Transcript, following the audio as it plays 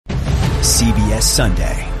CBS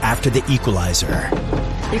Sunday, after The Equalizer.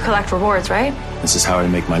 You collect rewards, right? This is how I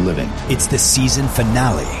make my living. It's the season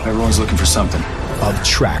finale. Everyone's looking for something. Of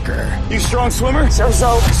Tracker. You strong swimmer?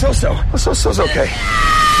 So-so. So-so's okay.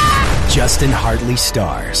 Justin Hartley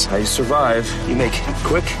stars. How you survive, you make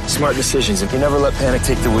quick, smart decisions, and you never let panic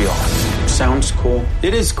take the wheel. Sounds cool.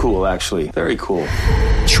 It is cool, actually. Very cool.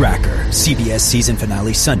 Tracker. CBS season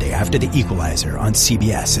finale Sunday after The Equalizer on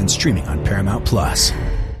CBS and streaming on Paramount+.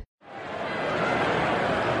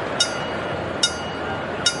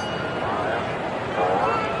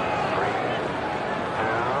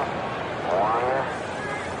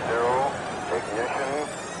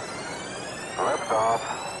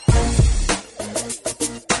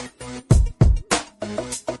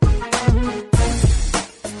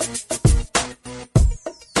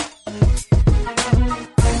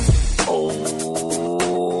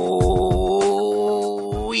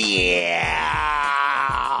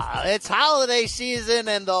 Season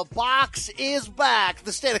and the box is back.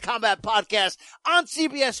 The State of Combat podcast on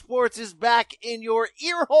CBS Sports is back in your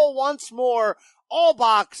ear hole once more. All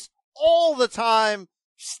box, all the time.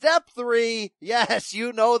 Step 3. Yes,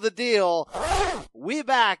 you know the deal. We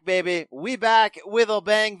back, baby. We back with a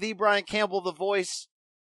bang. The Brian Campbell, the voice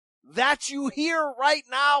that you hear right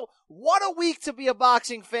now. What a week to be a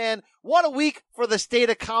boxing fan. What a week for the State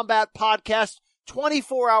of Combat podcast.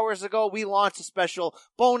 24 hours ago, we launched a special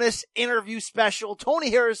bonus interview special. Tony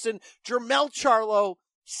Harrison, Jermell Charlo,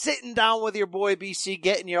 sitting down with your boy BC,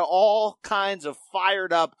 getting you all kinds of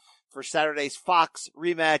fired up for Saturday's Fox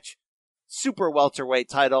rematch. Super welterweight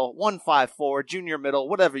title, 154, junior middle,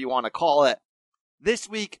 whatever you want to call it. This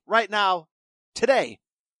week, right now, today,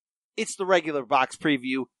 it's the regular box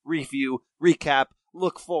preview, review, recap,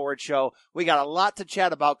 look forward show. We got a lot to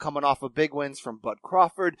chat about coming off of big wins from Bud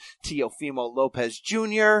Crawford, Teofimo Lopez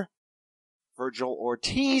Jr., Virgil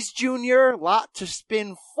Ortiz Jr. A lot to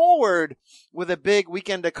spin forward with a big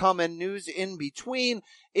weekend to come and news in between.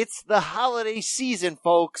 It's the holiday season,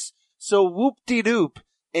 folks. So whoop-de-doop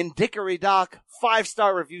and Dickory Dock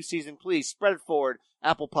 5-star review season. Please spread it forward.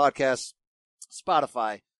 Apple Podcasts,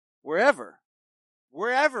 Spotify, wherever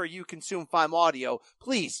you consume fine audio.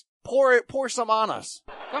 Please pour some on us.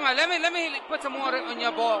 Come on, let me put some water on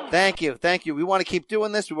your ball. Thank you. We want to keep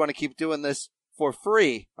doing this. We want to keep doing this for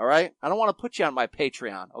free, all right? I don't want to put you on my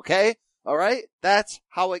Patreon, okay? All right? That's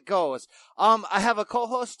how it goes. I have a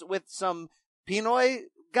co-host with some Pinoy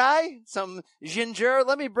guy, some ginger.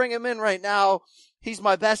 Let me bring him in right now. He's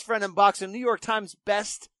my best friend in boxing, New York Times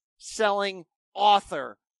best-selling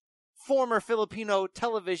author, former Filipino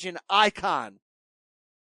television icon,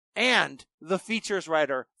 and the features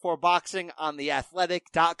writer for boxing on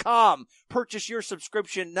theathletic.com. Purchase your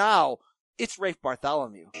subscription now. It's Rafe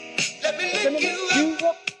Bartholomew. Let me lick you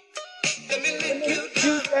up. Let me lick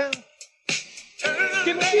you down.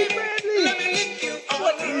 Timothy Bradley. Let me lick you all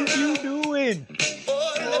What are around. you doing?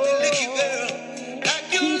 Oh, let me lick you, girl.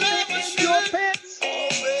 Like you never Keep your should. pants.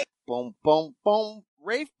 Oh, Boom, boom, boom.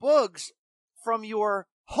 Rafe Boogs from your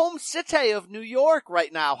home city of New York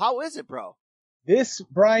right now. How is it, bro? This,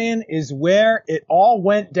 Brian, is where it all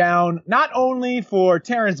went down, not only for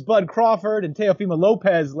Terrence Bud Crawford and Teofimo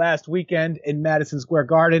Lopez last weekend in Madison Square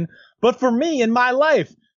Garden, but for me in my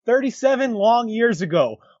life, 37 long years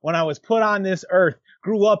ago, when I was put on this earth,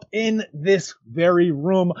 grew up in this very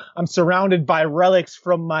room. I'm surrounded by relics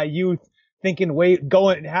from my youth,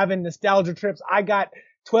 having nostalgia trips. I got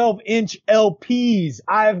 12-inch LPs.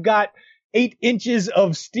 I've got 8 inches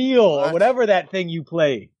of steel, or whatever that thing you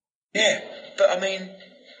play. yeah, but I mean,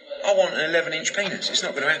 I want an 11-inch penis. It's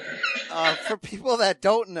not going to happen. For people that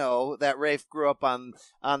don't know that Rafe grew up on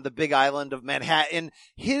the big island of Manhattan,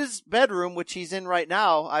 his bedroom, which he's in right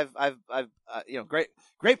now,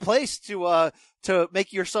 great place to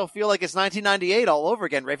make yourself feel like it's 1998 all over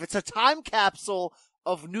again, Rafe. It's a time capsule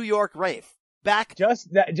of New York Rafe.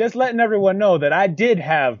 Just letting everyone know that I did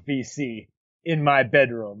have VC in my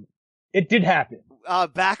bedroom. It did happen.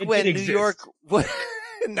 Back It when did New exist. York.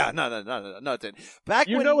 No, it didn't.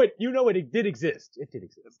 It did exist. It did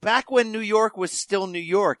exist. Back when New York was still New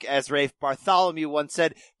York, as Rafe Bartholomew once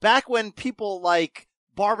said. Back when people like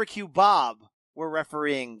Barbecue Bob were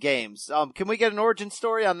refereeing games. Can we get an origin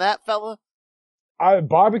story on that fella?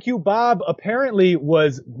 Barbecue Bob apparently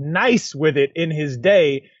was nice with it in his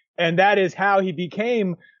day, and that is how he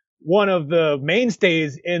became one of the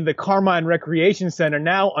mainstays in the Carmine Recreation Center,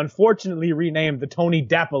 now unfortunately renamed the Tony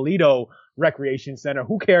Dapolito recreation center.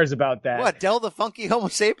 Who cares about that? What, Del the Funky Homo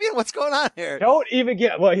Sapien? What's going on here? Don't even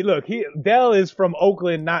Del is from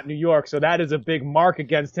Oakland, not New York, so that is a big mark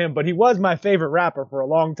against him, but he was my favorite rapper for a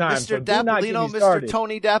long time. Mr. So Dapolino, Mr.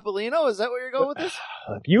 Tony Dapolino, is that where you're going with this?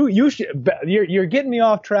 Look, you're getting me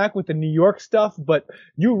off track with the New York stuff, but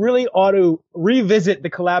you really ought to revisit the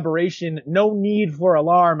collaboration No Need for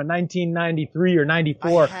Alarm, a 1993 or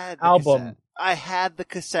 94 album. I had the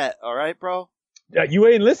cassette, all right, bro? You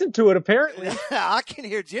ain't listened to it, apparently. I can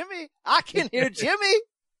hear Jimmy.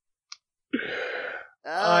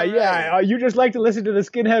 You just like to listen to the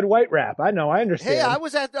skinhead white rap. I know, I understand. Hey, I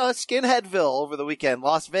was at Skinheadville over the weekend,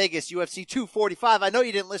 Las Vegas, UFC 245. I know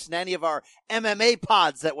you didn't listen to any of our MMA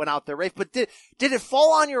pods that went out there, Rafe, but did it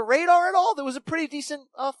fall on your radar at all? There was a pretty decent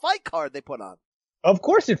fight card they put on. Of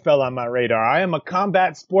course it fell on my radar. I am a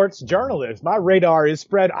combat sports journalist. My radar is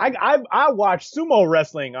spread. I watch sumo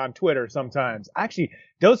wrestling on Twitter sometimes. Actually,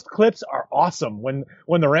 those clips are awesome when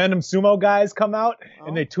the random sumo guys come out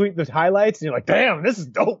and they tweet the highlights and you're like, damn, this is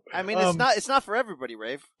dope. I mean, it's not for everybody,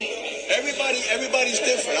 Rafe. Everybody's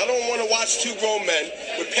different. I don't want to watch two grown men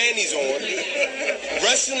with panties on.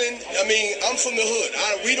 Wrestling, I mean, I'm from the hood.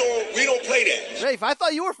 We don't play that. Rafe, I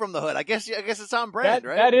thought you were from the hood. I guess it's on brand,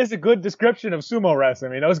 right? That is a good description of sumo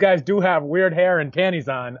wrestling. I mean, those guys do have weird hair and panties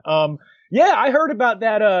on. Yeah, I heard about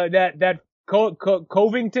that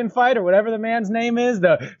Covington fight or whatever the man's name is.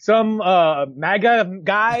 Some MAGA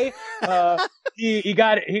guy. He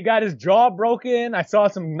got his jaw broken. I saw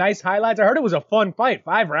some nice highlights. I heard it was a fun fight.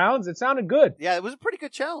 5 rounds. It sounded good. Yeah, it was a pretty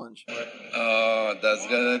good challenge. Oh, that's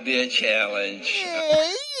gonna be a challenge.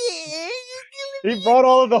 He brought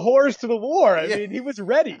all of the whores to the war. I mean, he was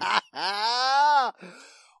ready.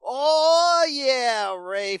 Oh yeah,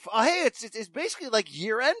 Rafe. Oh, hey, it's basically like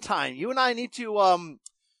year-end time. You and I need to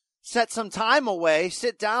set some time away,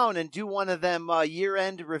 sit down and do one of them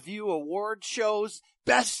year-end review award shows.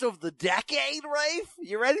 Best of the decade, Rafe?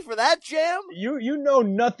 You ready for that, Jam? You know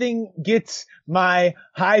nothing gets my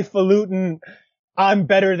highfalutin I'm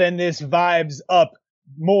better than this vibes up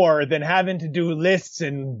more than having to do lists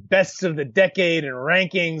and best of the decade and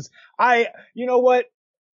rankings. You know what?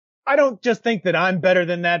 I don't just think that I'm better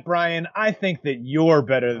than that, Brian. I think that you're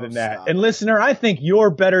better than that. Stop. And listener, I think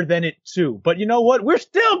you're better than it too. But you know what? We're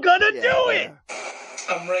still gonna do it.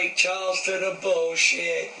 I'm Ray Charles to the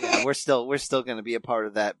bullshit. Yeah, we're still gonna be a part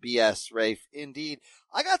of that BS, Rafe. Indeed.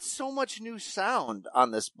 I got so much new sound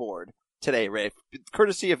on this board today, Rafe,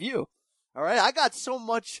 courtesy of you. All right, I got so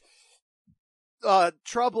much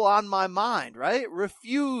trouble on my mind, right?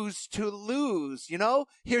 Refuse to lose, you know?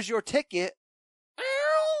 Here's your ticket.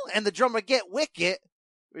 And the drummer get wicked.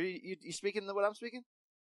 You speaking what I'm speaking?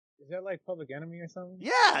 Is that like Public Enemy or something?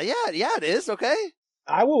 Yeah, it is, okay?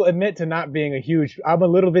 I will admit to not being I'm a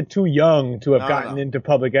little bit too young to have gotten into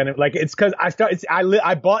Public Enemy. Like, it's cause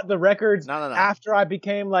I bought the records after I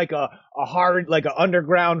became like a hard, like a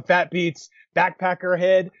underground Fat Beats backpacker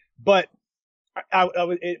head, but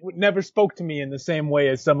it never spoke to me in the same way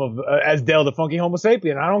as as Del the Funky Homo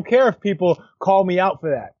Sapien. I don't care if people call me out for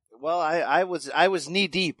that. Well, I was knee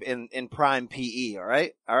deep in prime PE. All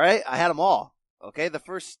right. I had them all. Okay. The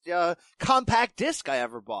first compact disc I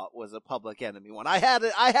ever bought was a Public Enemy one. I had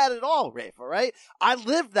it all, Rafe. All right. I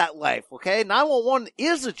lived that life. Okay. 911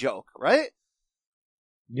 is a joke, right?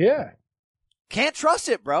 Yeah. Can't trust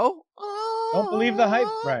it, bro. Don't believe the hype,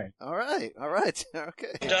 right? All right.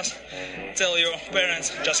 Okay. Just tell your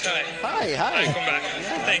parents just hi. Hi. Come back.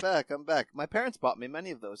 Yeah, I'm back. My parents bought me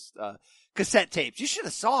many of those cassette tapes. You should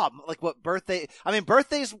have saw them. Like what birthday? I mean,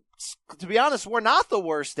 birthdays, to be honest, were not the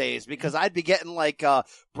worst days because I'd be getting like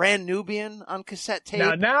Brand Nubian on cassette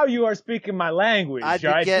tape. Now you are speaking my language.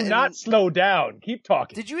 Do not slow down. Keep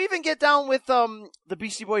talking. Did you even get down with the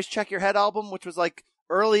Beastie Boys Check Your Head album, which was like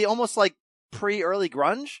early, almost like pre-early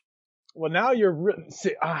grunge? Well, now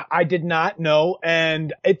I did not know,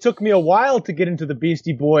 and it took me a while to get into the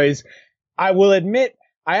Beastie Boys. I will admit,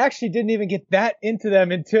 I actually didn't even get that into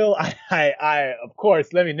them until I of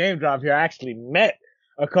course, let me name drop here. I actually met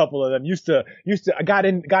a couple of them. I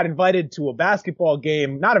got invited to a basketball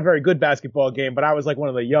game, not a very good basketball game, but I was like one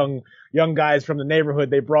of the young guys from the neighborhood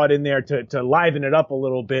they brought in there to liven it up a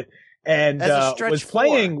little bit, and was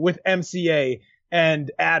playing with MCA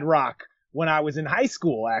and Ad Rock when I was in high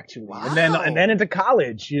school, actually. Wow. And then into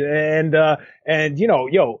college. And you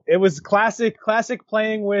know, it was classic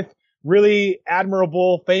playing with really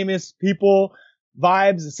admirable, famous people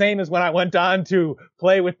vibes, the same as when I went on to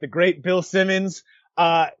play with the great Bill Simmons.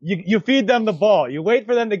 You feed them the ball. You wait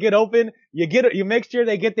for them to get open. You make sure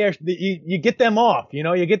they get you get them off. You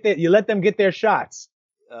know, you let them get their shots.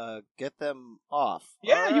 Get them off.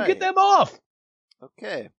 Yeah, you get them off.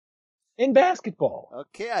 Okay. in basketball.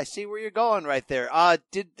 Okay, I see where you're going right there. All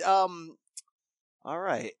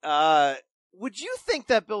right. Would you think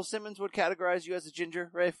that Bill Simmons would categorize you as a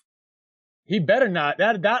ginger, Rafe? He better not.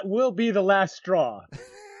 That will be the last straw.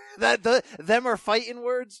 Them are fighting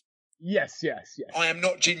words? Yes. I am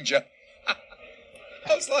not ginger.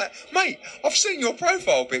 I was like, mate, I've seen your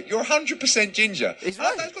profile pic. You're 100% ginger. He's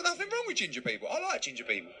right. There's got nothing wrong with ginger people. I like ginger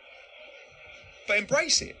people. But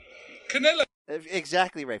embrace it. Canelo.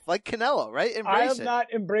 Exactly, Rafe. Like Canelo, right? Embrace I it. am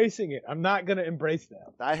not embracing it. I'm not going to embrace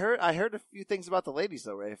that. I heard a few things about the ladies,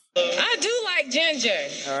 though, Rafe. I do like ginger.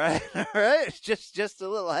 All right. Just a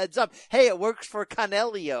little heads up. Hey, it works for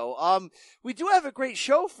Canelio. We do have a great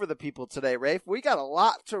show for the people today, Rafe. We got a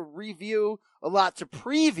lot to review, a lot to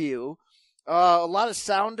preview, a lot of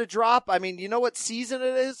sound to drop. I mean, you know what season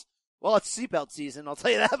it is? Well, it's seatbelt season, I'll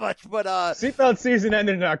tell you that much. But seatbelt season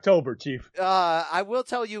ended in October, Chief. I will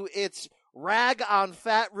tell you, it's rag on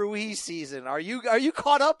Fat Ruiz season. Are you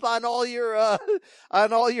caught up on all your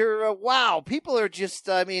wow, people are just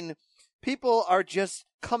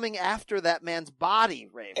coming after that man's body,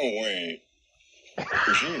 Rafe. Oh, wait.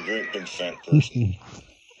 Was she a very big fat person?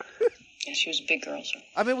 Yeah, she was a big girl, sir.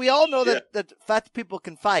 I mean, we all know that fat people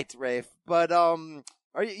can fight, Rafe, but you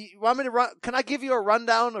want me to run? Can I give you a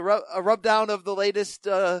rundown, a rub down of the latest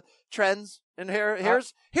trends? And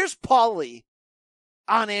here's Paulie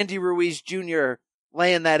on Andy Ruiz Jr.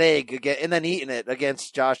 laying that egg again and then eating it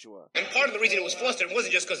against Joshua. And part of the reason it was flustered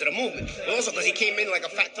wasn't just because of the movement, but also because he came in like a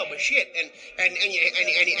fat tub of shit and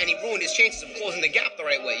he ruined his chances of closing the gap the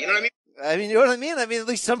right way. You know what I mean? You know what I mean? At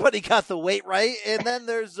least somebody got the weight right. And then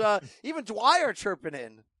there's even Dwyer chirping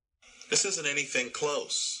in. This isn't anything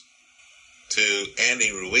close to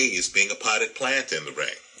Andy Ruiz being a potted plant in the ring.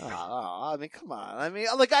 Oh, I mean, come on. I mean,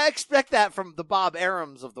 I expect that from the Bob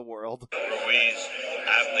Arams of the world. Ruiz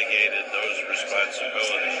abnegated those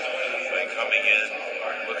responsibilities by coming in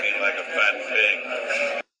looking like a fat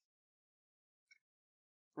pig.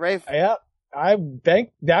 Rafe? Yeah, I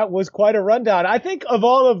think that was quite a rundown. I think of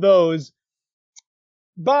all of those,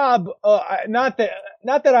 Bob, not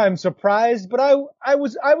that I'm surprised, but I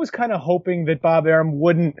was kind of hoping that Bob Arum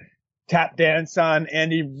wouldn't tap dance on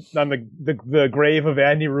the grave of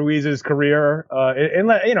Andy Ruiz's career.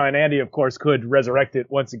 And Andy, of course, could resurrect it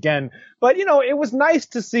once again. But, it was nice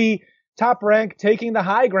to see Top Rank taking the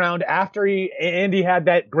high ground after Andy had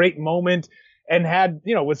that great moment and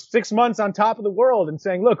was 6 months on top of the world and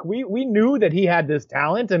saying, look, we knew that he had this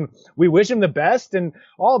talent and we wish him the best and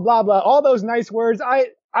all blah, blah, all those nice words. I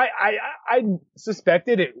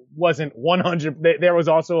suspected it wasn't 100. There was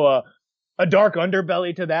also a dark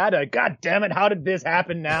underbelly to that. God damn it, how did this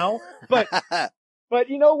happen now? But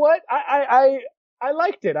you know what? I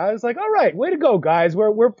liked it. I was like, all right, way to go, guys.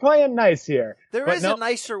 We're playing nice here. There is a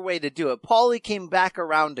nicer way to do it. Paulie came back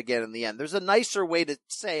around again in the end. There's a nicer way to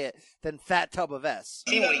say it than fat tub of S.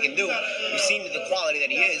 Seen what he can do. You've seen the quality that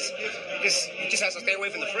he is. He just has to stay away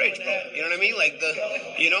from the fridge, bro. You know what I mean? Like do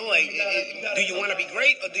you want to be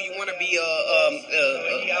great or do you want to be do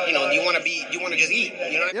you want to just eat?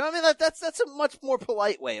 You know what I mean? That's a much more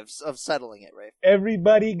polite way of settling it, Rafe.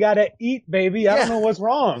 Everybody gotta eat, baby. I don't know what's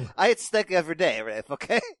wrong. I eat steak every day, Rafe.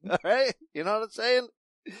 Okay, all right. You know what I'm saying?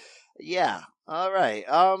 Yeah. All right.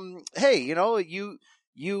 Hey,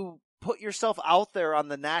 you put yourself out there on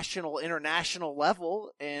the national, international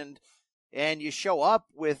level and you show up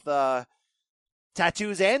with,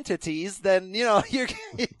 tattoos and titties, then, you're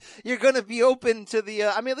going to be open to the,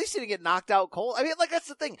 at least he didn't get knocked out cold. That's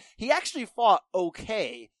the thing. He actually fought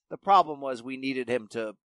okay. The problem was we needed him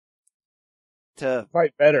to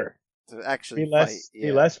fight better. To actually Be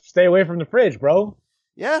less, stay away from the fridge, bro.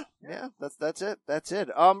 Yeah. That's it.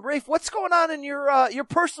 Rafe, what's going on in your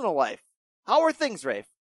personal life? How are things, Rafe?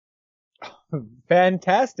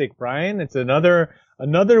 Fantastic, Brian. It's another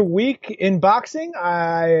week in boxing.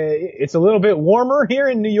 It's a little bit warmer here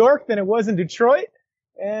in New York than it was in Detroit,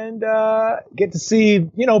 and get to see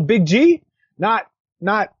Big G, not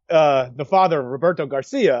the father of Roberto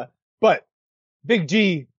Garcia, but Big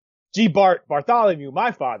G Bartholomew,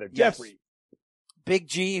 my father, yes. Jeffrey. Big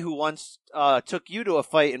G, who once took you to a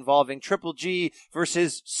fight involving Triple G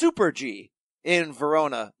versus Super G in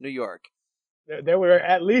Verona, New York. There were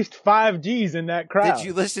at least 5 Gs in that crowd. Did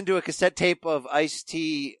you listen to a cassette tape of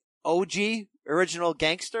Ice-T OG, Original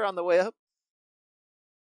Gangster, on the way up?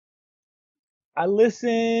 I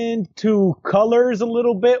listened to Colors a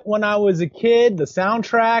little bit when I was a kid, the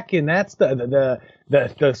soundtrack, and that's the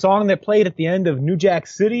song that played at the end of New Jack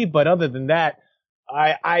City. But other than that,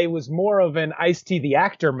 I was more of an Ice-T the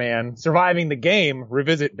Actor man. Surviving the Game,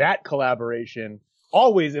 revisit that collaboration.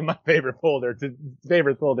 always in my favorite folder to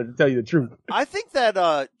tell you the truth. I think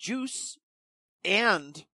that Juice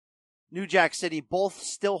and New Jack City both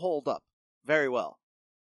still hold up very well.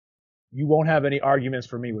 You won't have any arguments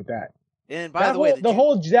for me with that. And by the way,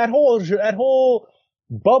 that whole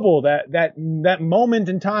bubble, that moment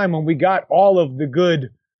in time when we got all of the good,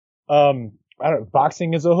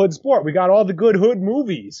 boxing is a hood sport. We got all the good hood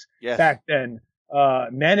movies back then.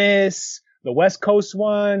 Menace, the West Coast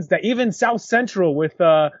ones, that even South Central with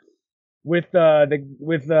Larry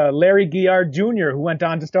Guillard Jr., who went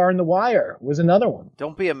on to star in The Wire, was another one.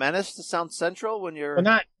 Don't Be a Menace to South Central when you're...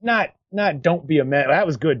 Well, not Don't Be a Menace. That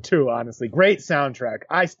was good too, honestly. Great soundtrack.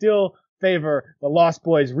 I still favor the Lost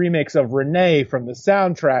Boys remix of Renee from the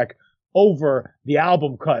soundtrack over the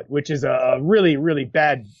album cut, which is a really, really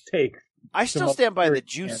bad take. I still stand by the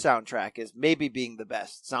Juice soundtrack as maybe being the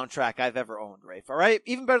best soundtrack I've ever owned, Rafe. All right?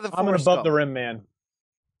 Even better than Forrest I'm an above the rim man.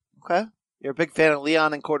 Okay. You're a big fan of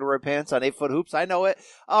Leon and Corduroy Pants on 8-Foot Hoops. I know it.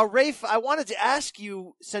 Rafe, I wanted to ask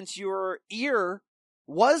you, since your ear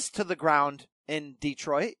was to the ground in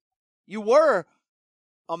Detroit, you were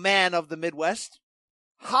a man of the Midwest.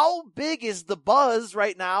 How big is the buzz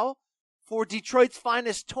right now for Detroit's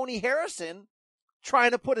finest Tony Harrison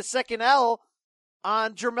trying to put a second L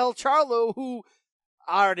on Jermell Charlo, who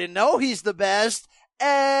I already know he's the best?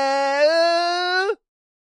 That's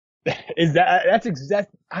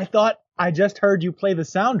exact. I thought I just heard you play the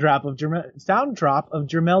sound drop of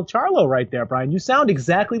Jermell Charlo right there, Brian. You sound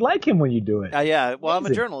exactly like him when you do it. Yeah. Well, I'm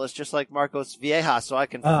a journalist, just like Marcos Viejas, so I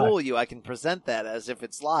can fool you. I can present that as if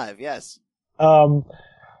it's live. Yes.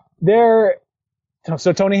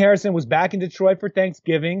 So Tony Harrison was back in Detroit for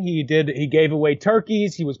Thanksgiving. He gave away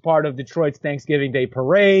turkeys. He was part of Detroit's Thanksgiving Day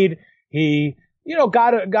parade. He,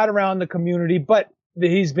 got around the community, but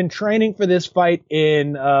he's been training for this fight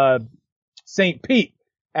in, St. Pete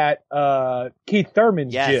at, Keith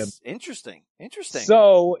Thurman's gym. Yes. Interesting.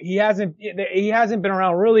 So he hasn't been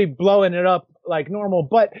around really blowing it up like normal,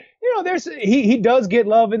 but, he does get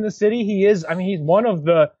love in the city. He's one of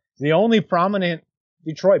the only prominent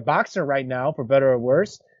Detroit boxer right now, for better or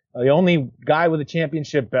worse. The only guy with a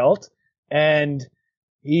championship belt. And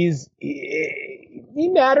he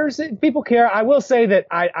matters. People care. I will say that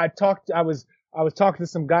I was talking to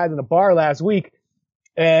some guys in a bar last week,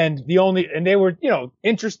 and they were,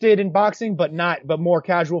 interested in boxing, but more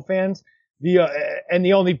casual fans. And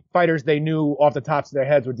the only fighters they knew off the tops of their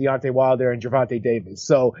heads were Deontay Wilder and Gervonta Davis.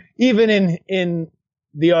 So even in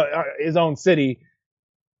his own city,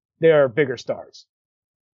 there are bigger stars.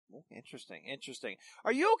 Interesting.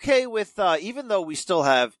 Are you okay with, even though we still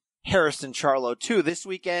have Harrison Charlo too, this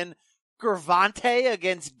weekend, Gervonta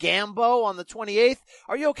against Gambo on the 28th?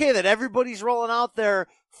 Are you okay that everybody's rolling out their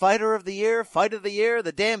fight of the year?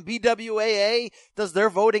 The damn BWAA does their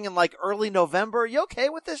voting in like early November. Are you okay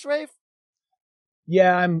with this, Rafe?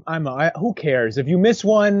 Yeah, who cares? If you miss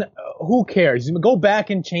one, who cares? Go back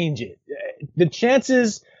and change it. The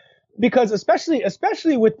chances, because especially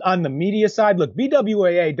on the media side, look,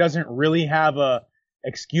 BWAA doesn't really have a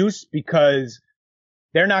excuse because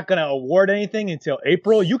they're not going to award anything until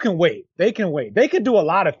April. You can wait. They can wait. They could do a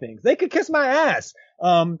lot of things. They could kiss my ass.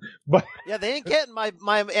 But yeah, they ain't getting my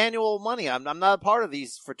annual money. I'm not a part of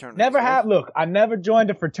these fraternities. Look, I never joined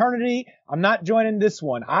a fraternity. I'm not joining this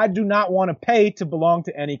one. I do not want to pay to belong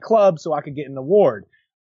to any club so I could get an award.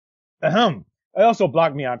 They also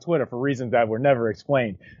blocked me on Twitter for reasons that were never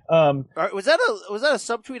explained. Was that a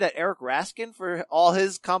subtweet at Eric Raskin for all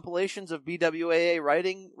his compilations of BWAA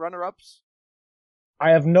writing runner-ups?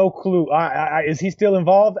 I have no clue. Is he still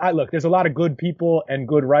involved? Look, there's a lot of good people and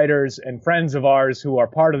good writers and friends of ours who are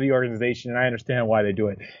part of the organization, and I understand why they do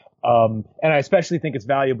it. And I especially think it's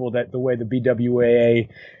valuable that the way the BWAA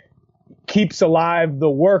keeps alive the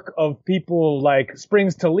work of people like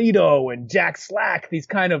Springs Toledo and Jack Slack, these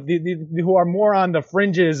kind of who are more on the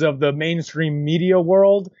fringes of the mainstream media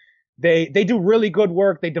world. They do really good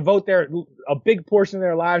work. They devote a big portion of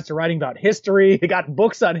their lives to writing about history. They got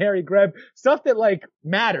books on Harry Greb, stuff that like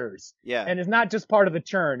matters. Yeah. And is not just part of the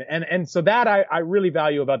churn. And so that I really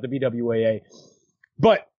value about the BWAA.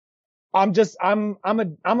 But I'm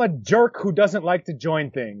a jerk who doesn't like to join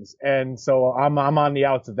things. And so I'm on the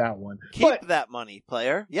outs of that one. Keep that money,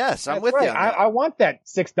 player. Yes, I'm with you. I want that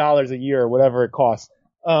 $6 a year or whatever it costs.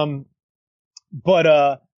 No,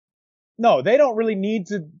 they don't really need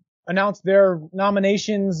to announce their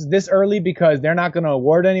nominations this early because they're not going to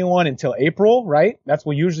award anyone until April, right? That's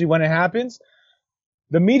usually when it happens.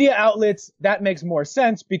 The media outlets, that makes more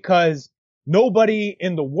sense because nobody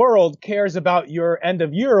in the world cares about your end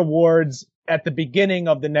of year awards at the beginning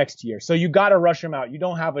of the next year. So you got to rush them out. You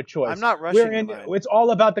don't have a choice. I'm not rushing. It's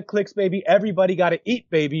all about the clicks, baby. Everybody got to eat,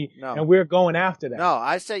 baby. No. And we're going after that. No,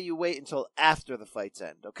 I say you wait until after the fights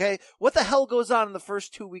end, okay? What the hell goes on in the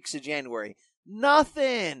first 2 weeks of January?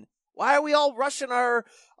 Nothing. Why are we all rushing our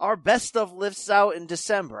best of lists out in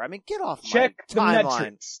December? I mean, get off Check my the timeline.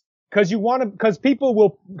 metrics. The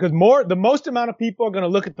most amount of people are going to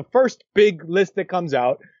look at the first big list that comes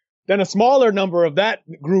out. Then a smaller number of that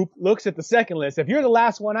group looks at the second list. If you're the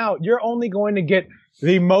last one out, you're only going to get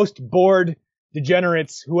the most bored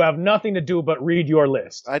degenerates who have nothing to do but read your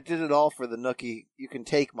list. I did it all for the nookie. You can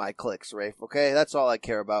take my clicks, Rafe, okay? That's all I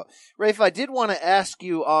care about. Rafe, I did want to ask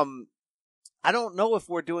you, I don't know if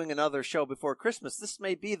we're doing another show before Christmas. This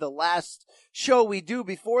may be the last show we do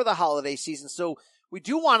before the holiday season, so we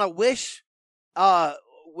do want to wish our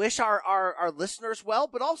listeners well,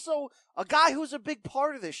 but also a guy who's a big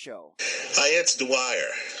part of this show. It's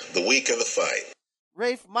Dwyer, the week of the fight.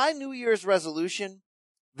 Rafe, my New Year's resolution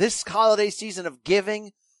this holiday season of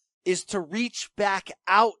giving is to reach back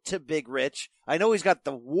out to Big Rich. I know he's got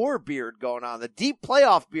the war beard going on, the deep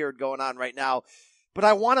playoff beard going on right now, but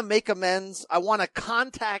I want to make amends. I want to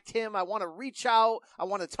contact him. I want to reach out. I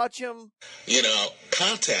want to touch him.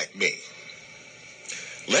 Contact me.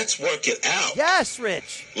 Let's work it out. Yes,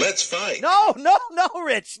 Rich. Let's fight. No,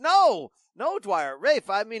 Rich. No, Dwyer. Rafe,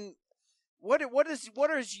 I mean, what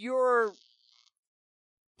is your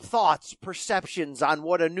thoughts, perceptions on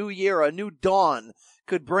what a new year, a new dawn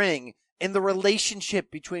could bring in the relationship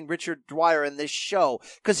between Richard Dwyer and this show?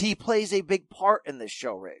 Because he plays a big part in this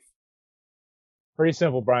show, Rafe. Pretty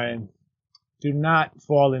simple, Brian. Do not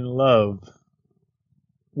fall in love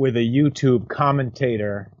with a YouTube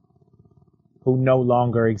commentator who no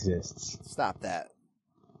longer exists. Stop that.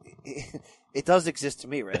 It does exist to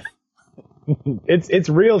me, Rafe. It's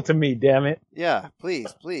real to me, damn it. Yeah,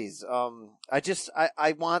 please.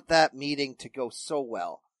 I want that meeting to go so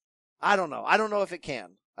well. I don't know if it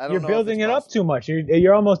can. You're building it up too much.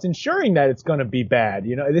 You're almost ensuring that it's going to be bad.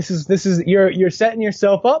 This is you're setting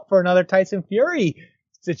yourself up for another Tyson Fury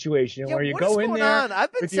situation where you go in there.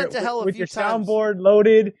 I've been sent to hell with your soundboard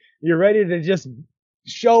loaded. You're ready to just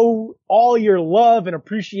show all your love and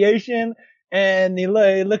appreciation, and he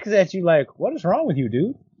looks at you like, "What is wrong with you,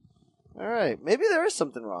 dude?" All right, maybe there is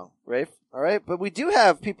something wrong, Rafe. All right, but we do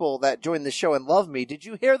have people that join the show and love me. Did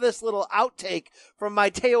you hear this little outtake from my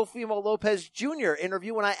Teofimo Lopez Jr.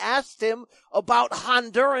 interview when I asked him about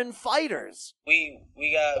Honduran fighters? We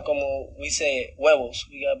got, como we say, huevos.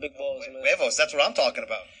 We got big balls, man. Huevos, that's what I'm talking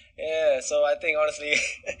about. Yeah, so I think, honestly,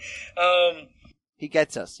 he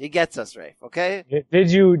gets us. He gets us, Rafe, okay?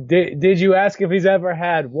 Did you ask if he's ever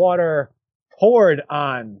had water poured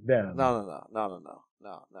on them? No.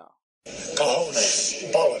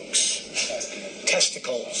 Cojones, bollocks,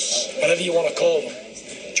 testicles, whatever you want to call them.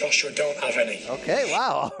 Joshua don't have any. Okay,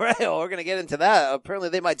 wow. All right, well, we're going to get into that. Apparently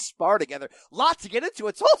they might spar together. Lots to get into.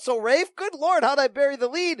 It's also, Rafe, good Lord, how'd I bury the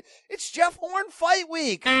lead? It's Jeff Horn Fight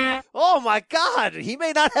Week. Oh, my God. He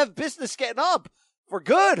may not have business getting up for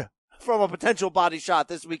good from a potential body shot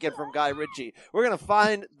this weekend from Guy Ritchie. We're going to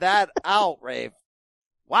find that out, Rafe.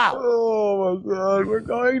 Wow. Oh, my God. We're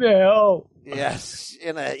going to hell. Yes,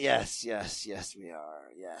 yes, we are.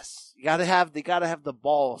 Yes, you gotta have the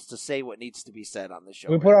balls to say what needs to be said on the show.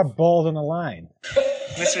 We put our balls on the line,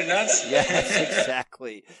 Mr. Nuts. Yes,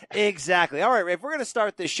 exactly. All right, Rafe, we're gonna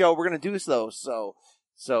start this show. We're gonna do so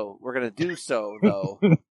we're gonna do so though.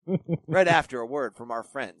 Right after a word from our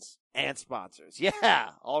friends and sponsors.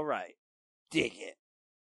 Yeah, all right, dig it.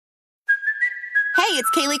 Hey,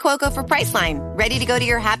 it's Kaylee Cuoco for Priceline. Ready to go to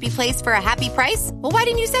your happy place for a happy price? Well, why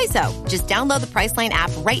didn't you say so? Just download the Priceline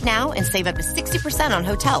app right now and save up to 60% on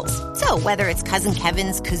hotels. So whether it's Cousin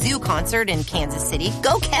Kevin's Kazoo Concert in Kansas City,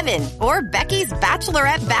 go Kevin, or Becky's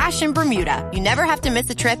Bachelorette Bash in Bermuda, you never have to miss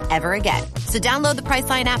a trip ever again. So download the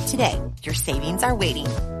Priceline app today. Your savings are waiting.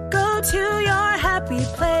 Go to your happy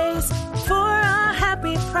place for a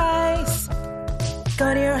happy price.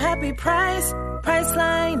 Go to your happy price,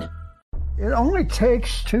 Priceline. It only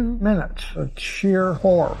takes 2 minutes of sheer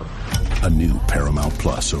horror. A new Paramount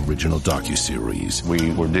Plus original docuseries.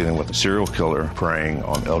 We were dealing with a serial killer preying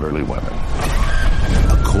on elderly women.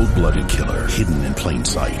 A cold-blooded killer hidden in plain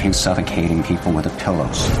sight. He's suffocating people with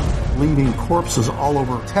pillows. Leaving corpses all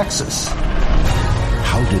over Texas.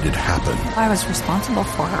 How did it happen? I was responsible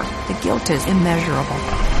for her. The guilt is immeasurable.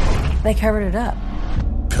 They covered it up.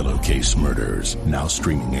 Pillowcase Murders, now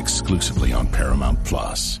streaming exclusively on Paramount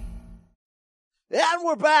Plus. And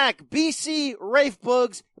we're back. BC, Rafe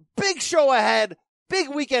Boogs, big show ahead. Big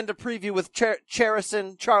weekend to preview with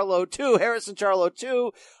Harrison Charlo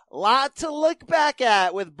 2. Lot to look back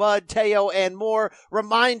at with Bud, Teo, and more.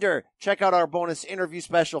 Reminder, check out our bonus interview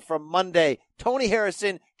special from Monday. Tony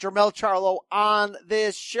Harrison, Jermell Charlo on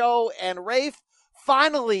this show. And Rafe,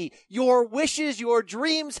 finally, your wishes, your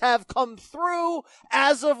dreams have come through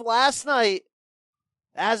as of last night.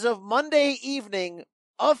 As of Monday evening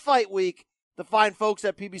of Fight Week, the fine folks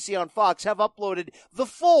at PBC on Fox have uploaded the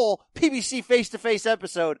full PBC face-to-face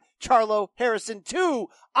episode, Charlo Harrison 2,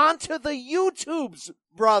 onto the YouTubes,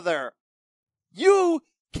 brother. You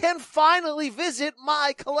can finally visit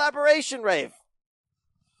my collaboration, Rafe.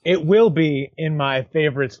 It will be in my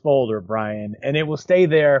favorites folder, Brian, and it will stay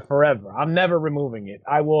there forever. I'm never removing it.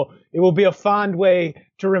 It will be a fond way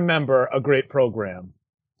to remember a great program.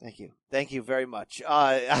 Thank you. Thank you very much.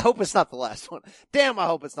 I hope it's not the last one. Damn, I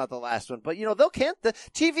hope it's not the last one. But, the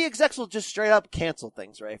TV execs will just straight up cancel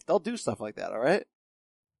things, Rafe. They'll do stuff like that, all right?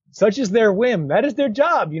 Such is their whim. That is their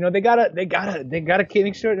job. They gotta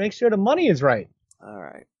make sure the money is right. All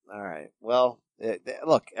right. Well,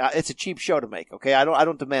 look, it's a cheap show to make, okay? I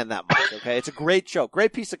don't demand that much, okay? It's a great show.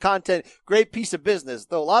 Great piece of content. Great piece of business.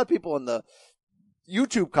 Though a lot of people in the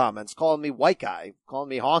YouTube comments calling me white guy, calling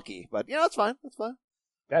me honky. But, it's fine. That's fine.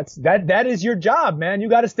 That is your job, man. You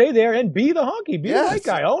got to stay there and be the honky, be the white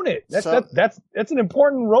guy, own it. That's an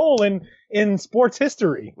important role in sports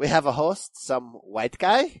history. We have a host, some white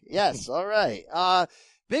guy. Yes, all right.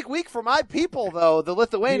 Big week for my people, though, the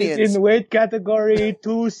Lithuanians. In the weight category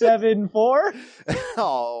 274.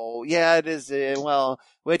 Oh, yeah, it is.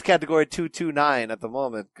 Weight category 229 at the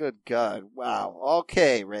moment. Good God, wow.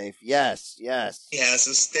 Okay, Rafe. Yes. He has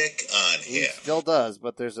a stick on him. He still does,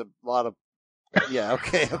 but there's a lot of. Yeah,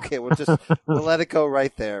 okay. We'll let it go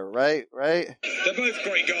right there, right? They're both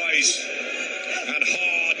great guys and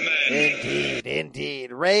hard men.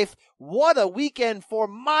 Indeed. Rafe, what a weekend for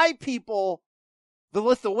my people, the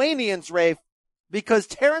Lithuanians, Rafe, because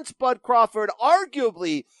Terrence Bud Crawford,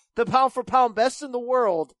 arguably the pound-for-pound best in the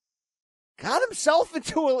world, got himself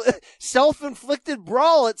into a self-inflicted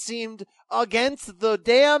brawl, it seemed, against the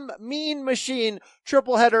damn Mean Machine.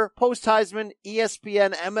 Triple header, post-Heisman,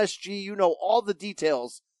 ESPN, MSG, you know all the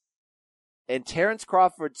details. And Terrence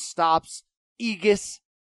Crawford stops Egis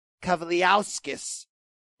Kavaliauskas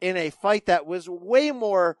in a fight that was way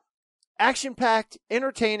more action-packed,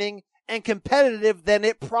 entertaining, and competitive than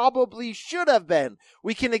it probably should have been.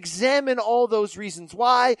 We can examine all those reasons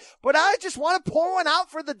why, but I just want to pour one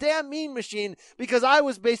out for the damn Mean Machine because I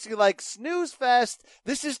was basically like, snooze fest.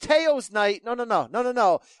 This is Teo's night.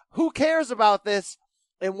 No. Who cares about this?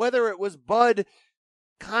 And whether it was Bud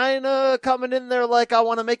kind of coming in there like I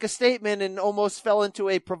want to make a statement and almost fell into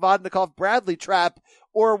a Provodnikov Bradley trap,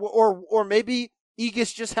 or maybe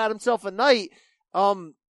Egis just had himself a night.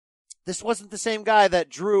 This wasn't the same guy that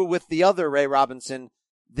drew with the other Ray Robinson.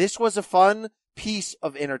 This was a fun piece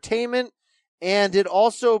of entertainment, and it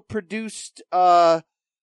also produced Dwyer.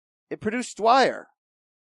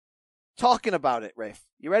 Talking about it, Rafe.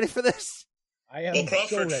 You ready for this? I am. Well,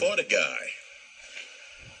 Crawford so fought a guy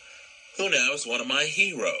who now is one of my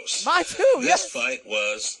heroes. Mine too, This fight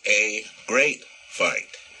was a great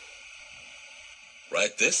fight.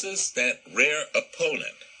 Right? This is that rare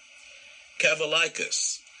opponent,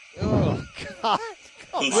 Kavaliauskas. Oh, God.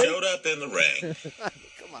 Who showed up in the ring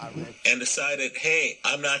Come on, man. and decided, hey,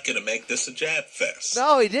 I'm not going to make this a jab fest.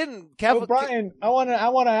 No, he didn't. Brian, I want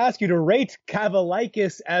to ask you to rate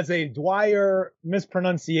Kavaliauskas as a Dwyer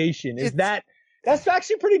mispronunciation. That's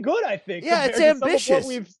actually pretty good, I think. Yeah, it's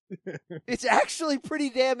ambitious. It's actually pretty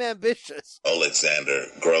damn ambitious. Alexander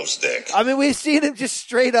Grossdick. I mean, we've seen him just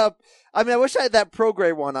straight up. I mean, I wish I had that pro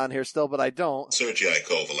grade one on here still, but I don't. Sergei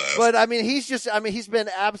Kovalev. But I mean, he's been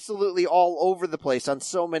absolutely all over the place on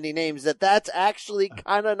so many names that's actually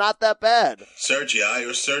kind of not that bad. Sergei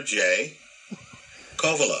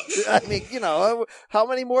Kovalev. I mean, how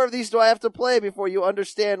many more of these do I have to play before you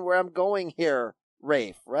understand where I'm going here,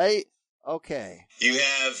 Rafe, right? Okay. You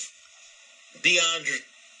have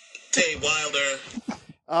Deontay Wilder.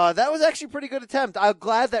 That was actually a pretty good attempt. I'm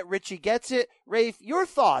glad that Richie gets it. Rafe, your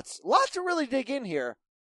thoughts? Lots to really dig in here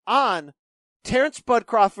on Terrence Bud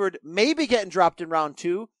Crawford maybe getting dropped in round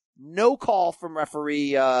 2. No call from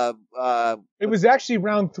referee. It was actually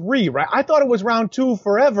round 3, right? I thought it was round 2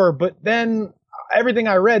 forever, but then everything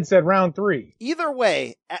I read said round 3. Either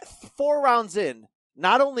way, at 4 rounds in,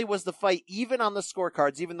 not only was the fight even on the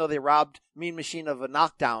scorecards, even though they robbed Mean Machine of a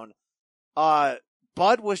knockdown,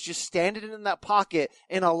 Bud was just standing in that pocket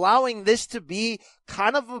and allowing this to be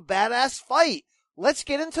kind of a badass fight. Let's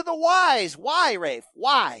get into the whys. Why, Rafe?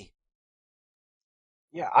 Why?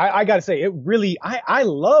 Yeah, I gotta say, it really, I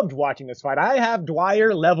loved watching this fight. I have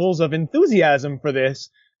Dwyer levels of enthusiasm for this,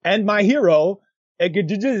 and my hero,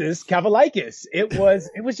 Egidijus Kavaliakis. It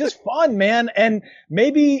was just fun, man, and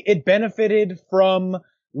maybe it benefited from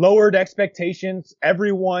lowered expectations.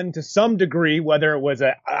 Everyone, to some degree, whether it was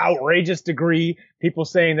an outrageous degree, people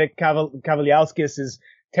saying that Kavaliauskas is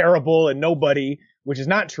terrible and nobody, which is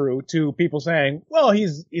not true, to people saying, well,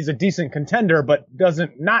 he's a decent contender, but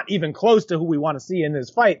not even close to who we want to see in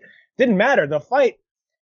this fight. Didn't matter. The fight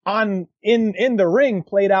in the ring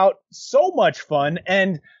played out so much fun,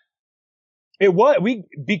 and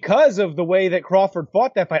because of the way that Crawford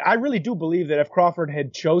fought that fight. I really do believe that if Crawford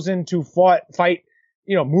had chosen to fight,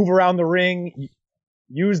 move around the ring,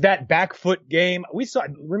 use that back foot game.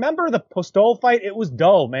 Remember the Postol fight? It was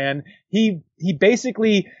dull, man. He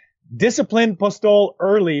basically disciplined Postol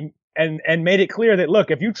early and made it clear that,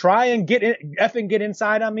 look, if you try and get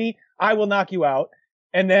inside on me, I will knock you out.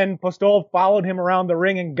 And then Postol followed him around the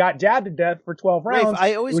ring and got jabbed to death for 12 rounds.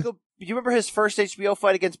 Rafe, do you remember his first HBO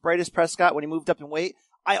fight against Bradis Prescott when he moved up in weight?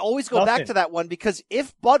 I always go back to that one because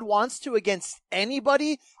if Bud wants to against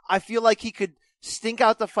anybody, I feel like he could stink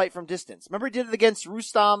out the fight from distance. Remember he did it against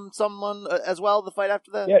Rustam as well, the fight after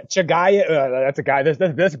that? Yeah, Chagaya, that's a guy,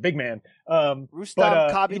 that's a big man. Rustam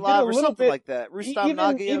Khabilov or something like that. Rustam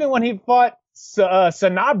Nagaev. Even when he fought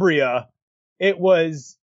Sanabria,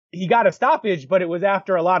 he got a stoppage, but it was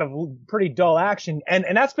after a lot of pretty dull action. And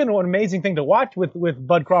that's been an amazing thing to watch with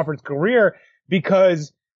Bud Crawford's career,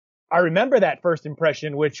 because I remember that first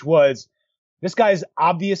impression, which was, this guy's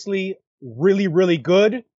obviously really, really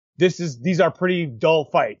good. These are pretty dull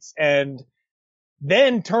fights. And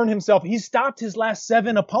then he stopped his last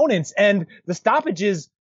 7 opponents, and the stoppages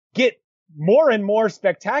get more and more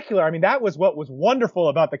spectacular. I mean, that was what was wonderful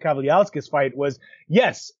about the Kavaliauskas fight was,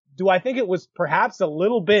 yes, do I think it was perhaps a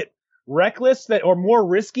little bit reckless or more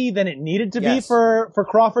risky than it needed to be for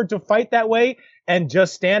Crawford to fight that way and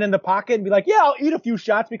just stand in the pocket and be like, yeah, I'll eat a few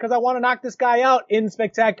shots because I want to knock this guy out in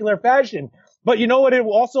spectacular fashion. But you know what it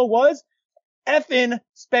also was? Effing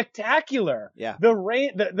spectacular. Yeah.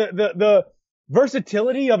 The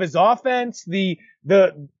versatility of his offense, the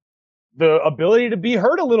ability to be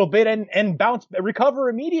hurt a little bit and recover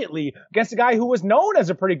immediately against a guy who was known as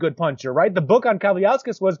a pretty good puncher, right? The book on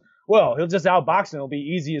Kavaliauskas was, well, he'll just outbox and it'll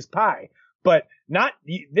be easy as pie. But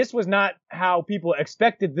this was not how people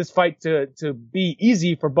expected this fight to be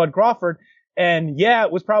easy for Bud Crawford. And yeah,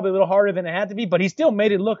 it was probably a little harder than it had to be, but he still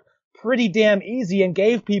made it look pretty damn easy and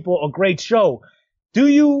gave people a great show.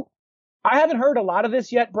 I haven't heard a lot of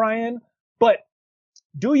this yet, Brian, but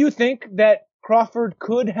do you think that Crawford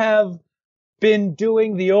could have been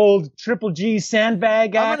doing the old Triple G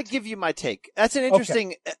sandbag act? I'm going to give you my take. That's an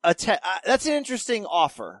interesting that's an interesting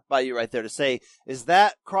offer by you right there to say, is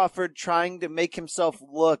that Crawford trying to make himself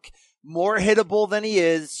look more hittable than he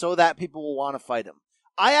is so that people will want to fight him?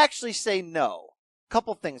 I actually say no.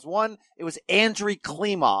 Couple things. One, it was Andriy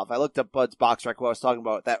Klimov. I looked up Bud's box record while I was talking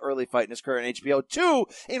about that early fight in his career in HBO. 2,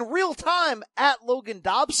 in real time, at Logan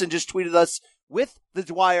Dobson just tweeted us with the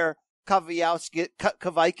Dwyer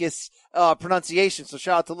Kavaliakis pronunciation. So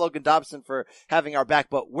shout out to Logan Dobson for having our back,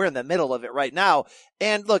 but we're in the middle of it right now.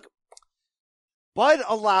 And look, Bud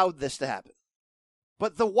allowed this to happen.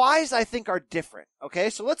 But the whys, I think, are different. Okay,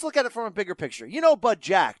 so let's look at it from a bigger picture. Bud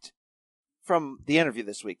jacked from the interview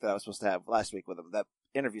this week that I was supposed to have last week with him, that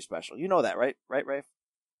interview special. You know that, right? Right, Rafe?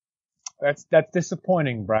 That's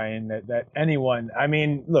disappointing, Brian, that anyone,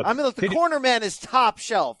 look, the corner man is top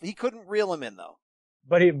shelf. He couldn't reel him in, though.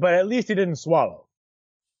 But at least he didn't swallow.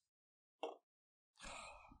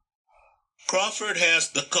 Crawford has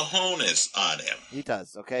the cojones on him. He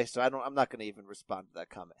does, okay? So I'm not going to even respond to that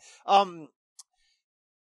comment.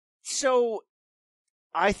 So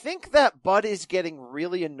I think that Bud is getting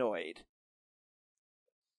really annoyed.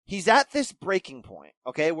 He's at this breaking point,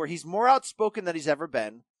 okay, where he's more outspoken than he's ever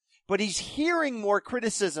been, but he's hearing more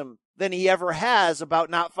criticism than he ever has about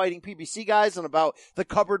not fighting PBC guys and about the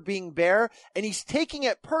cupboard being bare, and he's taking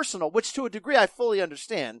it personal, which to a degree I fully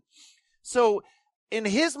understand. So in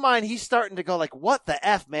his mind, he's starting to go like, what the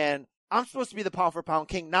F, man? I'm supposed to be the pound for pound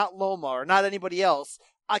king, not Loma or not anybody else.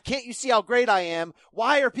 Can't you see how great I am?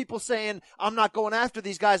 Why are people saying I'm not going after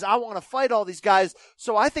these guys? I want to fight all these guys.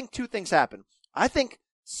 So I think 2 things happen. I think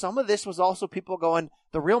some of this was also people going,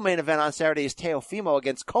 the real main event on Saturday is Teofimo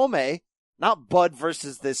against Kome, not Bud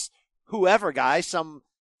versus this whoever guy, some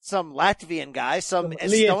Latvian guy, some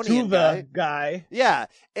Estonian guy. Yeah.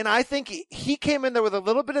 And I think he came in there with a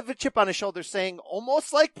little bit of a chip on his shoulder saying,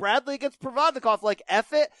 almost like Bradley against Provodnikov, like,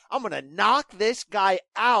 F it, I'm going to knock this guy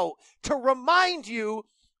out to remind you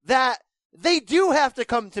that they do have to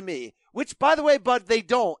come to me which, by the way, Bud, they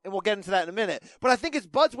don't, and we'll get into that in a minute. But I think it's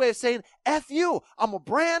Bud's way of saying, F you. I'm a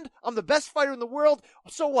brand. I'm the best fighter in the world.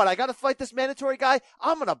 So what? I got to fight this mandatory guy.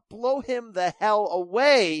 I'm going to blow him the hell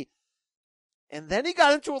away. And then he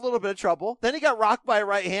got into a little bit of trouble. Then he got rocked by a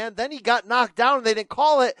right hand. Then he got knocked down and they didn't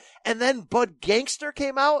call it. And then Bud Gangster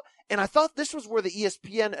came out. And I thought this was where the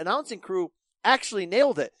ESPN announcing crew actually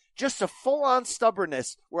nailed it. Just a full-on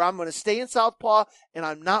stubbornness where I'm going to stay in southpaw and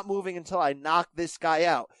I'm not moving until I knock this guy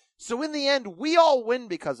out. So in the end, we all win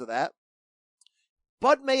because of that.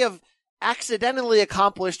 Bud may have accidentally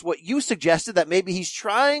accomplished what you suggested, that maybe he's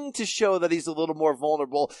trying to show that he's a little more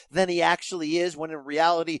vulnerable than he actually is, when in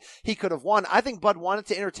reality he could have won. I think Bud wanted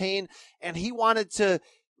to entertain and he wanted to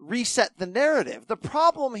reset the narrative. The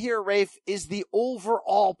problem here, Rafe, is the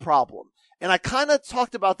overall problem. And I kind of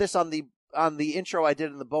talked about this on the intro I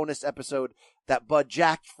did in the bonus episode that Bud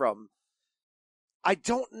jacked from. I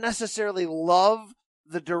don't necessarily love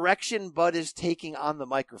the direction Bud is taking on the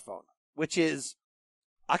microphone, which is,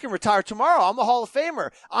 I can retire tomorrow. I'm a Hall of Famer.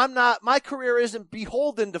 My career isn't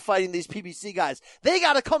beholden to fighting these PBC guys. They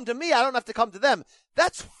got to come to me. I don't have to come to them.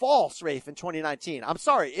 That's false, Rafe, in 2019. I'm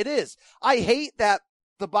sorry. It is. I hate that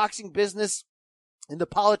the boxing business and the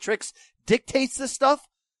politics dictates this stuff,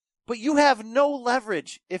 but you have no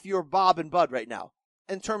leverage if you're Bob and Bud right now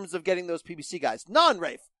in terms of getting those PBC guys. None,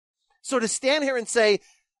 Rafe. So to stand here and say,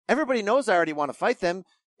 everybody knows I already want to fight them,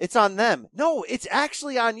 it's on them. No, it's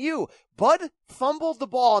actually on you. Bud fumbled the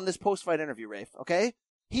ball in this post-fight interview, Rafe, okay?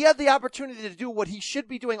 He had the opportunity to do what he should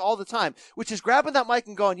be doing all the time, which is grabbing that mic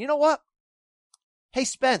and going, you know what? Hey,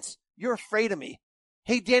 Spence, you're afraid of me.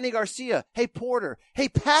 Hey, Danny Garcia. Hey, Porter. Hey,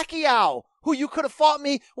 Pacquiao, who you could have fought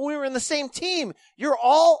me when we were in the same team. You're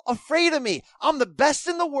all afraid of me. I'm the best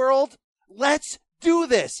in the world. Let's do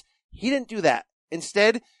this. He didn't do that.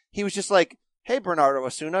 Instead, he was just like, hey, Bernardo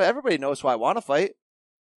Osuna, everybody knows who I want to fight.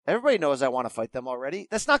 Everybody knows I want to fight them already.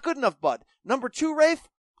 That's not good enough, Bud. Number 2, Rafe,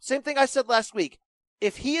 same thing I said last week.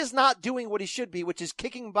 If he is not doing what he should be, which is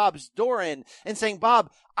kicking Bob's door in and saying,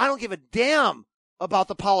 Bob, I don't give a damn about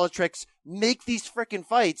the politics, make these frickin'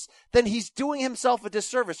 fights, then he's doing himself a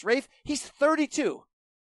disservice. Rafe, he's 32.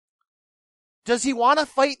 Does he want to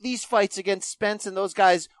fight these fights against Spence and those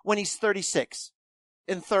guys when he's 36?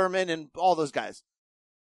 And Thurman and all those guys?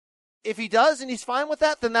 If he does and he's fine with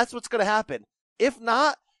that, then that's what's going to happen. If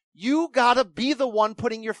not, you gotta be the one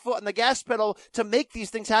putting your foot on the gas pedal to make these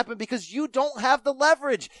things happen, because you don't have the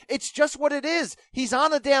leverage. It's just what it is. He's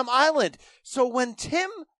on a damn island. So when Tim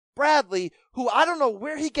Bradley, who I don't know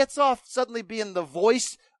where he gets off suddenly being the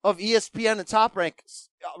voice of ESPN and Top Rank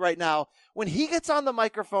right now, when he gets on the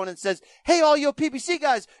microphone and says, hey, all you PBC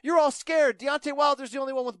guys, you're all scared. Deontay Wilder's the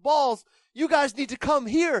only one with balls. You guys need to come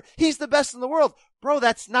here. He's the best in the world. Bro,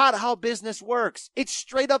 that's not how business works. It's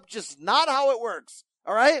straight up just not how it works.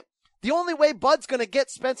 All right? The only way Bud's going to get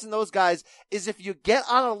Spence and those guys is if you get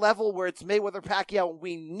on a level where it's Mayweather Pacquiao and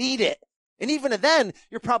we need it. And even then,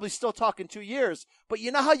 you're probably still talking 2 years. But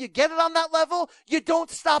you know how you get it on that level? You don't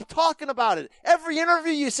stop talking about it. Every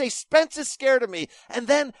interview you say, Spence is scared of me. And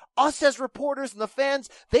then us as reporters and the fans,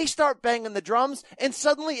 they start banging the drums and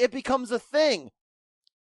suddenly it becomes a thing.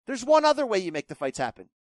 There's one other way you make the fights happen.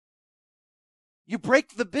 You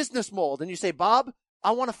break the business mold and you say, Bob,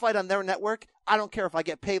 I want to fight on their network. I don't care if I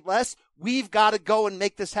get paid less. We've got to go and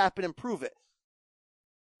make this happen and prove it.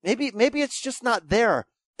 Maybe it's just not there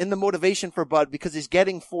in the motivation for Bud because he's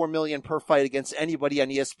getting $4 million per fight against anybody on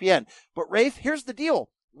ESPN. But Rafe, here's the deal.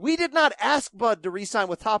 We did not ask Bud to re-sign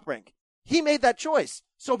with Top Rank. He made that choice.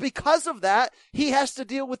 So because of that, he has to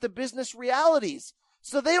deal with the business realities.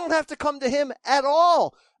 So they don't have to come to him at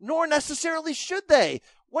all, nor necessarily should they.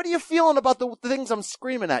 What are you feeling about the things I'm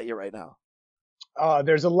screaming at you right now?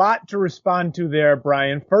 There's a lot to respond to there,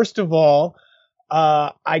 Brian. First of all,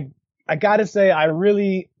 I gotta say, I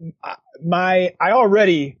already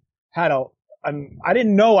had I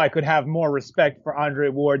didn't know I could have more respect for Andre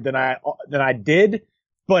Ward than I did,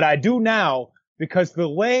 but I do now, because the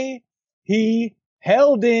way he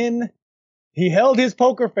held his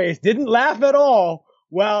poker face, didn't laugh at all,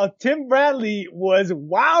 while Tim Bradley was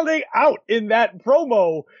wilding out in that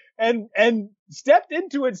promo and stepped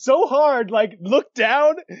into it so hard, like looked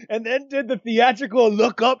down and then did the theatrical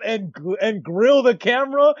look up and grill the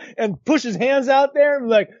camera and push his hands out there and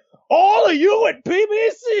like, all of you at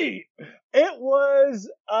PBC. It was,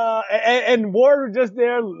 and Ward was just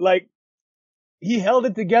there, like, he held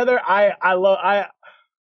it together.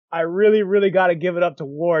 I really, really got to give it up to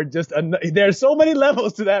Ward. There's so many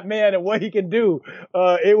levels to that man and what he can do.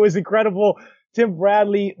 It was incredible. Tim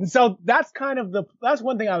Bradley. So that's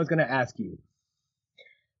one thing I was going to ask you.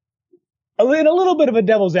 In a little bit of a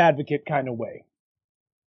devil's advocate kind of way.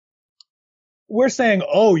 we're saying,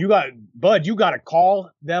 oh, you got to call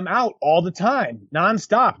them out all the time,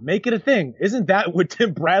 nonstop, make it a thing. Isn't that what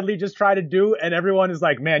Tim Bradley just tried to do? And everyone is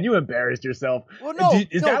like, man, you embarrassed yourself. Well, no,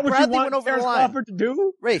 is that what Bradley you went want over Terrence the line. Crawford to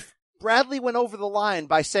do? Rafe, Bradley went over the line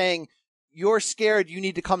by saying, you're scared, you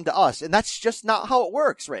need to come to us. And that's just not how it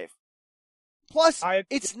works, Rafe. Plus,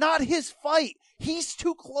 it's not his fight. He's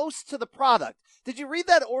too close to the product. Did you read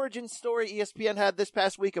that origin story ESPN had this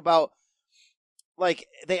past week about, like,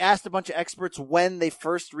 they asked a bunch of experts when they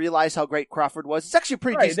first realized how great Crawford was? It's actually a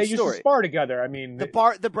pretty decent story. They used to spar together. I mean,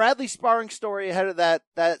 the Bradley sparring story ahead of that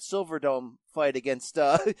Silverdome fight against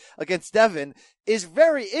Devin is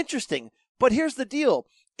very interesting. But here's the deal.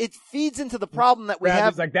 It feeds into the problem that we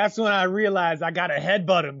have. Like, that's when I realized I got to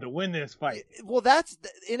headbutt him to win this fight. Well,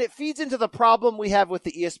 and it feeds into the problem we have with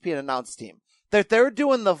the ESPN announce team. That they're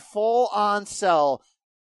doing the full-on sell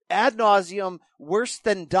ad nauseum, worse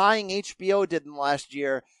than dying HBO did in last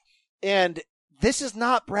year. And this is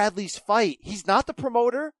not Bradley's fight. He's not the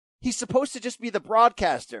promoter. He's supposed to just be the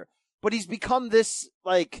broadcaster. But he's become this,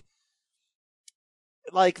 like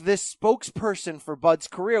this spokesperson for Bud's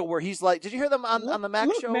career, where he's like, did you hear them on the Mac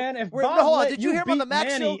show? Man, did you hear him on the Mac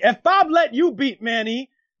show? If Bob let you beat Manny,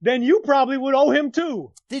 then you probably would owe him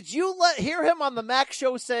too. Did you hear him on the Mac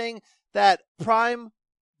show saying that Prime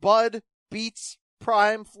Bud beats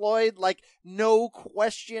Prime Floyd? Like, no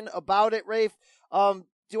question about it, Rafe.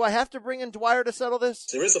 Do I have to bring in Dwyer to settle this?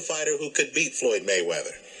 There is a fighter who could beat Floyd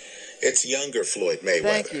Mayweather. It's younger Floyd Mayweather.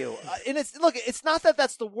 Thank you. And it's not that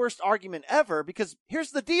that's the worst argument ever, because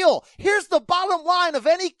here's the deal. Here's the bottom line of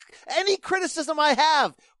any criticism I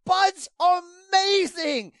have. Bud's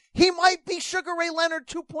amazing. He might be Sugar Ray Leonard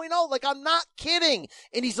 2.0. Like, I'm not kidding.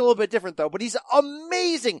 And he's a little bit different, though, but he's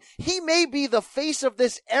amazing. He may be the face of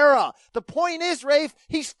this era. The point is, Rafe,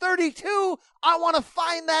 he's 32. I want to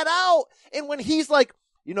find that out. And when he's like,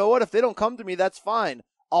 you know what? If they don't come to me, that's fine.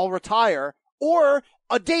 I'll retire. Or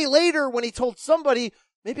a day later when he told somebody,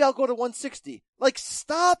 maybe I'll go to 160. Like,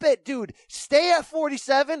 stop it, dude. Stay at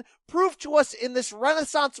 47. Prove to us in this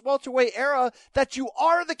Renaissance welterweight era that you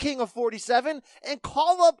are the king of 47, and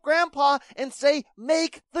call up Grandpa and say,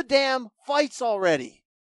 make the damn fights already.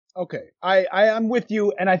 Okay, I'm with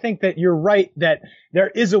you, and I think that you're right that there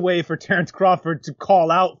is a way for Terrence Crawford to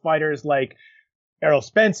call out fighters like Errol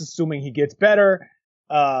Spence, assuming he gets better,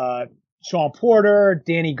 Sean Porter,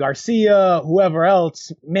 Danny Garcia, whoever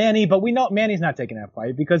else, Manny, but we know Manny's not taking that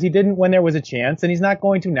fight because he didn't when there was a chance, and he's not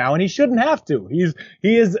going to now, and he shouldn't have to.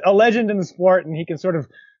 He is a legend in the sport, and he can sort of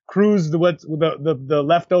cruise the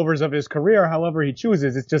leftovers of his career however he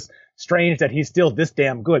chooses. It's just strange that he's still this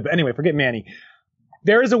damn good. But anyway, forget Manny.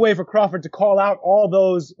 There is a way for Crawford to call out all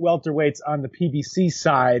those welterweights on the PBC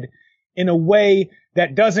side in a way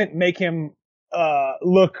that doesn't make him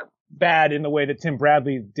look bad in the way that Tim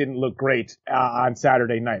Bradley didn't look great on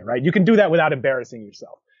Saturday night, right? You can do that without embarrassing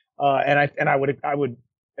yourself. And I would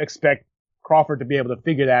expect Crawford to be able to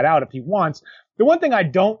figure that out if he wants. The one thing I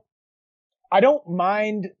don't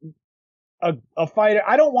mind a fighter.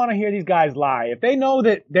 I don't want to hear these guys lie. If they know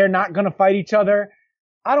that they're not going to fight each other,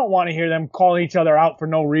 I don't want to hear them calling each other out for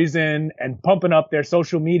no reason and pumping up their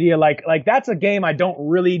social media. Like that's a game I don't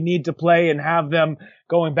really need to play and have them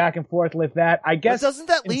going back and forth with that. I guess. But doesn't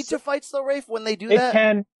that lead to fights though, Rafe, when they do that? It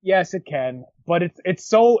can. Yes, it can. But it's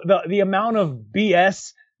so, the amount of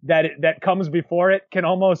BS that comes before it can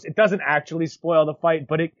almost, it doesn't actually spoil the fight,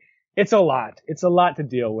 but it's a lot. It's a lot to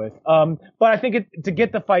deal with. But I think to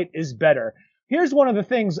get the fight is better. Here's one of the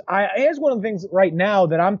things right now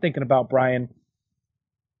that I'm thinking about, Brian.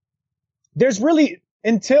 There really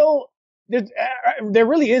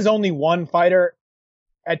is only one fighter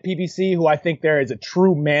at PBC who I think there is a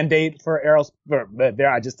true mandate for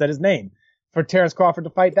I just said his name, for Terrence Crawford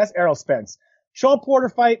to fight. That's Errol Spence. Sean Porter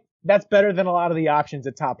fight, that's better than a lot of the options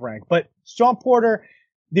at Top Rank. But Sean Porter,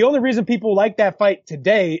 the only reason people like that fight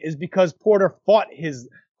today is because Porter fought his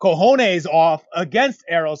cojones off against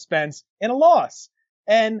Errol Spence in a loss.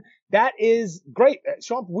 And that is great.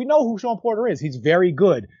 We know who Sean Porter is. He's very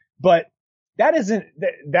good. But that is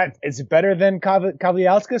it better than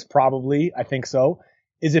Kavliauskas? Probably. I think so.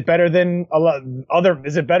 Is it better than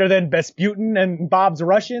is it better than Besputin and Bob's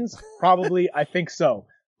Russians? Probably. I think so.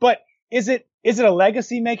 But is it a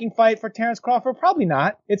legacy making fight for Terrence Crawford? Probably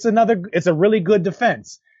not. It's a really good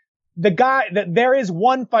defense. There is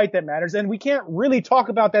one fight that matters, and we can't really talk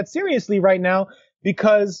about that seriously right now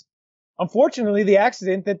because unfortunately the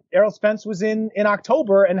accident that Errol Spence was in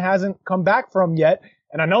October and hasn't come back from yet.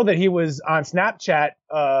 And I know that he was on Snapchat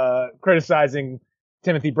criticizing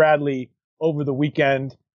Timothy Bradley over the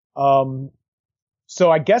weekend.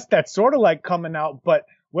 So I guess that's sort of like coming out, but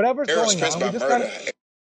whatever's going on, we just gotta...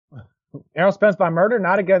 Errol Spence by murder,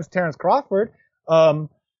 not against Terrence Crawford. Not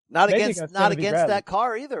against that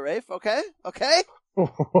car either, Rafe. Okay.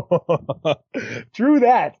 True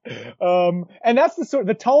that. And that's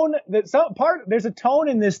the tone that there's a tone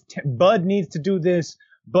in this. Bud needs to do this.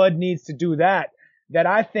 Bud needs to do that. That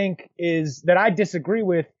I think that I disagree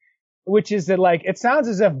with, which is that like, it sounds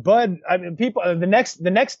as if Bud, I mean, people,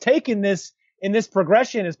 the next take in this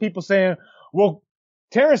progression is people saying, well,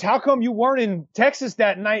 Terrence, how come you weren't in Texas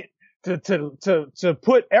that night to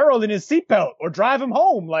put Errol in his seatbelt or drive him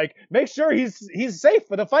home? Like, make sure he's safe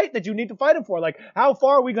for the fight that you need to fight him for. Like, how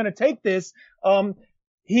far are we going to take this?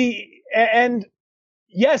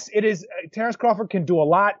 Yes, it is. Terrence Crawford can do a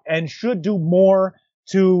lot and should do more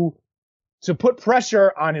to put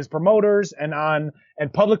pressure on his promoters and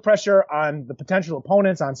public pressure on the potential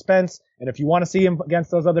opponents, on Spence. And if you want to see him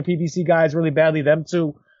against those other PBC guys really badly, them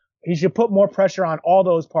too, he should put more pressure on all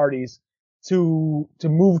those parties to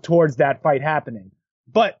move towards that fight happening.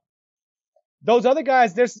 But those other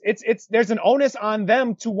guys, there's an onus on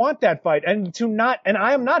them to want that fight and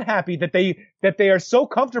I am not happy that they are so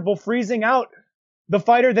comfortable freezing out the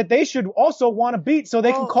fighter that they should also want to beat so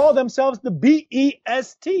they can call themselves the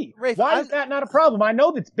BEST. Rafe, why is that not a problem? I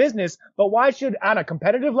know that's business, but why should, on a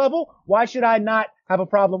competitive level, why should I not have a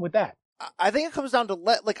problem with that? I think it comes down to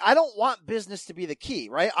I don't want business to be the key,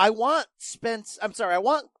 right? I want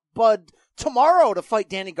Bud tomorrow to fight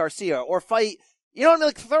Danny Garcia or fight, you know what I mean?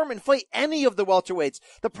 Like Thurman, fight any of the welterweights.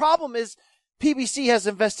 The problem is PBC has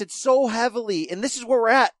invested so heavily, and this is where we're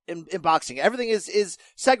at in boxing. Everything is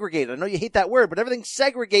segregated. I know you hate that word, but everything's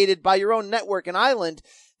segregated by your own network and island.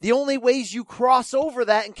 The only ways you cross over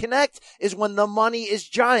that and connect is when the money is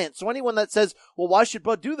giant. So anyone that says, well, why should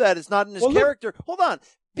Bud do that? It's not in his character. Hold on.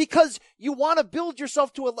 Because you want to build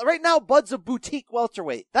yourself to right now, Bud's a boutique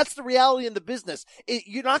welterweight. That's the reality in the business.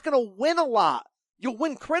 You're not going to win a lot. You'll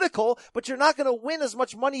win critical, but you're not going to win as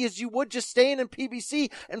much money as you would just staying in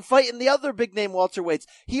PBC and fighting the other big name welterweights.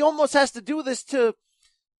 He almost has to do this to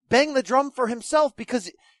bang the drum for himself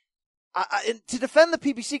because to defend the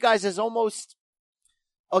PBC guys is almost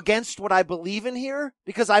against what I believe in here,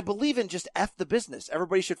 because I believe in just F the business.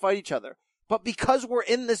 Everybody should fight each other. But because we're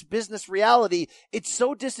in this business reality, it's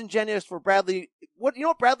so disingenuous for Bradley. You know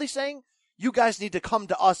what Bradley's saying? You guys need to come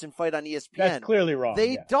to us and fight on ESPN. That's clearly wrong.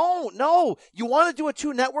 They don't. No. You want to do a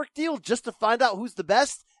 2-network deal just to find out who's the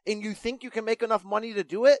best and you think you can make enough money to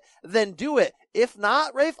do it? Then do it. If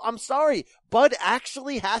not, Rafe, I'm sorry. Bud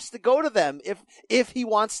actually has to go to them if he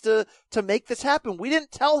wants to make this happen. We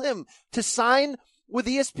didn't tell him to sign with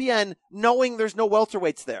ESPN knowing there's no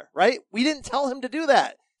welterweights there, right? We didn't tell him to do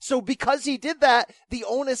that. So because he did that, the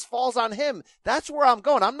onus falls on him. That's where I'm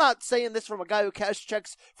going. I'm not saying this from a guy who cash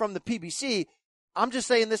checks from the PBC. I'm just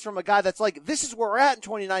saying this from a guy that's like, this is where we're at in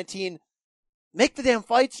 2019. Make the damn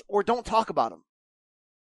fights or don't talk about them.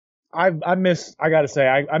 I gotta say,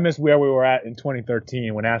 I miss where we were at in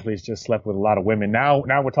 2013 when athletes just slept with a lot of women. Now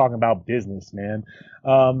we're talking about business, man.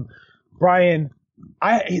 Brian,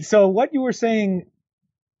 so what you were saying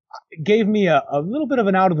gave me a little bit of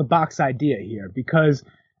an out of the box idea here, because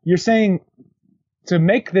you're saying to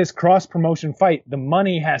make this cross promotion fight, the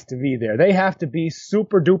money has to be there. They have to be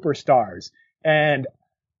super duper stars. And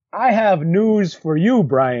I have news for you,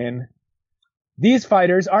 Brian. These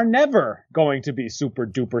fighters are never going to be super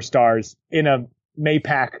duper stars in a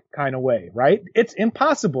Maypac kind of way, right? It's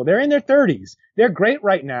impossible. They're in their 30s. They're great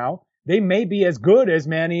right now. They may be as good as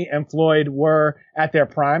Manny and Floyd were at their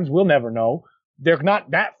primes. We'll never know. They're not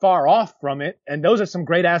that far off from it. And those are some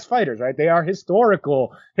great ass fighters, right? They are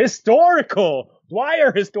historical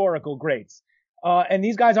Dwyer historical greats. And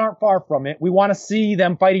these guys aren't far from it. We want to see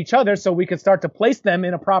them fight each other so we can start to place them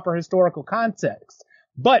in a proper historical context.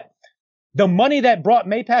 But the money that brought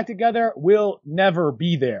Maypac together will never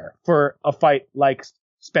be there for a fight like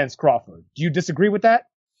Spence Crawford. Do you disagree with that?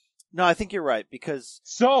 No, I think you're right, because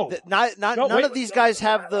none of these guys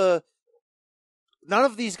have the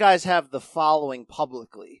following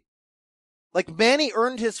publicly. Like, Manny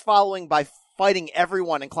earned his following by fighting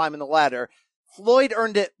everyone and climbing the ladder. Floyd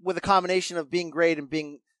earned it with a combination of being great and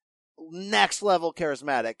being next level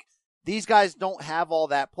charismatic. These guys don't have all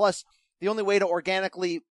that. Plus, the only way to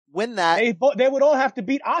organically win that, they would all have to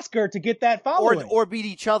beat Oscar to get that following, or beat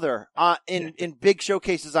each other in big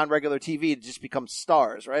showcases on regular TV to just become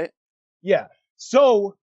stars, right? Yeah.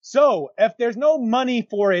 So if there's no money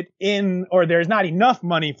for it or there's not enough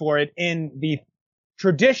money for it in the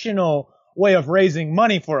traditional way of raising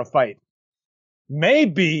money for a fight,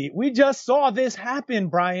 maybe we just saw this happen,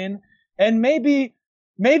 Brian, and maybe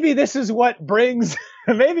this is what brings,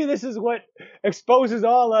 maybe this is what exposes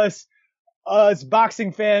all us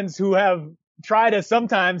boxing fans who have try to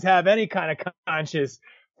sometimes have any kind of conscience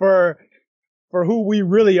for who we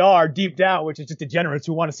really are deep down, which is just degenerates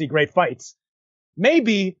who want to see great fights.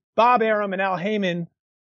 Maybe Bob Arum and Al Heyman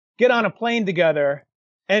get on a plane together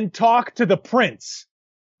and talk to the prince.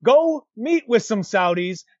 Go meet with some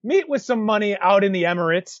Saudis, meet with some money out in the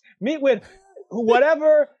Emirates, meet with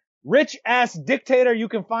whatever rich ass dictator you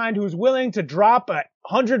can find who's willing to drop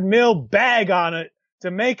 $100 million bag on it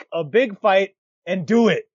to make a big fight and do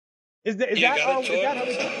it. Is that how we do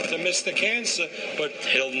it? To Mr. Cancer, but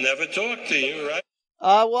he'll never talk to you, right?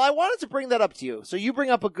 Well, I wanted to bring that up to you. So you bring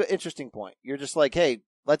up a good, interesting point. You're just like, hey,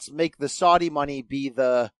 let's make the Saudi money be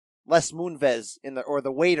the Les Moonves or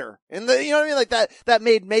the waiter you know what I mean? Like that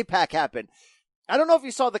made Maypac happen. I don't know if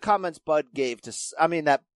you saw the comments Bob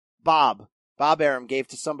Arum gave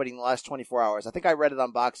to somebody in the last 24 hours. I think I read it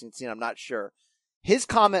on Boxing Scene. I'm not sure. His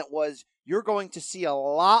comment was, you're going to see a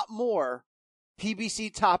lot more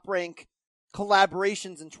PBC Top Rank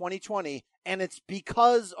collaborations in 2020, and it's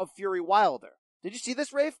because of Fury Wilder. Did you see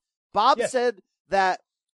this, Rafe? Bob said that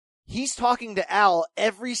he's talking to Al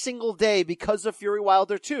every single day because of Fury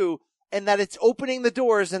Wilder 2, and that it's opening the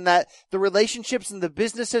doors and that the relationships and the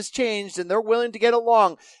business has changed and they're willing to get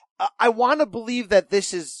along. I want to believe that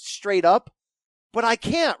this is straight up, but I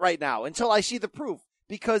can't right now until I see the proof,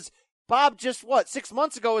 because Bob just 6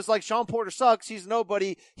 months ago was like, Sean Porter sucks. He's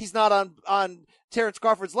nobody. He's not on Terrence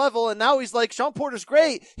Crawford's level. And now he's like, Sean Porter's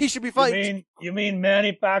great. He should be fighting. You mean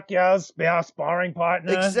Manny Pacquiao's sparring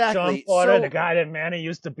partner? Exactly. Sean Porter, the guy that Manny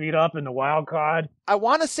used to beat up in the wild card. I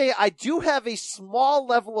want to say I do have a small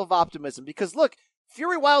level of optimism because look,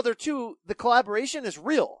 Fury Wilder 2, the collaboration is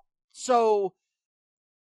real. So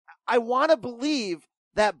I want to believe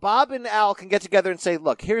that Bob and Al can get together and say,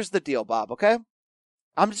 look, here's the deal, Bob. Okay.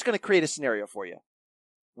 I'm just going to create a scenario for you.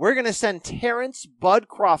 We're going to send Terrence Bud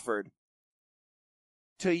Crawford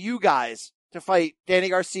to you guys to fight Danny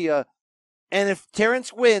Garcia. And if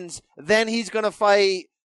Terrence wins, then he's going to fight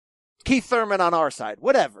Keith Thurman on our side.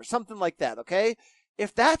 Whatever. Something like that. Okay.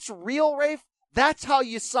 If that's real, Rafe, that's how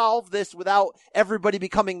you solve this without everybody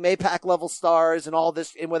becoming Maypac level stars and all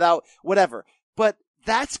this and without whatever. But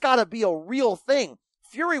that's got to be a real thing.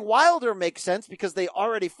 Fury Wilder makes sense because they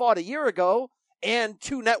already fought a year ago. And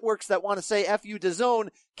two networks that want to say F you DAZN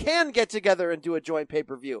can get together and do a joint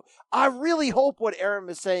pay-per-view. I really hope what Arum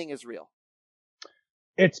is saying is real.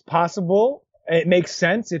 It's possible. It makes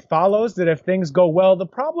sense. It follows that if things go well. The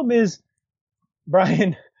problem is,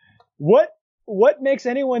 Brian, what makes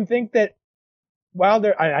anyone think that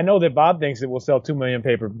Wilder, I know that Bob thinks it will sell 2 million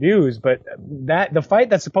pay-per-views, but that the fight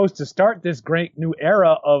that's supposed to start this great new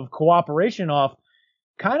era of cooperation off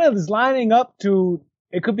kind of is lining up to,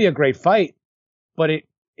 it could be a great fight. But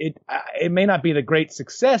it may not be the great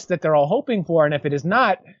success that they're all hoping for. And if it is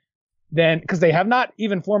not, then, because they have not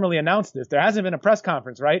even formally announced this, there hasn't been a press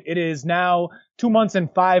conference, right? It is now 2 months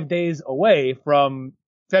and 5 days away from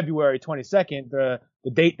February 22nd, the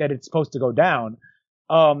date that it's supposed to go down.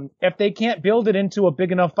 If they can't build it into a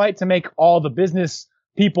big enough fight to make all the business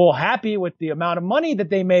people happy with the amount of money that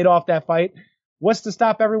they made off that fight, what's to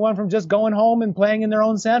stop everyone from just going home and playing in their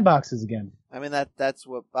own sandboxes again? I mean, that's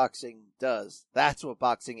what boxing does. That's what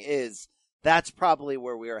boxing is. That's probably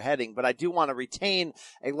where we are heading. But I do want to retain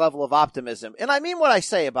a level of optimism. And I mean what I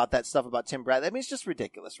say about that stuff about Tim Bradley. I mean, it's just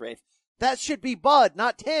ridiculous, Rafe. That should be Bud,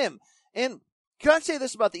 not Tim. And can I say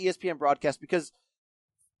this about the ESPN broadcast? Because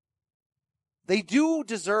they do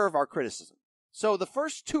deserve our criticism. So the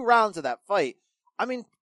first 2 rounds of that fight, I mean,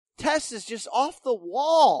 Tess is just off the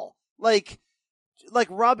wall. Like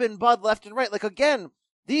rubbing Bud left and right. Like, again,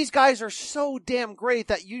 these guys are so damn great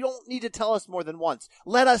that you don't need to tell us more than once.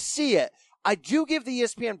 Let us see it. I do give the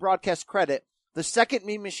ESPN broadcast credit. The second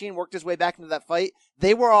Mean Machine worked his way back into that fight,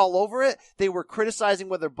 they were all over it. They were criticizing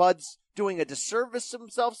whether Bud's doing a disservice to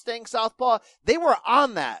himself staying southpaw. They were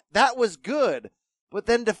on that. That was good. But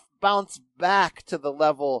then to bounce back to the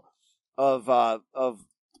level of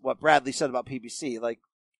what Bradley said about PBC, like,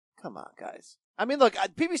 come on, guys. I mean, look,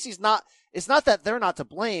 PBC's not, it's not that they're not to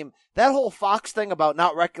blame. That whole Fox thing about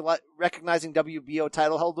not recognizing WBO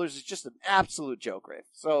title holders is just an absolute joke, Rafe.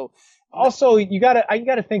 So, also, you gotta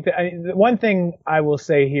think that, I mean, the one thing I will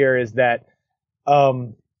say here is that,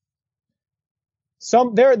 there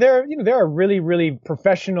are really, really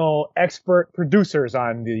professional expert producers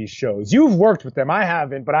on these shows. You've worked with them. I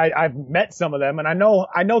haven't, but I've met some of them and I know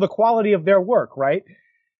the quality of their work, right?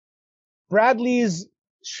 Bradley's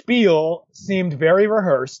spiel seemed very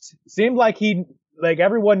rehearsed. Seemed like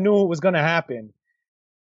everyone knew it was going to happen.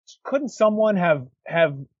 Couldn't someone have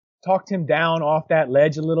talked him down off that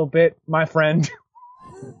ledge a little bit, my friend?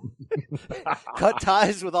 Cut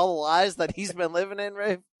ties with all the lies that he's been living in,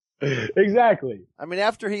 Rafe? Exactly. I mean,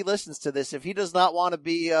 after he listens to this, if he does not want to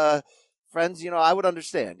be friends, I would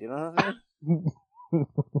understand. You know what I mean?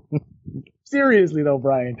 Seriously though,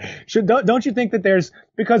 Brian, don't you think that there's,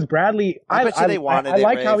 because Bradley, I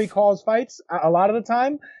like how he calls fights a lot of the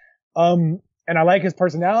time, and I like his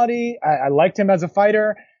personality. I liked him as a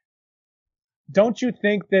fighter. Don't you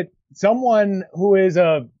think that someone who is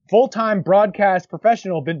a full-time broadcast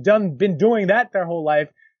professional, been doing that their whole life,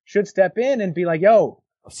 should step in and be like, yo,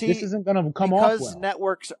 this isn't going to come off well? Because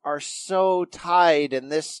networks are so tied in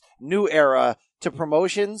this new era to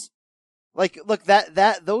promotions. Like, look,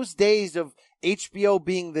 those days of HBO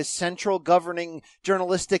being the central governing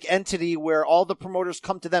journalistic entity where all the promoters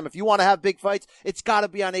come to them. If you want to have big fights, it's got to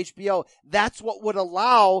be on HBO. That's what would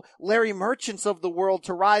allow Larry Merchants of the world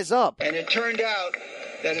to rise up. And it turned out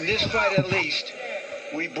that in this fight, at least,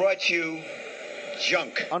 we brought you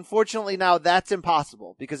junk. Unfortunately, now that's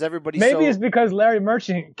impossible because everybody's Maybe it's because Larry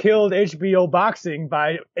Merchant killed HBO boxing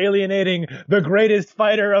by alienating the greatest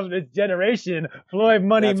fighter of this generation, Floyd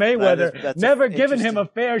Money Mayweather, that's never giving him a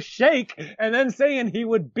fair shake, and then saying he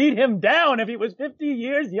would beat him down if he was 50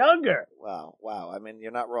 years younger. Wow. I mean,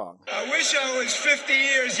 you're not wrong. I wish I was 50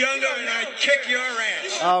 years younger and I'd kick your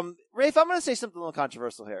ass. Rafe, I'm going to say something a little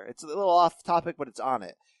controversial here. It's a little off topic, but it's on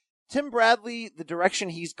it. Tim Bradley, the direction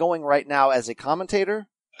he's going right now as a commentator.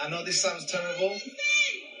 I know this sounds terrible.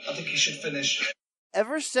 I think he should finish.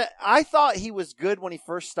 I thought he was good when he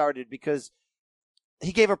first started because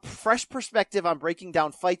he gave a fresh perspective on breaking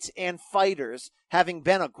down fights and fighters, having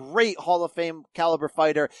been a great Hall of Fame caliber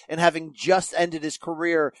fighter and having just ended his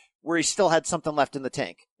career where he still had something left in the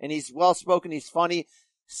tank. And he's well-spoken, he's funny.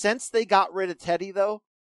 Since they got rid of Teddy, though,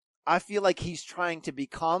 I feel like he's trying to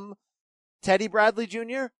become Teddy Bradley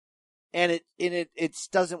Jr., and it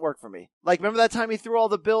doesn't work for me. Like, remember that time he threw all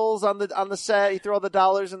the bills on the set? He threw all the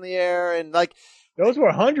dollars in the air, and like those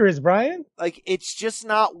were hundreds, Brian. Like, it's just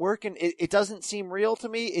not working. It doesn't seem real to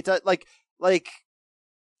me. It does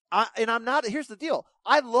I'm not. Here's the deal.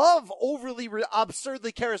 I love overly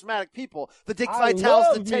absurdly charismatic people. The Dick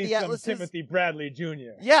Vitales, the Teddy Atlases, Timothy Bradley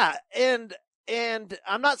Jr. Yeah, and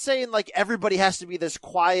I'm not saying like everybody has to be this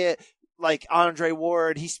quiet. Like Andre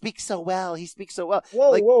Ward, he speaks so well.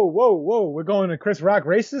 Whoa. We're going to Chris Rock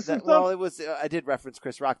racist and stuff? Well, I did reference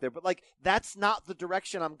Chris Rock there, but like, that's not the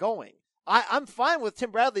direction I'm going. I'm fine with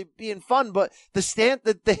Tim Bradley being fun, but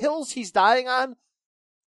the hills he's dying on,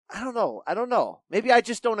 I don't know. Maybe I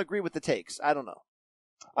just don't agree with the takes. I don't know.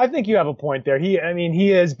 I think you have a point there. He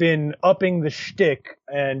has been upping the shtick,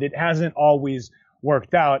 and it hasn't always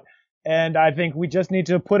worked out. And I think we just need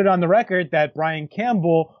to put it on the record that Brian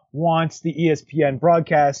Campbell wants the ESPN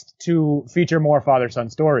broadcast to feature more father-son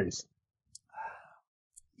stories.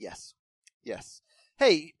 Yes.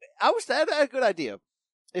 Hey, I had a good idea.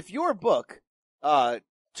 If your book,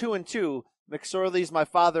 2 and 2, McSorley's My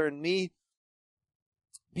Father and Me,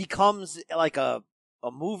 becomes like a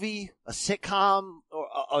movie, a sitcom, or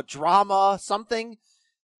a drama, something,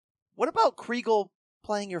 what about Kriegel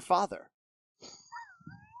playing your father?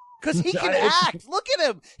 Because he can act. Look at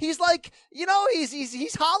him. He's like,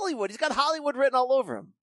 he's Hollywood. He's got Hollywood written all over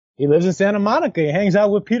him. He lives in Santa Monica. He hangs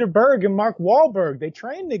out with Peter Berg and Mark Wahlberg. They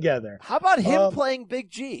train together. How about him playing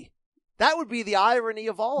Big G? That would be the irony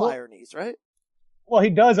of all ironies, right? Well,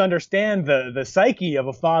 he does understand the psyche of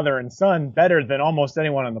a father and son better than almost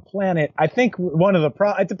anyone on the planet. I think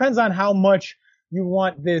it depends on how much you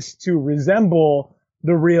want this to resemble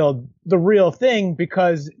the real thing,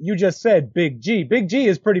 because you just said Big G. Big G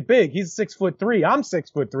is pretty big. He's 6'3". I'm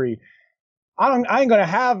 6'3". I ain't gonna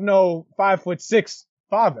have no 5'6"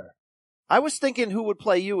 father. I was thinking who would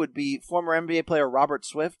play you would be former NBA player Robert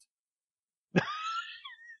Swift.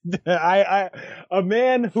 A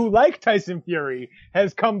man who, like Tyson Fury,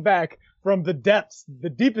 has come back from the depths,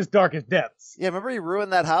 the deepest, darkest depths. Yeah, remember he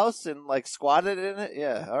ruined that house and like squatted in it?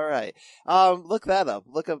 Yeah, all right. Look that up.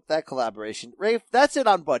 Look up that collaboration. Rafe, that's it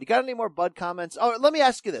on Bud. You got any more Bud comments? Oh, let me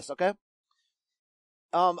ask you this, okay?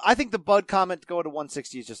 I think the Bud comment to go to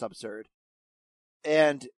 160 is just absurd.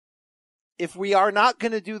 And if we are not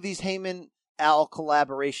going to do these Heyman-Al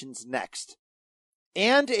collaborations next,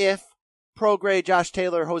 and if Prograis, Josh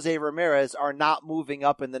Taylor, Jose Ramirez are not moving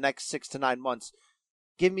up in the next 6 to 9 months,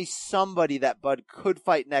 give me somebody that Bud could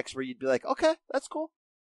fight next where you'd be like, okay, that's cool.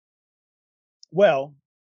 Well,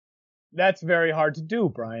 that's very hard to do,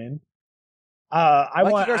 Brian.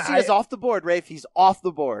 Mikey Garcia's off the board, Rafe. He's off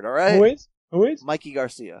the board, all right? Who is? Mikey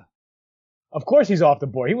Garcia. Of course he's off the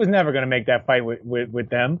board. He was never going to make that fight with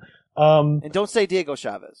them. And don't say Diego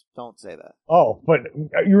Chavez. Don't say that. Oh, but do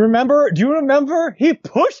you remember? He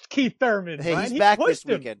pushed Keith Thurman. Hey, Brian. he's back this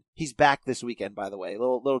him. weekend. He's back this weekend, by the way.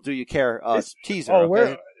 Little do you care teaser. Oh,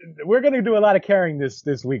 okay? we're going to do a lot of carrying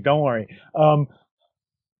this week. Don't worry.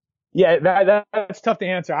 Yeah, that's tough to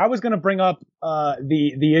answer. I was going to bring up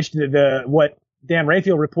the issue, what Dan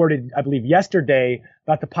Rayfield reported, I believe, yesterday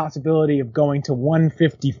about the possibility of going to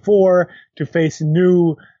 154 to face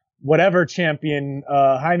new whatever champion,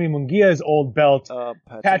 Jaime Munguia's old belt,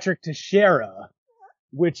 Patrick Teixeira,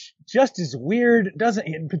 which just is weird.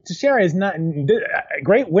 Teixeira is not a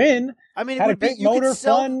great win. I mean, had a great motor,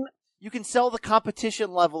 fun. You can sell the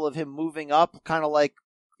competition level of him moving up, kind of like,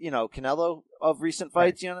 Canelo of recent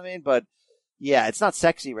fights, you know what I mean? But yeah, it's not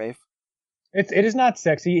sexy, Rafe. It is not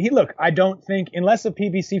sexy. I don't think, unless a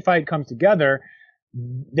PBC fight comes together,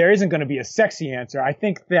 there isn't going to be a sexy answer. I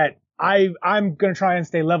think that I'm going to try and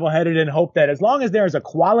stay level-headed and hope that as long as there is a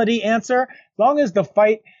quality answer, as long as the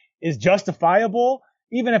fight is justifiable,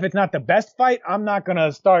 even if it's not the best fight, I'm not going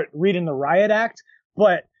to start reading the riot act.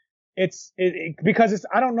 But it's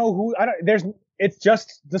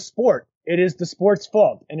just the sport. It is the sport's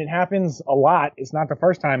fault, and it happens a lot. It's not the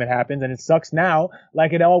first time it happens, and it sucks now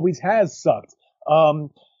like it always has sucked.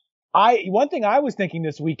 One thing I was thinking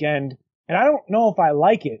this weekend, and I don't know if I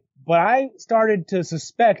like it, but I started to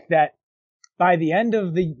suspect that by the end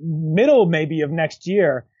of the middle maybe of next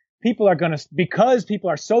year, because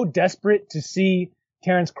people are so desperate to see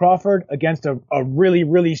Terrence Crawford against a really,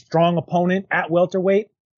 really strong opponent at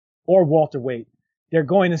welterweight or welterweight, they're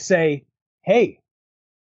going to say, hey,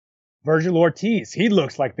 Virgil Ortiz, he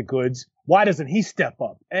looks like the goods. Why doesn't he step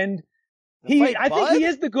up? And I think he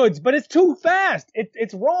is the goods, but it's too fast.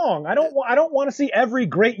 It's wrong. I don't want to see every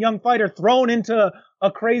great young fighter thrown into a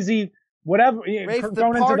crazy whatever, Rafe,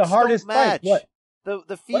 thrown into the hardest fight. What?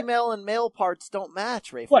 The female and male parts don't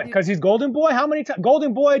match, Rafe. What? Because he's Golden Boy? How many times? All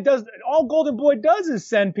Golden Boy does is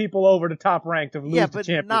send people over to Top Rank to lose the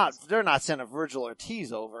champions. They're not sending Virgil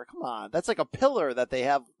Ortiz over. Come on. That's like a pillar that they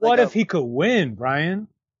have. What if he could win, Brian?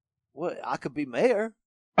 What? I could be mayor.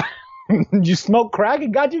 You smoked crack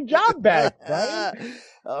and got your job back, right?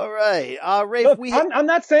 All right. Rafe, look, I'm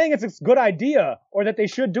not saying it's a good idea or that they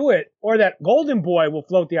should do it or that Golden Boy will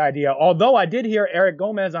float the idea. Although I did hear Eric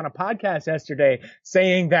Gomez on a podcast yesterday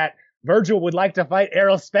saying that Virgil would like to fight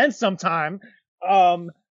Errol Spence sometime.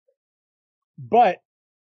 But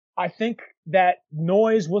I think that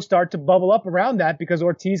noise will start to bubble up around that because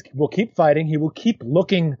Ortiz will keep fighting. He will keep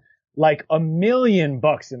looking like $1 million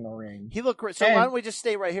in the ring. He looked great. So why don't we just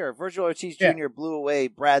stay right here? Virgil Ortiz Jr. blew away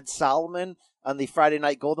Brad Solomon on the Friday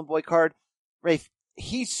night Golden Boy card. Rafe,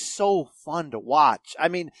 he's so fun to watch. I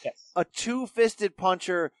mean, a two-fisted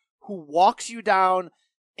puncher who walks you down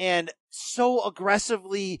and so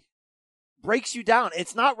aggressively breaks you down.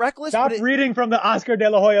 It's not reckless. Stop reading from the Oscar De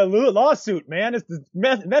La Hoya lawsuit, man. It's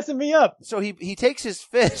messing me up. So he takes his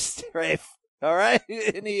fist, Rafe. All right,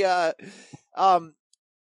 and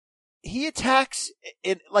he attacks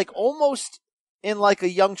in almost in a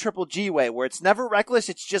young Triple G way where it's never reckless.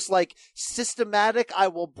 It's just systematic. I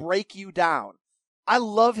will break you down. I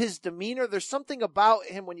love his demeanor. There's something about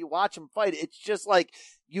him when you watch him fight. It's just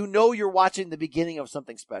you're watching the beginning of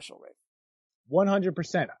something special, right?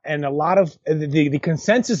 100%. And a lot of the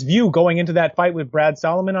consensus view going into that fight with Brad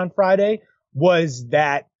Solomon on Friday was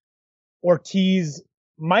that Ortiz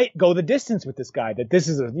might go the distance with this guy, that this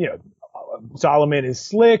is Solomon is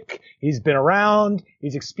slick. He's been around.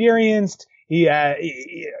 He's experienced. He's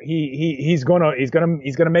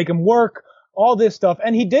gonna make him work. All this stuff,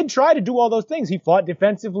 and he did try to do all those things. He fought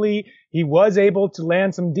defensively. He was able to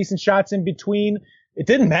land some decent shots in between. It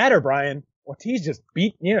didn't matter, Brian. Ortiz just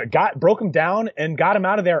broke him down and got him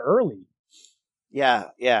out of there early. Yeah.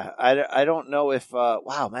 I don't know if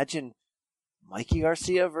imagine Mikey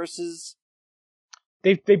Garcia versus.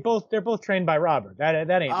 They're both trained by Robert. That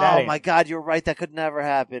ain't. My God, you're right. That could never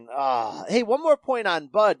happen. Hey, one more point on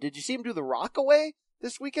Bud. Did you see him do the Rockaway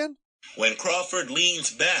this weekend? When Crawford leans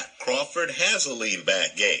back, Crawford has a lean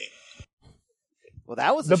back game. Well,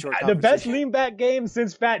 that was the best lean back game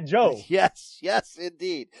since Fat Joe. Yes,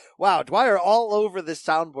 indeed. Wow, Dwyer all over this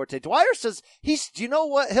soundboard today. Dwyer says do you know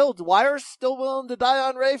what hill Dwyer's still willing to die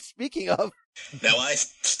on, Rafe? Speaking of. Now, I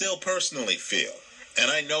still personally feel, and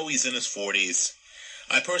I know he's in his 40s,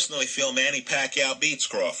 I personally feel Manny Pacquiao beats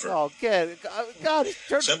Crawford. Oh, God.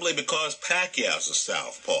 Simply because Pacquiao's a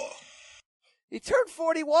southpaw. He turned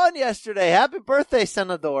 41 yesterday. Happy birthday,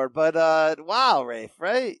 Senador. But, wow, Rafe,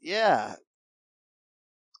 right? Yeah.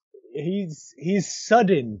 He's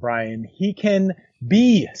sudden, Brian. He can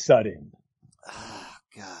be sudden. Oh,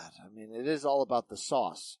 God. I mean, it is all about the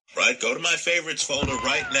sauce. Right? Go to my favorites folder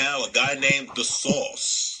right now. A guy named The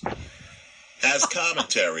Sauce has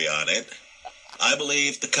commentary on it. I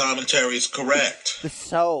believe the commentary is correct. The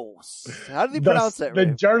sauce. How did he pronounce that? The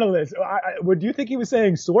Ray? journalist. Would you think he was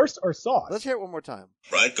saying source or sauce? Let's hear it one more time.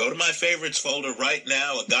 Right? Go to my favorites folder right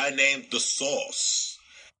now. A guy named The Sauce.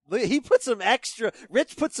 He put some extra.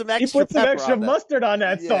 Rich put some extra. He put some pepper extra on that. mustard on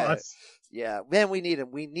that sauce. Yeah, man, we need him.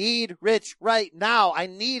 We need Rich right now. I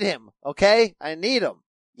need him. Okay, I need him.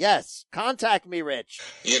 Yes, contact me, Rich.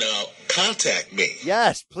 Contact me.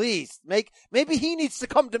 Yes, please. Maybe he needs to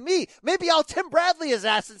come to me. Maybe I'll Tim Bradley his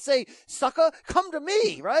ass and say, "Sucker, come to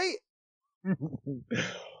me," right?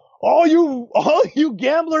 all you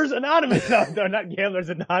Gamblers Anonymous. No, they're not Gamblers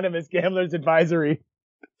Anonymous. Gamblers Advisory.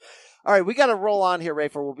 All right, we got to roll on here, Ray,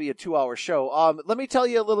 for will be a 2-hour show. Let me tell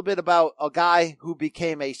you a little bit about a guy who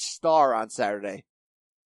became a star on Saturday.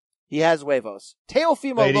 He has huevos.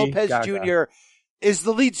 Teofimo Lopez Jr. is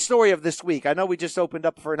the lead story of this week. I know we just opened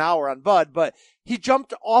up for an hour on Bud, but he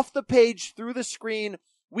jumped off the page through the screen.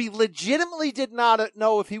 We legitimately did not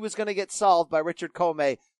know if he was going to get solved by Richard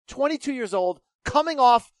Comey. 22 years old, coming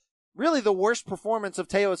off really the worst performance of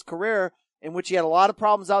Teo's career, in which he had a lot of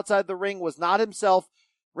problems outside the ring, was not himself.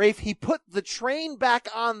 Rafe, he put the train back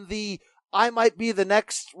on the I might be the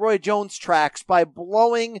next Roy Jones tracks by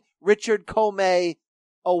blowing Richard Comey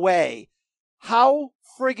away. How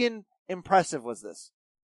friggin' impressive was this?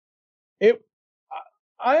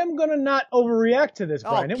 I am going to not overreact to this,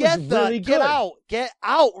 Brian. It was really good. Get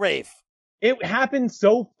out, Rafe. It happened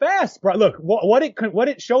so fast, bro. Look, what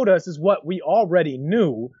it showed us is what we already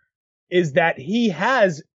knew, is that he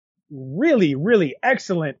has really, really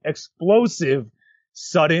excellent, explosive,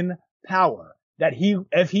 sudden power. That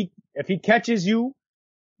if he catches you,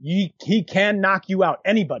 he can knock you out.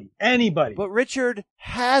 Anybody. But Richard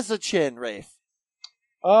has a chin, Rafe.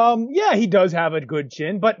 Yeah, he does have a good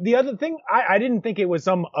chin, but the other thing, I didn't think it was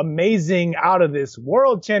some amazing out of this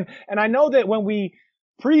world chin. And I know that when we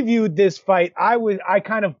previewed this fight, I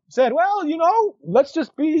kind of said, well, let's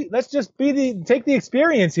just take the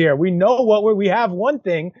experience here. We know we have one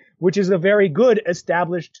thing, which is a very good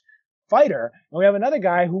established fighter. And we have another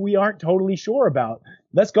guy who we aren't totally sure about.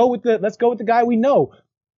 Let's go with the guy we know.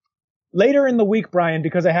 Later in the week, Brian,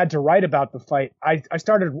 because I had to write about the fight, I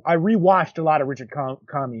rewatched a lot of Richard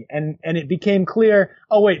Comey, and it became clear,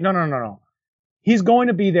 oh wait, no. He's going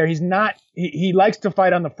to be there. He's not, he likes to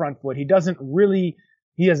fight on the front foot.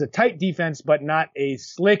 He has a tight defense, but not a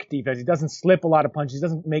slick defense. He doesn't slip a lot of punches. He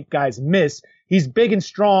doesn't make guys miss. He's big and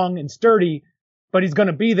strong and sturdy, but he's going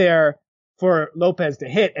to be there for Lopez to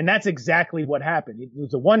hit. And that's exactly what happened. It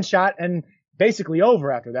was a one shot and basically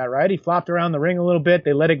over after that, right? He flopped around the ring a little bit.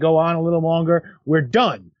 They let it go on a little longer. We're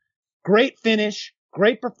done. Great finish.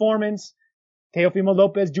 Great performance. Teofimo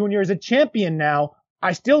Lopez Jr. is a champion now.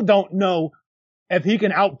 I still don't know if he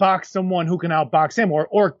can outbox someone who can outbox him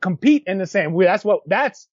or compete in the same way.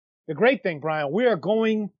 That's the great thing, Brian. We are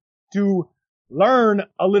going to learn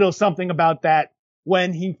a little something about that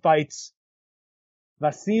when he fights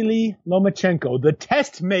Vasily Lomachenko, the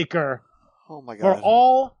test maker. Oh my God. For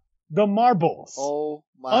all the marbles. Oh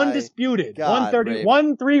my Undisputed. God, 130,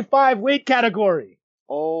 135 weight category.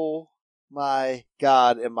 Oh my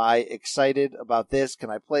God. Am I excited about this? Can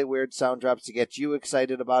I play weird sound drops to get you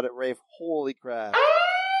excited about it, Rafe? Holy crap.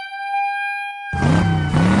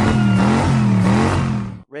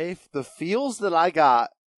 Rafe, the feels that I got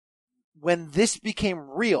when this became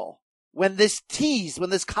real, when this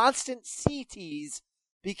constant C tease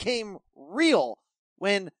became real,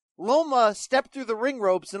 when Loma stepped through the ring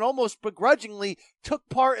ropes and almost begrudgingly took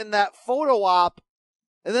part in that photo op.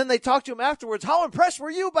 And then they talked to him afterwards. How impressed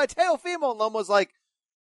were you by Teofimo? And Loma was like,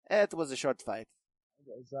 it was a short fight.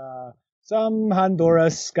 It was some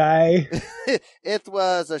Honduras guy. It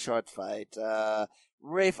was a short fight.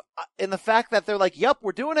 Rafe, in the fact that they're like, yep,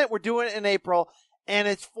 we're doing it in April, and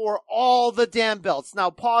it's for all the damn belts.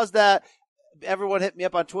 Now pause that. Everyone hit me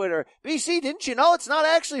up on Twitter. BC, didn't you know it's not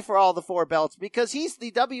actually for all the 4 belts because he's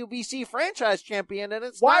the WBC franchise champion and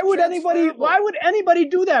it's why would anybody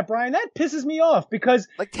do that, Brian? That pisses me off because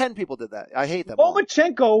like 10 people did that. I hate them.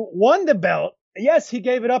 Lomachenko won the belt. Yes, he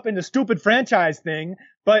gave it up in the stupid franchise thing,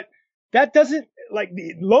 but that doesn't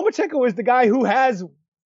Lomachenko is the guy who has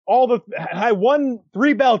I won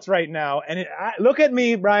 3 belts right now, and look at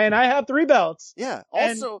me, Brian. I have 3 belts. Yeah.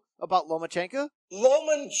 Also about Lomachenko.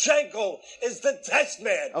 Lomachenko is the test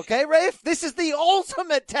man. Okay, Rafe. This is the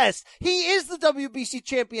ultimate test. He is the WBC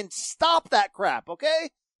champion. Stop that crap. Okay.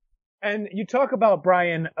 And you talk about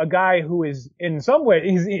Brian, a guy who is in some way,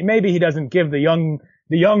 maybe he doesn't give the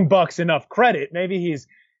young bucks enough credit. Maybe he's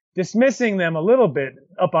dismissing them a little bit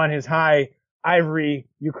up on his high ivory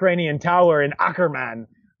Ukrainian tower in Ackerman.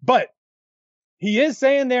 But he is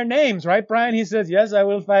saying their names, right, Brian? He says, yes, I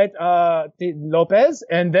will fight Lopez,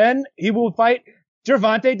 and then he will fight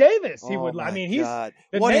Gervonta Davis. He would. I mean, the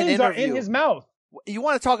names are in his mouth. You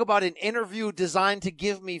want to talk about an interview designed to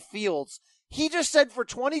give me feels? He just said for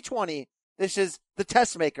 2020, this is the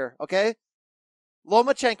test maker, okay?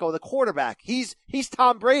 Lomachenko, the quarterback. He's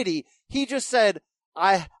Tom Brady. He just said,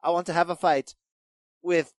 I want to have a fight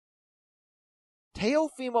with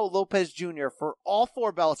Teofimo Lopez Jr. for all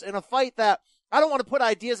 4 belts in a fight that I don't want to put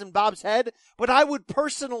ideas in Bob's head, but I would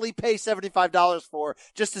personally pay $75 for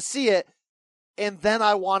just to see it. And then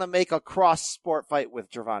I want to make a cross-sport fight with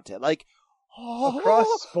Gervonta. Like, a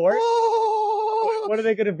cross-sport? What are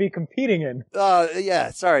they going to be competing in?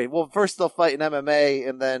 Yeah, sorry. Well, first they'll fight in MMA,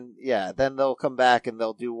 and then they'll come back and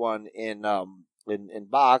they'll do one in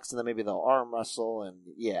box, and then maybe they'll arm wrestle, and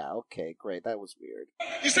yeah, okay, great. That was weird.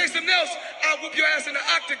 You say something else, I'll whoop your ass in the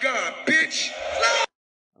octagon, bitch.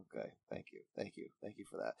 Okay, thank you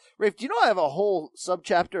for that. Rafe, do you know I have a whole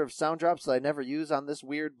subchapter of sound drops that I never use on this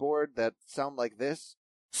weird board that sound like this?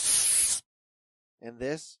 And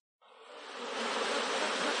this?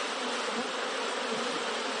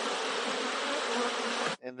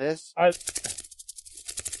 And this? Is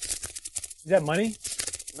that money?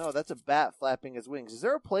 No, that's a bat flapping his wings. Is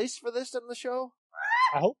there a place for this on the show?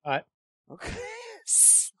 I hope not. Okay.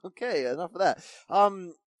 Okay, enough of that.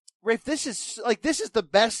 Rafe, this is the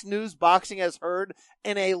best news boxing has heard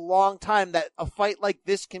in a long time, that a fight like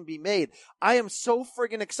this can be made. I am so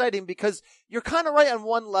friggin' excited because you're kind of right on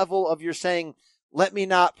one level of you're saying, let me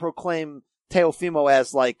not proclaim Teofimo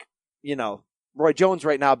as like, Roy Jones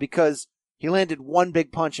right now, because he landed one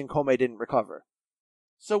big punch and Comey didn't recover.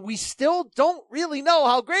 So we still don't really know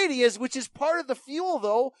how great he is, which is part of the fuel,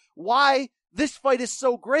 though, why this fight is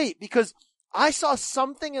so great. Because I saw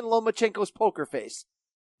something in Lomachenko's poker face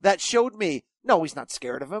that showed me, no, he's not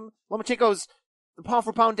scared of him. Lomachenko's the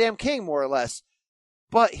pound-for-pound damn king, more or less.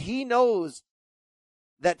 But he knows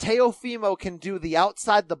that Teofimo can do the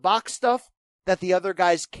outside-the-box stuff that the other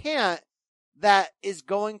guys can't, that is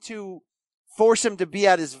going to force him to be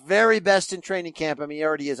at his very best in training camp. I mean, he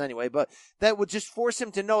already is anyway, but that would just force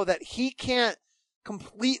him to know that he can't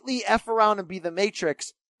completely F around and be the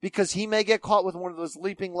Matrix, because he may get caught with one of those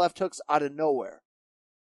leaping left hooks out of nowhere.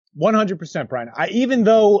 100%, Brian. Even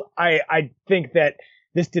though I think that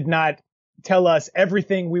this did not tell us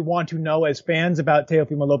everything we want to know as fans about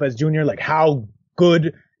Teofimo Lopez Jr., like how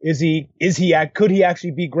good is he? Could he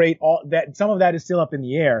actually be great? Some of that is still up in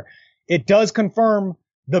the air. It does confirm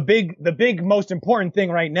the big most important thing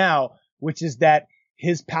right now, which is that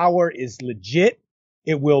his power is legit.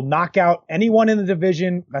 It will knock out anyone in the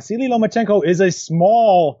division. Vasily Lomachenko is a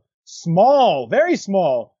small, very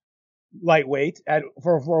small lightweight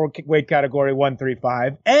for weight category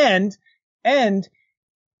 135, and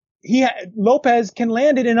Lopez can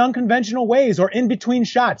land it in unconventional ways or in between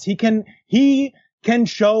shots. He can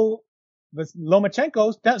show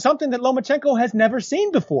Lomachenko something that Lomachenko has never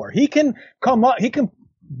seen before. He can come up, he can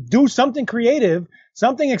do something creative,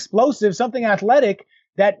 something explosive, something athletic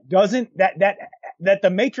that the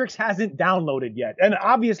Matrix hasn't downloaded yet. And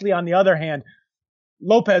obviously, on the other hand,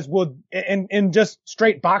 Lopez would, in just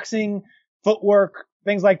straight boxing, footwork,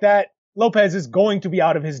 things like that, Lopez is going to be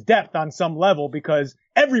out of his depth on some level, because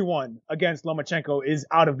everyone against Lomachenko is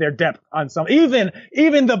out of their depth on some, even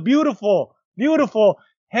the beautiful,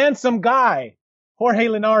 handsome guy, Jorge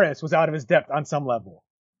Linares, was out of his depth on some level.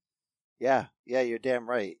 Yeah, you're damn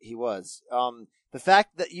right. He was. The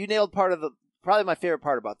fact that you nailed probably my favorite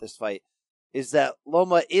part about this fight is that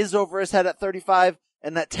Loma is over his head at 35,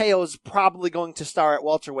 and that Teo's probably going to star at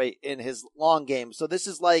welterweight in his long game. So this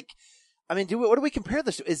is like, I mean, what do we compare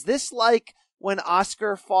this to? Is this like when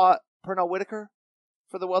Oscar fought Pernell Whitaker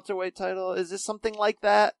for the welterweight title? Is this something like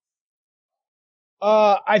that?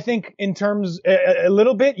 I think in terms, a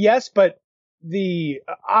little bit, yes, but the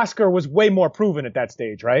Oscar was way more proven at that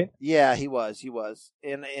stage, right? Yeah, he was.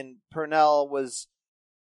 And Pernell was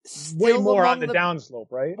way more on the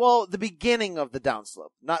downslope, right? Well, the beginning of the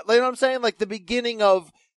downslope. Not, you know what I'm saying? Like the beginning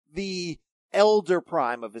of the elder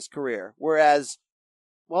prime of his career. Whereas,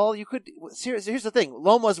 well, here's the thing.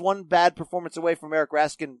 Loma's one bad performance away from Eric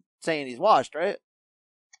Raskin saying he's washed, right?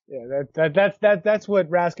 Yeah, that's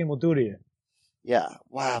what Raskin will do to you. Yeah.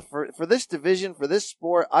 Wow. For this division, for this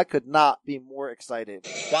sport, I could not be more excited.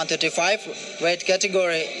 135, weight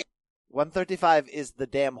category. 135 is the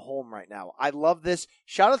damn home right now. I love this.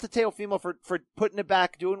 Shout out to Teofimo for putting it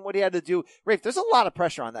back, doing what he had to do. Rafe, there's a lot of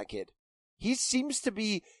pressure on that kid. He seems to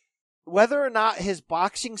be whether or not his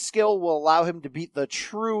boxing skill will allow him to beat the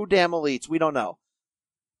true damn elites, we don't know.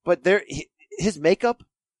 But his makeup,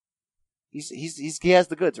 he has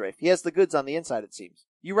the goods, Rafe. He has the goods on the inside, it seems.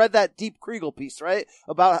 You read that Deep Kriegel piece, right?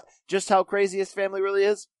 About just how crazy his family really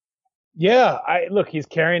is? Yeah, look, he's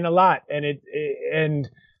carrying a lot, and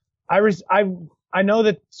I know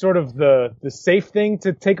that sort of the safe thing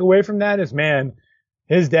to take away from that is, man,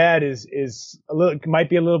 his dad is might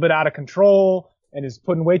be a little bit out of control and is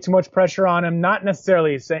putting way too much pressure on him. Not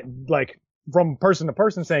necessarily saying, like, from person to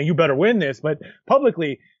person saying you better win this, but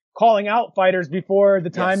publicly calling out fighters before the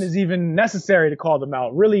time is even necessary to call them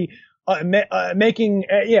out. Really making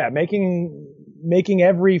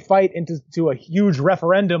every fight into a huge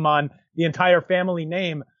referendum on the entire family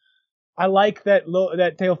name. I like that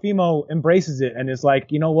Teofimo embraces it and is like,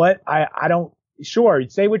 you know what? I don't, sure,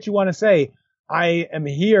 say what you want to say. I am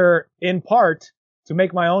here in part to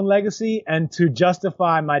make my own legacy and to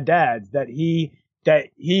justify my dad's, that he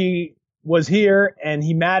was here and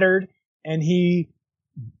he mattered and he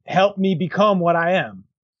helped me become what I am.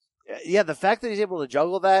 Yeah, the fact that he's able to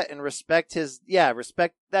juggle that and respect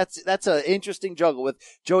that's an interesting juggle with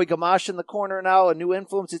Joey Gamache in the corner now, a new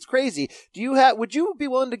influence. It's crazy. Would you be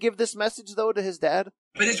willing to give this message though to his dad?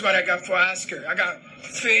 But this is what I got for Oscar. I got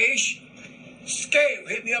fish, scale,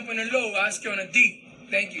 hit me up on the low, Oscar on the deep.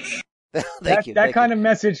 Thank you. That kind of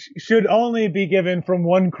message should only be given from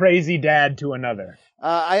one crazy dad to another.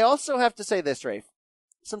 I also have to say this, Rafe.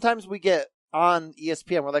 Sometimes we get on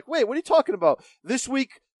ESPN, we're like, wait, what are you talking about? This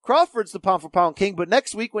week, Crawford's the pound-for-pound king, but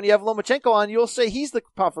next week when you have Lomachenko on, you'll say he's the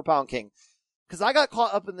pound-for-pound king. Because I got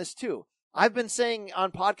caught up in this too. I've been saying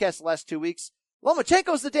on podcasts the last 2 weeks,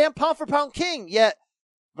 Lomachenko's the damn pound-for-pound king, yet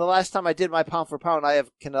the last time I did my pound-for-pound, I have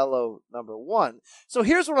Canelo number 1. So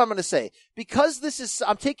here's what I'm going to say. Because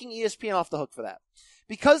I'm taking ESPN off the hook for that.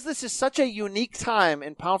 Because this is such a unique time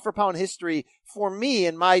in pound-for-pound history for me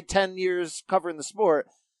in my 10 years covering the sport,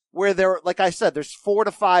 where like I said, there's 4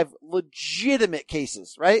 to 5 legitimate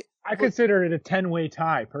cases, right? I consider it a 10-way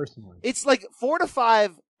tie, personally. It's like 4 to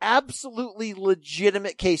 5 absolutely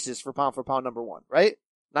legitimate cases for pound number 1, right?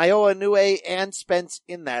 Naoya Inoue and Spence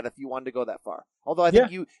in that, if you wanted to go that far. Although I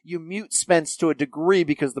think you mute Spence to a degree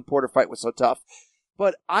because the Porter fight was so tough.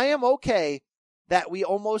 But I am okay that we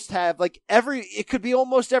almost have, it could be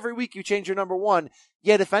almost every week you change your number 1.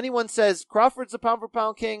 Yet if anyone says Crawford's the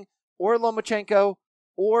pound-for-pound king, or Lomachenko,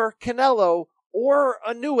 or Canelo, or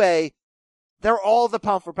Inoue, they're all the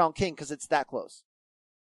pound-for-pound king because it's that close.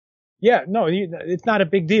 Yeah, no, it's not a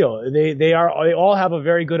big deal. They all have a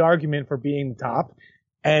very good argument for being top,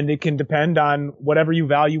 and it can depend on whatever you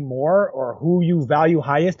value more or who you value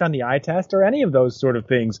highest on the eye test or any of those sort of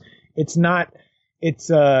things.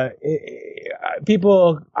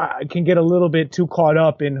 People can get a little bit too caught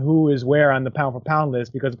up in who is where on the pound-for-pound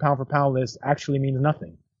list because the pound-for-pound list actually means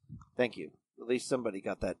nothing. Thank you. At least somebody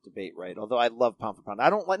got that debate right. Although I love pound for pound.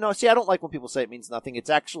 I don't like when people say it means nothing. It's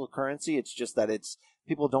actual currency. It's just that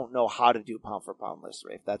people don't know how to do pound for pound lists,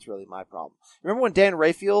 Rafe. That's really my problem. Remember when Dan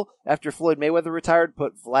Rafael, after Floyd Mayweather retired,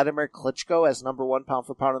 put Vladimir Klitschko as number 1 pound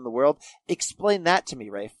for pound in the world? Explain that to me,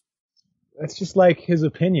 Rafe. That's just like his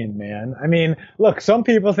opinion, man. I mean, look, some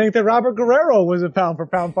people think that Robert Guerrero was a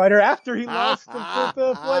pound-for-pound fighter after he lost to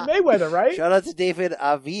Floyd Mayweather, right? Shout out to David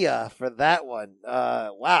Avila for that one.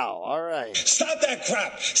 Wow, all right. Stop that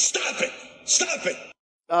crap! Stop it! Stop it!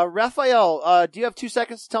 Raphael, do you have 2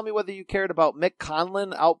 seconds to tell me whether you cared about Mick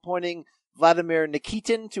Conlan outpointing Vladimir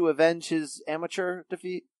Nikitin to avenge his amateur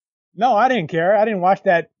defeat? No, I didn't care. I didn't watch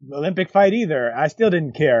that Olympic fight either. I still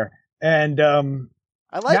didn't care. And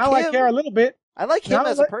I like now him. I care a little bit. I like him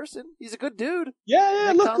as a person. He's a good dude.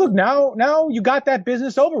 Yeah. Look. Now you got that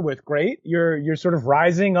business over with. Great. You're sort of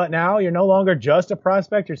rising up now. You're no longer just a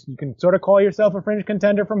prospect. You can sort of call yourself a fringe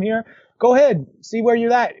contender from here. Go ahead. See where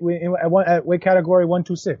you're at weight category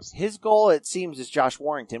 126. His goal, it seems, is Josh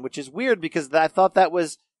Warrington, which is weird because I thought that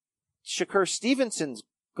was Shakur Stevenson's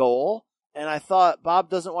goal, and I thought Bob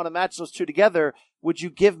doesn't want to match those two together. Would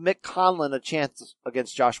you give Mick Conlan a chance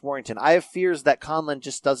against Josh Warrington? I have fears that Conlan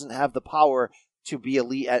just doesn't have the power to be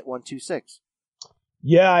elite at 126.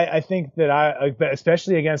 Yeah, I think that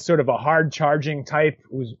especially against sort of a hard charging type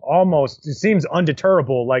who's it seems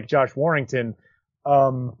undeterrable like Josh Warrington,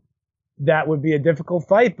 that would be a difficult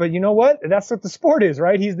fight. But you know what? That's what the sport is,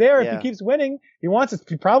 right? He's there. If he keeps winning, he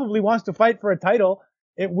probably wants to fight for a title.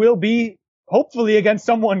 It will be hopefully against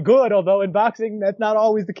someone good, although in boxing, that's not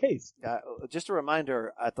always the case. Just a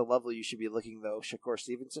reminder, at the level you should be looking, though, Shakur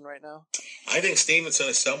Stevenson right now? I think Stevenson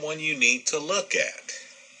is someone you need to look at.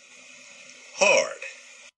 Hard.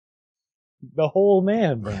 the whole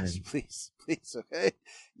man, Brian. Yes, please, okay?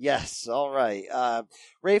 Yes, all right.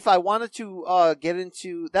 Rafe, I wanted to get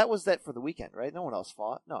into that. Was that for the weekend, right? No one else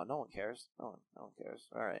fought. No one cares. No one cares.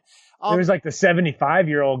 All right. There was like the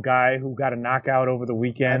 75-year-old guy who got a knockout over the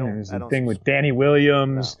weekend. There was a thing with Danny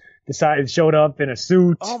Williams. Showed up in a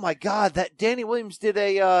suit. Oh my God, that Danny Williams did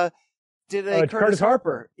a Curtis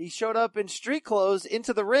Harper. He showed up in street clothes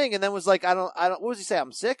into the ring and then was like, I don't, what was he say?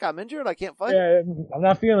 I'm sick. I'm injured. I can't fight. Yeah, I'm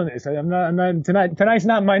not feeling this. I'm not tonight. Tonight's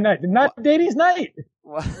not my night. Not Danny's night.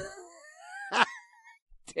 What?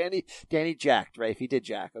 Danny jacked, Rafe. He did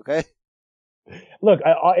jack. Okay. Look,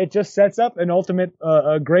 it just sets up an ultimate,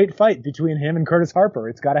 a great fight between him and Curtis Harper.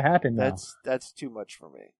 It's got to happen now. That's too much for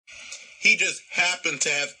me. He just happened to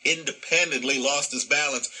have independently lost his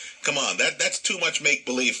balance. Come on, that's too much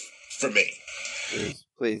make-believe for me.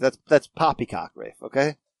 Please. That's poppycock, Rafe,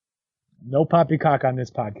 okay? No poppycock on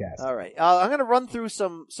this podcast. All right. I'm going to run through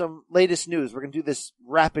some latest news. We're going to do this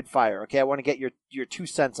rapid fire, okay? I want to get your 2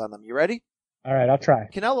 cents on them. You ready? All right, I'll try.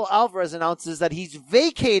 Canelo Alvarez announces that he's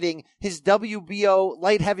vacating his WBO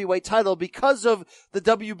light heavyweight title because of the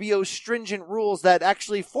WBO's stringent rules that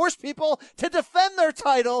actually force people to defend their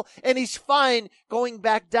title, and he's fine going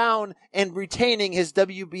back down and retaining his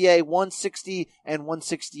WBA 160 and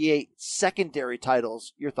 168 secondary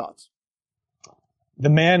titles. Your thoughts? The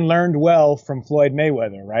man learned well from Floyd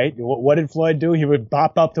Mayweather, right? What did Floyd do? He would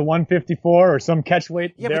bop up to 154 or some catch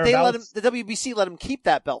weight. Yeah, but the WBC let him keep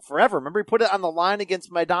that belt forever. Remember, he put it on the line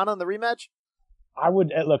against Maidana in the rematch. I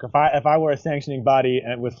would look if I were a sanctioning body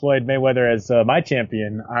with Floyd Mayweather as my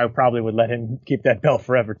champion, I probably would let him keep that belt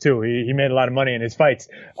forever too. He made a lot of money in his fights.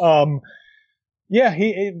 Canelo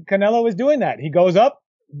is doing that. He goes up,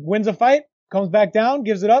 wins a fight, comes back down,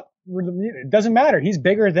 gives it up. It doesn't matter. He's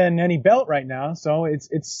bigger than any belt right now, so it's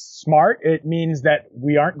smart. It means that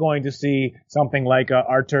we aren't going to see something like a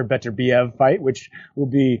Artur Beterbiev fight, which will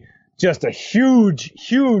be just a huge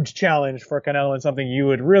challenge for Canelo, and something you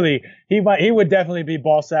would really he would definitely be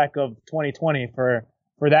ball sack of 2020 for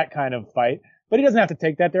that kind of fight. But he doesn't have to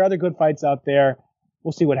take that. There are other good fights out there.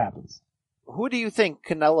 We'll see what happens. Who do you think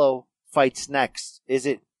Canelo fights next? Is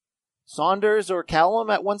it Saunders or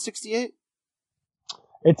Callum at 168?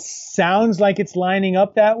 It sounds like it's lining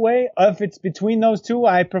up that way. If it's between those two,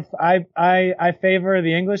 I favor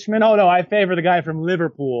the Englishman. Oh no, I favor the guy from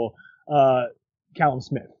Liverpool, Callum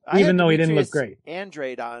Smith, even though he didn't look great.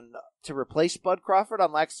 Andrade to replace Bud Crawford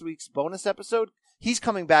on last week's bonus episode. He's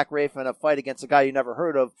coming back, Rafe, in a fight against a guy you never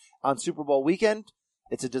heard of on Super Bowl weekend.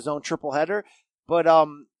 It's a DAZN triple header. But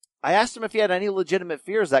I asked him if he had any legitimate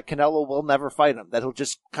fears that Canelo will never fight him, that he'll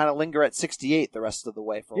just kind of linger at 68 the rest of the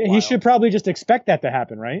way for a while. He should probably just expect that to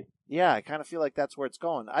happen, right? Yeah, I kind of feel like that's where it's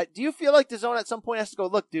going. Do you feel like DAZN at some point has to go,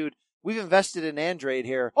 look, dude, we've invested in Andrade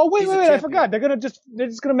here. Oh, wait, I forgot. They're just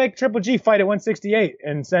gonna make Triple G fight at 168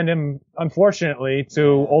 and send him, unfortunately,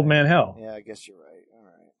 to Old Man Hell. Yeah, I guess you're right. All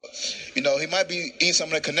right. You know, he might be eating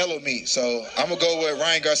some of the Canelo meat, so I'm gonna go with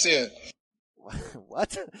Ryan Garcia.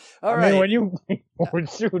 What? All right. I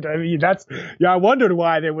wondered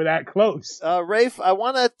why they were that close. Rafe, I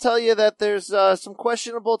want to tell you that there's some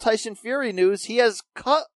questionable Tyson Fury news. He has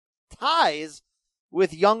cut ties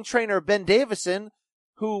with young trainer Ben Davison,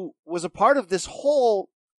 who was a part of this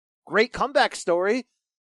whole great comeback story.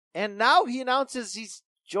 And now he announces he's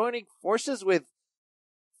joining forces with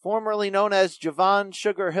formerly known as Javon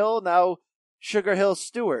Sugar Hill, now Sugar Hill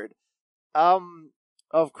Stewart.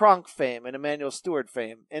 Of Kronk fame and Emmanuel Stewart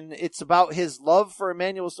fame. And it's about his love for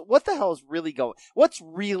Emmanuel. What the hell is what's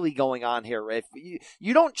really going on here, Rafe?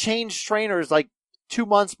 You don't change trainers like 2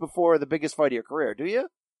 months before the biggest fight of your career, do you?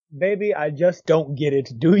 Baby, I just don't get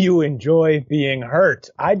it. Do you enjoy being hurt?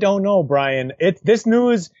 I don't know, Brian. This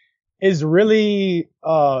news is really,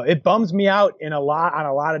 it bums me out on a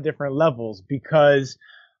lot of different levels, because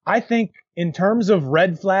I think in terms of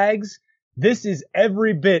red flags, this is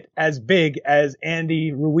every bit as big as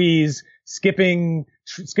Andy Ruiz skipping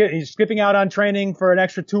out on training for an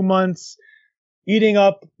extra 2 months, eating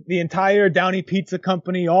up the entire Downey Pizza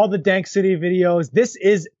Company, all the Dank City videos. This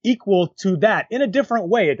is equal to that in a different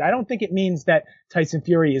way. I don't think it means that Tyson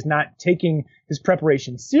Fury is not taking his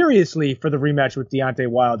preparation seriously for the rematch with Deontay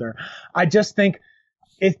Wilder. I just think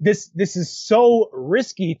this is so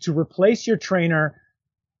risky to replace your trainer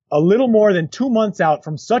a little more than 2 months out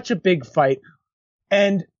from such a big fight.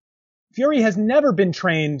 And Fury has never been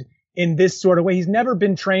trained in this sort of way. He's never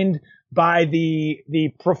been trained by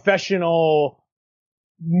the professional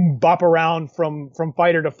bop around from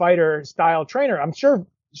fighter to fighter style trainer. I'm sure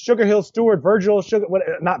Sugar Hill Stewart, Virgil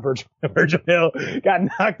Hill got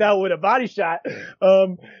knocked out with a body shot.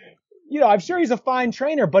 I'm sure he's a fine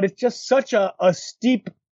trainer, but it's just such a steep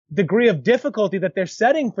degree of difficulty that they're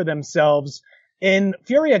setting for themselves in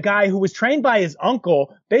Fury, a guy who was trained by his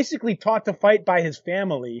uncle, basically taught to fight by his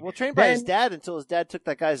family. Well, trained by his dad until his dad took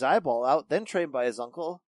that guy's eyeball out, then trained by his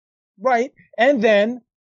uncle. Right. And then,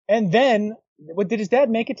 did his dad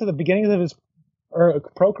make it to the beginning of his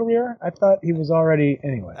pro career? I thought he was already,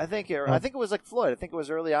 anyway. I think it was like Floyd. I think it was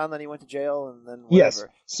early on, then he went to jail, and then whatever. Yes.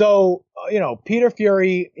 So, Peter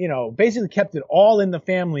Fury, basically kept it all in the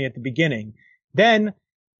family at the beginning. Then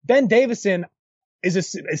Ben Davison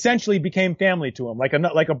essentially became family to him, like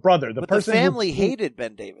a brother. But the family hated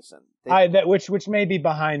Ben Davison. Which may be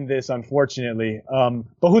behind this, unfortunately.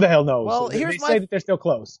 But who the hell knows? Well, they say that they're still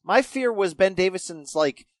close. My fear was Ben Davison's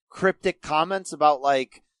like cryptic comments about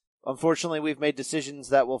like, unfortunately, we've made decisions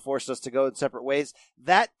that will force us to go in separate ways.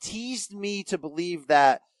 That teased me to believe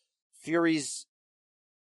that Fury's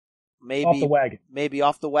maybe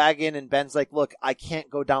off the wagon, and Ben's like, look, I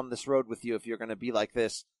can't go down this road with you if you're going to be like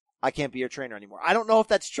this. I can't be your trainer anymore. I don't know if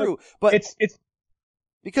that's true, but it's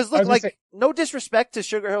because look, like, no disrespect to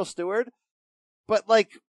Sugar Hill Stewart, but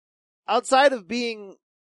like outside of being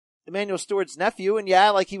Emmanuel Stewart's nephew, and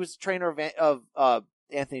yeah, like he was a trainer of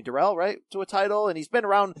Anthony Durrell, right, to a title, and he's been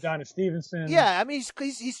around Adonis Stevenson. Yeah, I mean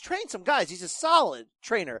he's trained some guys. He's a solid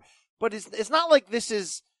trainer, but it's not like this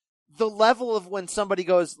is the level of when somebody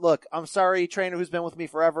goes, look, I'm sorry, trainer who's been with me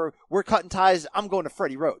forever, we're cutting ties, I'm going to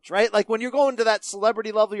Freddie Roach, right? Like when you're going to that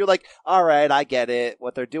celebrity level, you're like, all right, I get it,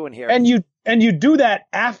 what they're doing here. And you do that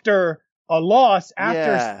after a loss,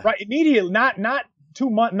 right, immediately, not 2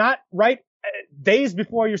 months, not right days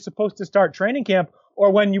before you're supposed to start training camp,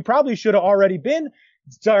 or when you probably should have already been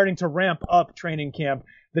starting to ramp up training camp.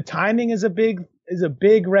 The timing is a big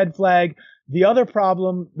red flag. The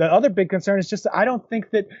other big concern is just, I don't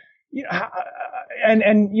think that,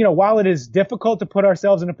 while it is difficult to put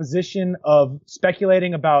ourselves in a position of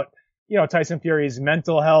speculating about, Tyson Fury's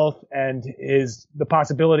mental health and the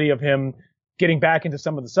possibility of him getting back into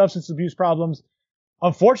some of the substance abuse problems,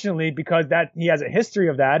 unfortunately, because he has a history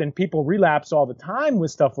of that and people relapse all the time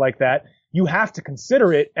with stuff like that, you have to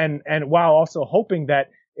consider it, and while also hoping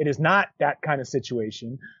that it is not that kind of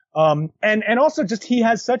situation. And also just he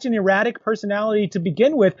has such an erratic personality to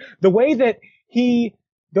begin with. The way that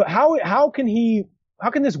how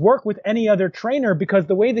can this work with any other trainer? Because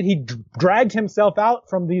the way that he dragged himself out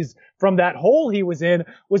from that hole he was in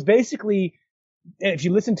was basically, if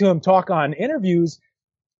you listen to him talk on interviews,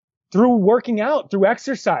 through working out, through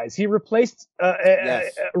exercise. He replaced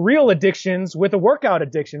real addictions with a workout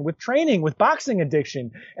addiction, with training, with boxing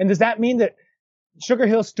addiction. And does that mean that Sugar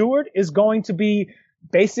Hill Stewart is going to be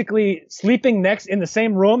basically sleeping in the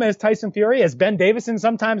same room as Tyson Fury, as Ben Davison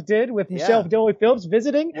sometimes did with Michelle Dooley Phillips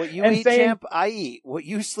visiting? What you eat, champ, I eat. What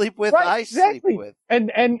you sleep with, right, I sleep with.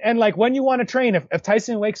 And like when you want to train, if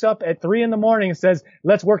Tyson wakes up at 3 a.m. and says,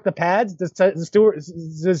 let's work the pads, does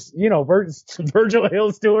Virgil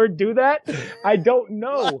Hill Stewart do that? I don't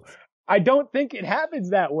know. I don't think it happens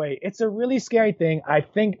that way. It's a really scary thing, I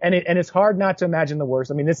think, and it's hard not to imagine the worst.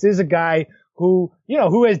 I mean, this is a guy who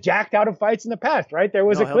has jacked out of fights in the past, right? There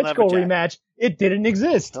was a Klitschko rematch. It didn't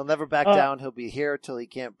exist. He'll never back down. He'll be here till he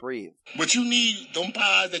can't breathe. But you need them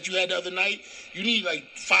pies that you had the other night. You need like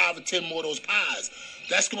 5 or 10 more of those pies.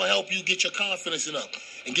 That's going to help you get your confidence up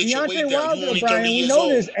and get your weight down. You're only 30 years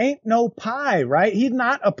old. This ain't no pie, right? He's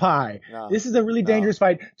not a pie. No. This is a really dangerous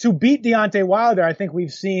fight. To beat Deontay Wilder, I think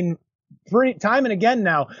we've seen time and again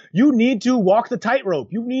now, you need to walk the tightrope.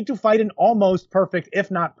 You need to fight an almost perfect,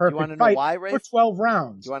 if not perfect, fight for 12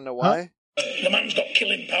 rounds. You want to know why? The man's got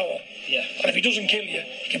killing power. Yeah. And if he doesn't kill you,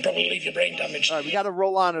 he can probably leave you brain damaged. All right, we got to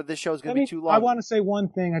roll on or this show's going to be too long. I want to say one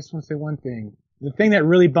thing. The thing that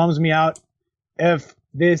really bums me out, if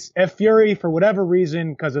Fury, for whatever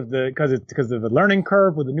reason, because of the learning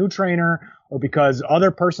curve with a new trainer, or because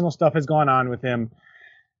other personal stuff has gone on with him,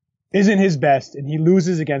 isn't his best, and he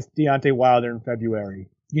loses against Deontay Wilder in February.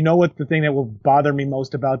 You know what the thing that will bother me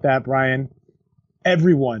most about that, Brian?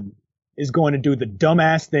 Everyone is going to do the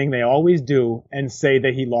dumbass thing they always do and say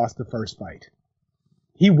that he lost the first fight.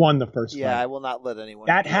 He won the first fight. Yeah, I will not let anyone.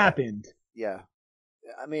 That happened. Yeah.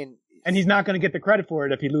 I mean. And he's not going to get the credit for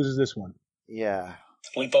it if he loses this one. Yeah.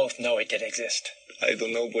 We both know it did exist. I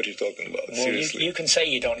don't know what you're talking about. Well, seriously. You can say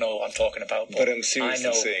you don't know what I'm talking about. But I'm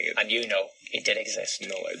seriously saying it. And you know it did exist.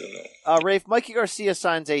 No, I don't know. Rafe, Mikey Garcia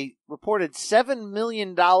signs a reported $7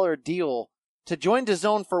 million deal to join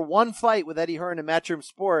DAZN for one fight with Eddie Hearn in Matchroom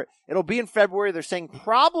Sport. It'll be in February. They're saying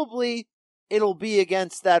probably it'll be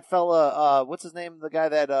against that fella, what's his name? The guy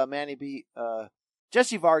that Manny beat,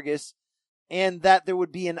 Jesse Vargas. And that there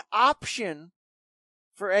would be an option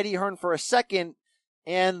for Eddie Hearn for a second.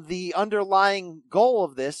 And the underlying goal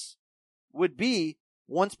of this would be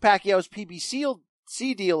once Pacquiao's PBC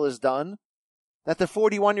deal is done, that the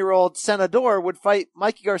 41-year-old Senador would fight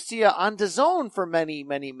Mikey Garcia on DAZN for many,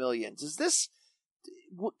 many millions.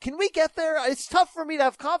 Can we get there? It's tough for me to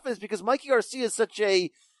have confidence because Mikey Garcia is such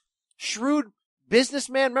a shrewd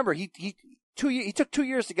businessman. Remember, he took 2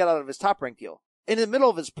 years to get out of his Top Rank deal. In the middle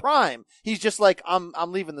of his prime, he's just like, I'm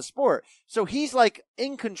leaving the sport. So he's like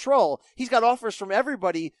in control. He's got offers from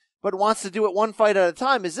everybody, but wants to do it one fight at a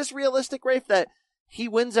time. Is this realistic, Rafe, that he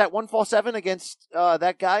wins at 147 against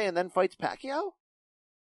that guy and then fights Pacquiao?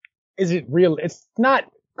 Is it real? It's not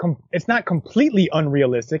completely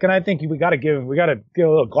unrealistic, and I think we got to give a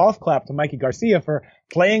little golf clap to Mikey Garcia for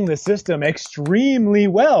playing the system extremely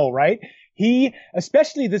well, right? He,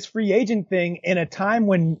 especially this free agent thing, in a time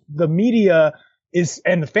when the media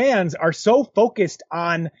and the fans are so focused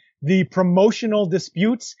on the promotional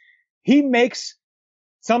disputes, he makes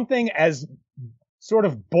something as sort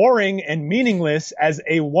of boring and meaningless as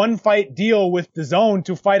a one-fight deal with DAZN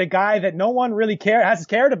to fight a guy that no one really has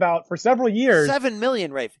cared about for several years. $7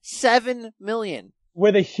 million, Rafe. $7 million.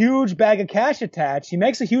 With a huge bag of cash attached. He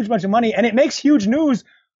makes a huge bunch of money, and it makes huge news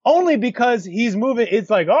only because he's moving. It's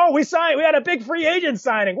like, oh, we had a big free agent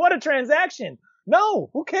signing. What a transaction. No,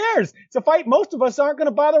 who cares? It's a fight most of us aren't going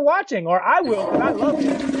to bother watching, or I will, because I love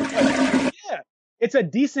it. Yeah, it's a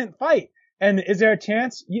decent fight. And is there a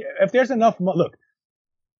chance? If there's enough, look,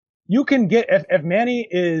 you can get, if Manny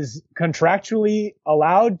is contractually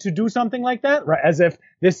allowed to do something like that, right? As if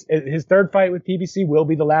his third fight with PBC will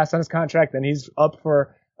be the last on his contract, then he's up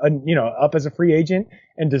up as a free agent,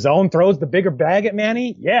 and DAZN throws the bigger bag at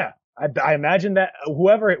Manny. Yeah, I imagine that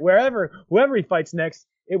whoever he fights next,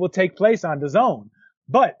 it will take place on DAZN.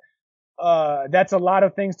 But that's a lot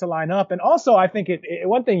of things to line up. And also, I think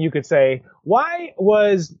one thing you could say, why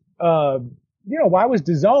was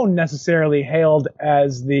DAZN necessarily hailed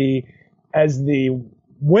as the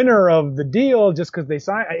winner of the deal just because they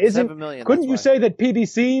signed? $7 million. Couldn't you say that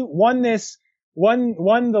PBC won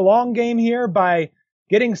the long game here by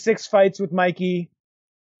getting 6 fights with Mikey,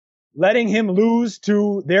 letting him lose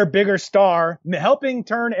to their bigger star, helping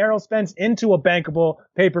turn Errol Spence into a bankable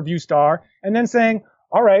pay-per-view star, and then saying,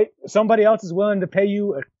 all right, somebody else is willing to pay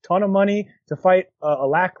you a ton of money to fight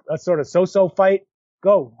a sort of so-so fight.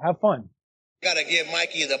 Go, have fun. Got to give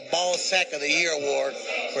Mikey the Ball Sack of the Year award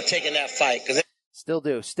for taking that fight. Still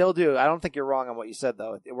do. I don't think you're wrong on what you said,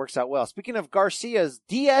 though. It works out well. Speaking of Garcia's,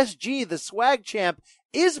 DSG, the swag champ,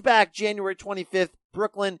 is back January 25th,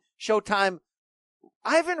 Brooklyn, Showtime.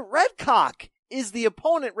 Ivan Redcock is the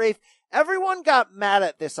opponent, Rafe. Everyone got mad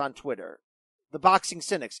at this on Twitter. The Boxing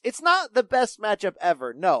Cynics. It's not the best matchup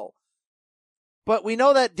ever, no. But we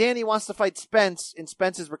know that Danny wants to fight Spence, and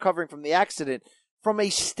Spence is recovering from the accident. From a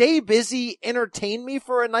stay busy, entertain me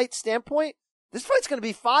for a night standpoint, this fight's going to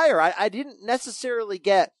be fire. I didn't necessarily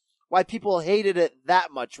get why people hated it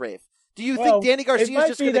that much, Rafe. Do you think Danny Garcia is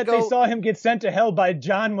just going to go? It might be that they saw him get sent to hell by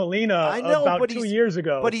John Molina about 2 years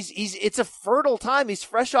ago. But it's a fertile time. He's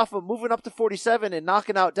fresh off of moving up to 47 and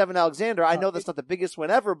knocking out Devin Alexander. I know that's not the biggest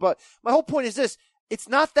win ever, but my whole point is this. It's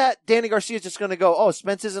not that Danny Garcia is just going to go, oh,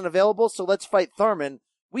 Spence isn't available, so let's fight Thurman.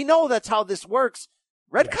 We know that's how this works.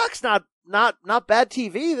 Redcock's not bad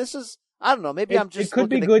TV. This is, I don't know, maybe I'm just. It could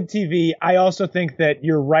be good TV. I also think that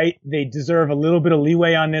you're right. They deserve a little bit of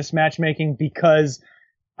leeway on this matchmaking because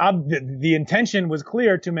the intention was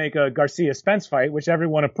clear to make a Garcia-Spence fight, which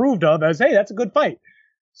everyone approved of as, hey, that's a good fight.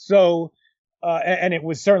 So, and it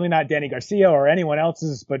was certainly not Danny Garcia or anyone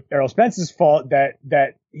else's, but Errol Spence's fault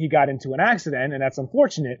that he got into an accident, and that's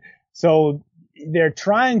unfortunate. So they're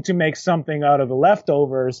trying to make something out of the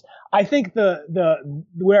leftovers. I think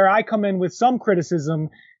where I come in with some criticism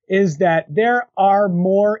is that there are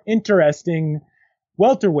more interesting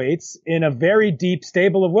welterweights in a very deep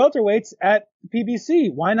stable of welterweights at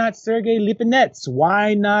PBC. Why not Sergey Lipinets?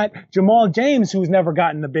 Why not Jamal James, who's never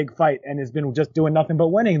gotten the big fight and has been just doing nothing but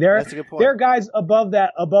winning? There are guys above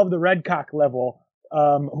the Redcock level,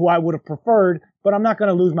 who I would have preferred, but I'm not going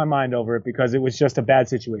to lose my mind over it because it was just a bad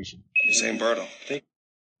situation. This ain't Berto.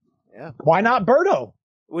 Yeah. Why not Berto?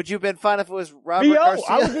 Would you have been fine if it was Robert VO? Garcia?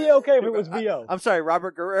 I would be okay if it was VO. I'm sorry,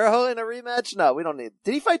 Robert Guerrero in a rematch? No, we don't need.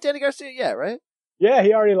 Did he fight Danny Garcia? Yeah, right? Yeah,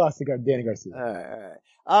 he already lost to Danny Garcia.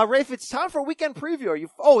 All right. Rafe, it's time for a weekend preview. Are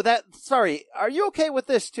you okay with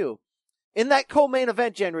this too? In that co-main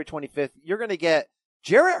event, January 25th, you're going to get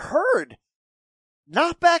Jarrett Hurd.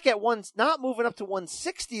 Not moving up to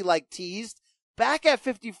 160 like teased. Back at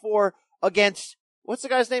 54 against, what's the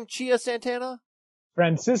guy's name? Chia Santana?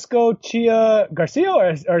 Francisco Chia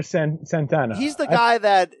Garcia or Santana? He's the guy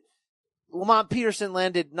that Lamont Peterson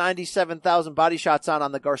landed 97,000 body shots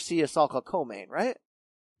on the Garcia Salca co-main, right?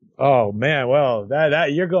 Oh man, well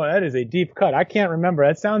that is a deep cut. I can't remember.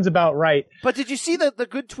 That sounds about right. But did you see the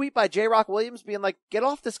good tweet by J-Rock Williams being like, get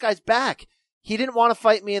off this guy's back? He didn't want to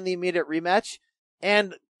fight me in the immediate rematch,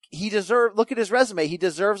 and look at his resume. He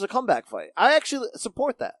deserves a comeback fight. I actually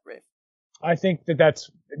support that, Rafe. I think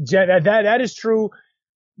that is true.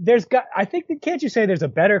 Can't you say there's a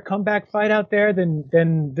better comeback fight out there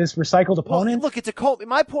than this recycled opponent? Well, look,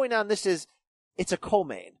 my point on this is it's a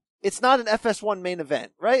co-main. It's not an FS1 main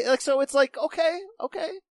event, right? Like, so it's like, okay.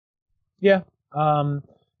 Yeah.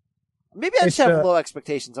 Maybe I just have low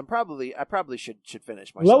expectations. I probably should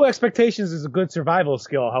finish myself. Low expectations is a good survival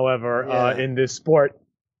skill, however, in this sport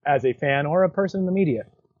as a fan or a person in the media.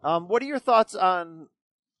 What are your thoughts on,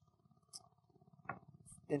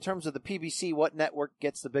 in terms of the PBC, what network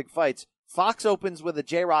gets the big fights? Fox opens with a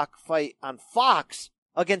J-Rock fight on Fox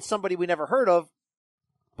against somebody we never heard of.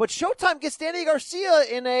 But Showtime gets Danny Garcia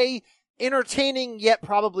in a entertaining yet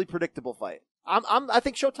probably predictable fight. I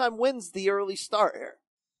think Showtime wins the early start here.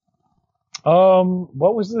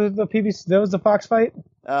 What was the PBC? That was the Fox fight?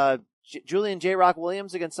 Julian J-Rock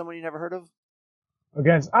Williams against someone you never heard of?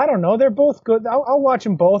 I don't know. They're both good. I'll watch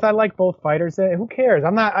them both. I like both fighters. Who cares?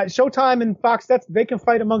 Showtime and Fox, they can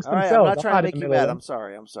fight amongst themselves. I'm not trying to make you mad. I'm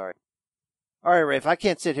sorry. All right, Rafe, I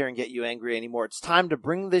can't sit here and get you angry anymore. It's time to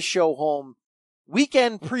bring this show home.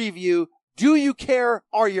 Weekend preview. Do you care?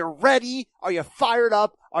 Are you ready? Are you fired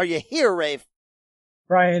up? Are you here, Rafe?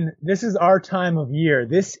 Brian, this is our time of year.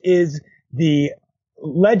 This is the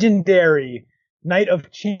legendary Night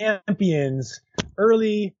of Champions,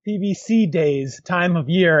 early PBC days time of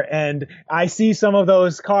year. And I see some of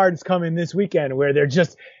those cards coming this weekend where they're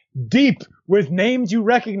just deep with names you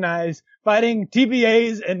recognize fighting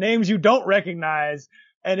TBAs and names you don't recognize.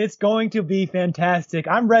 And it's going to be fantastic.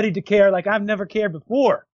 I'm ready to care like I've never cared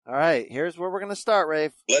before. All right, here's where we're going to start,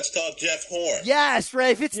 Rafe. Let's talk Jeff Horn. Yes,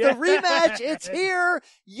 Rafe, it's the rematch. It's here.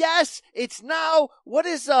 Yes, it's now. What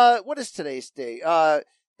is today's day?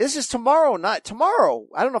 This is tomorrow night. Tomorrow.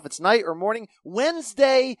 I don't know if it's night or morning.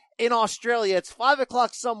 Wednesday in Australia. It's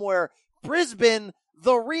 5:00 somewhere. Brisbane,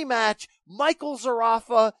 the rematch. Michael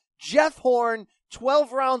Zarafa, Jeff Horn,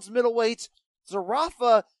 12 rounds middleweights.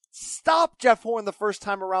 Zarafa stopped Jeff Horn the first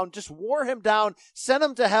time around, just wore him down, sent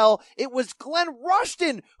him to hell. It was Glenn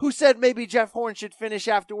Rushton who said maybe Jeff Horn should finish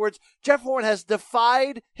afterwards. Jeff Horn has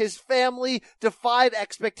defied his family, defied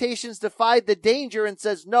expectations, defied the danger, and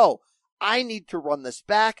says, no, I need to run this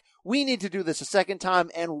back. We need to do this a second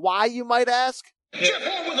time. And why, you might ask? Jeff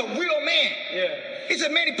Horn was a real man. Yeah. He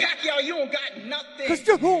said, Manny Pacquiao, you don't got nothing. Because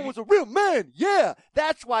Jeff Horn was a real man. Yeah,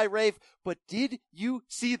 that's why, Rafe. But did you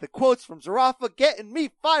see the quotes from Zarafa getting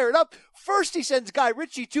me fired up? First, he sends Guy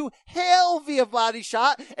Ritchie to hell via body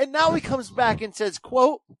shot. And now he comes back and says,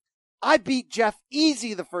 quote, I beat Jeff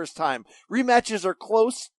easy the first time. Rematches are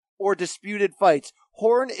close or disputed fights.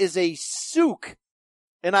 Horn is a sook.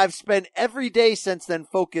 And I've spent every day since then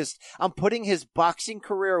focused on putting his boxing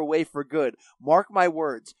career away for good. Mark my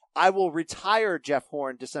words. I will retire Jeff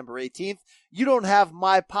Horn December 18th. You don't have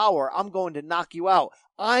my power. I'm going to knock you out.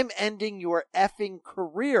 I'm ending your effing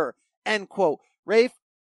career. End quote. Rafe,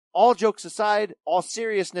 all jokes aside, all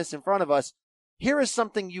seriousness in front of us, here is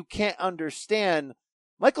something you can't understand.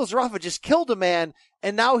 Michael Zarafa just killed a man,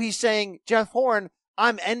 and now he's saying, Jeff Horn,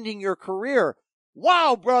 I'm ending your career.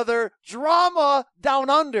 Wow, brother. Drama down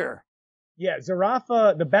under. Yeah,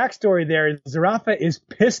 Zarafa, the backstory there is Zarafa is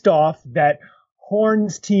pissed off that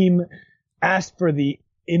Horn's team asked for the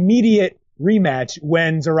immediate rematch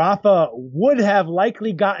when Zarafa would have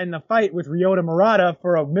likely gotten a fight with Ryota Murata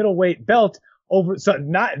for a middleweight belt over, so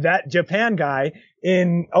not that Japan guy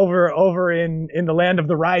over in the land of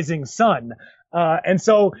the rising sun. And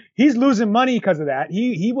so he's losing money because of that.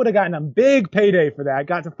 He would have gotten a big payday for that.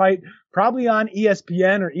 Got to fight probably on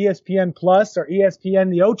ESPN or ESPN Plus or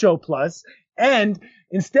ESPN the Ocho Plus. And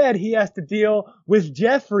instead he has to deal with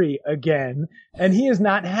Jeffrey again. And he is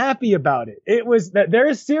not happy about it. It was that there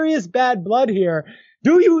is serious bad blood here.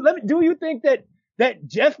 Do you think that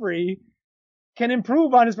Jeffrey can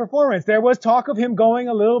improve on his performance? There was talk of him going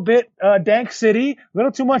a little bit, Dank City, a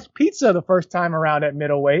little too much pizza the first time around at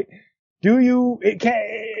middleweight. Was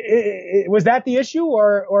that the issue,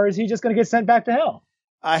 or is he just going to get sent back to hell?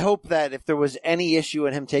 I hope that if there was any issue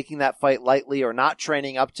in him taking that fight lightly or not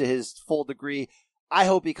training up to his full degree, I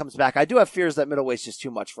hope he comes back. I do have fears that middleweight's just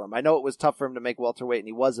too much for him. I know it was tough for him to make welterweight, and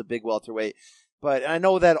he was a big welterweight. But I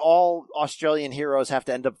know that all Australian heroes have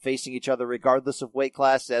to end up facing each other regardless of weight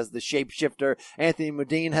class, as the shapeshifter Anthony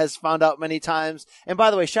Modine has found out many times. And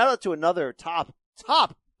by the way, shout out to another top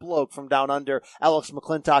bloke from down under, Alex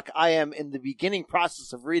McClintock. I am in the beginning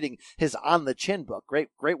process of reading his On the Chin book.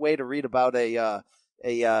 Great way to read about a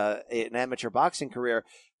an amateur boxing career.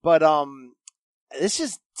 But this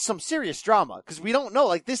is some serious drama because we don't know.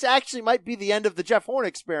 Like, this actually might be the end of the Jeff Horn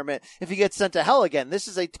experiment if he gets sent to hell again. This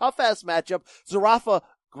is a tough-ass matchup. Zarafa,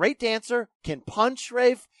 great dancer, can punch,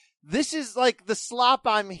 Rafe. This is like the slop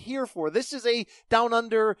I'm here for. This is a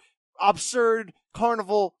down-under, absurd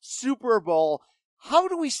carnival Super Bowl. How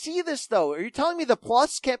do we see this, though? Are you telling me the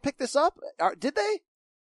Plus can't pick this up? Did they?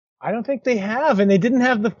 I don't think they have, and they didn't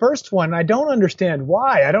have the first one. I don't understand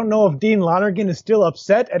why. I don't know if Dean Lonergan is still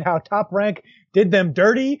upset at how Top Rank did them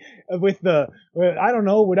dirty with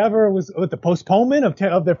whatever it was with the postponement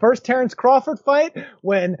of their first Terrence Crawford fight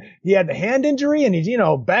when he had the hand injury and he's,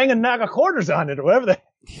 bang and knock a quarters on it or whatever the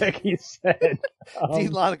heck he said.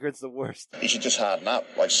 Dean Lonergan's the worst. You should just harden up.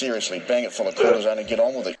 Like, seriously, bang it full of quarters on and get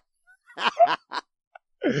on with it.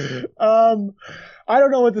 I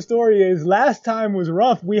don't know what the story is. Last time was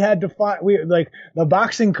rough. We had to the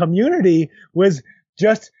boxing community was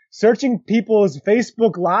just searching people's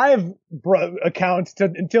Facebook Live accounts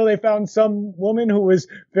until they found some woman who was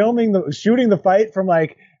shooting the fight from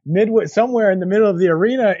like midway, somewhere in the middle of the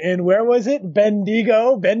arena in, where was it?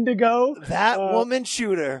 Bendigo. That woman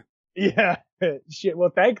shooter. Yeah. Shit.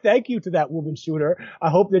 Well, thank you to that woman shooter. I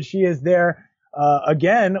hope that she is there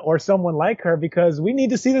again, or someone like her, because we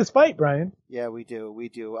need to see this fight, Brian. Yeah, we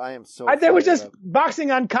do. I am so. There was just boxing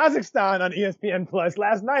on Kazakhstan on ESPN Plus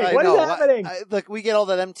last night. What is happening? Look, we get all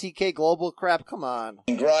that MTK Global crap. Come on.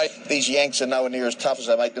 Great. These Yanks are nowhere near as tough as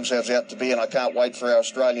they make themselves out to be, and I can't wait for our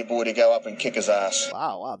Australian boy to go up and kick his ass.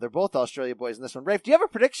 Wow. They're both Australia boys in this one. Rafe, do you have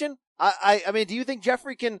a prediction? I mean, do you think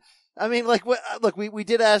Jeffrey can? I mean, look, we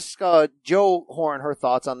did ask Joe Horn her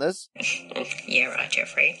thoughts on this. Yeah, right,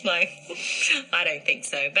 Jeffrey. No, I don't think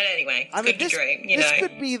so. But anyway, it's good to dream, This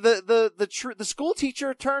could be the school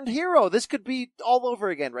teacher turned hero. This could be all over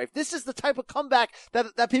again, Rafe. This is the type of comeback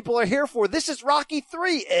that people are here for. This is Rocky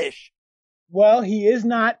 3-ish. Well, he is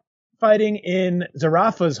not fighting in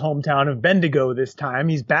Zarafa's hometown of Bendigo this time.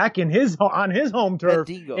 He's back on his home turf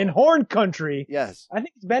in Horn Country. Yes. I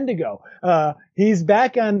think it's Bendigo. He's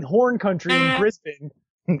back on Horn Country in Brisbane,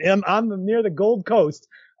 near the Gold Coast.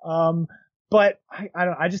 But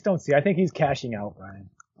I just don't see. I think he's cashing out, Brian.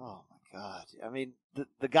 Oh my God. I mean,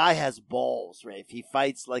 the guy has balls, Rafe. He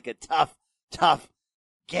fights like a tough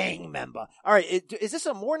gang member. All right. Is this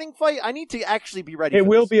a morning fight? I need to actually be ready. It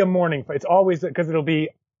will be a morning fight. It's always, because it'll be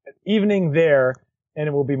evening there and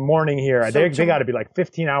it will be morning here. So they got to be like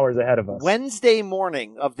 15 hours ahead of us. Wednesday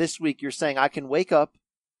morning of this week, you're saying I can wake up,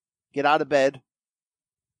 get out of bed,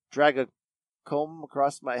 drag a comb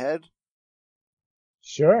across my head?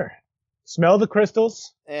 Sure. Smell the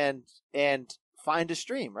crystals. And find a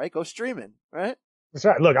stream, right? Go streaming, right? That's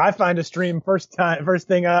right. Look, I find a stream first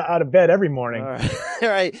thing out of bed every morning. All right. All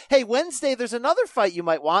right. Hey, Wednesday, there's another fight you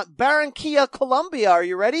might want. Barranquilla, Colombia. Are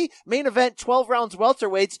you ready? Main event, 12 rounds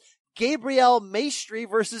welterweights. Gabriel Maestri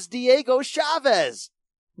versus Diego Chavez.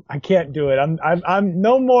 I can't do it. I'm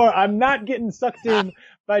no more. I'm not getting sucked in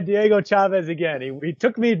by Diego Chavez again. He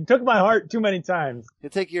took my heart too many times. You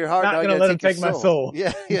take your heart. Not going to let him take my soul.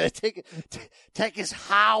 Yeah. Take his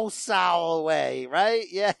house away, right?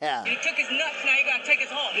 Yeah. He took his nuts. Now you got to take his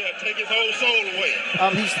heart. Yeah, take his whole soul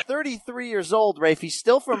away. He's 33 years old, Rafe. He's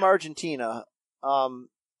still from Argentina.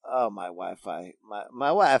 Oh, my Wi-Fi. My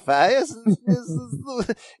Wi-Fi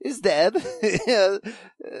is dead.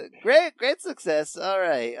 Great success. All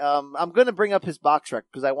right. I'm going to bring up his box rec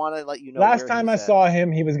because I want to let you know. Last time I saw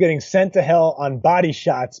him, he was getting sent to hell on body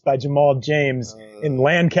shots by Jamal James in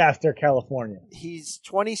Lancaster, California. He's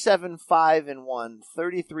 27-5-1,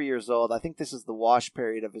 33 years old. I think this is the wash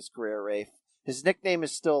period of his career, Rafe. His nickname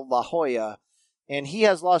is still La Hoya, and he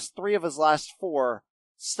has lost 3 of his last 4.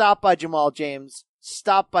 Stopped by Jamal James,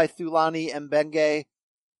 stopped by Thulani Mbenge,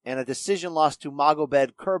 and a decision loss to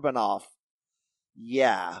Magomed Kurbanov.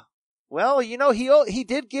 Yeah. Well, he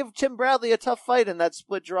did give Tim Bradley a tough fight in that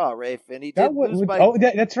split draw, Rafe, and he did lose by... Oh,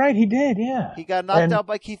 that's right, he did, yeah. He got knocked out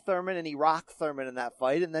by Keith Thurman, and he rocked Thurman in that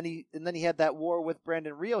fight, and then he had that war with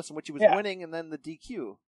Brandon Rios in which he was winning, and then the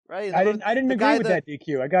DQ. Right? I didn't agree with that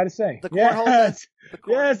DQ, I gotta say.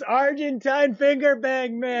 Yes, Argentine finger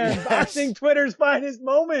bang man. Yes. Boxing Twitter's finest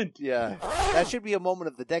moment. Yeah. That should be a moment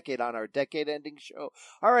of the decade on our decade-ending show.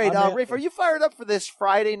 All right, Rafe, are you fired up for this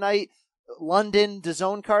Friday night London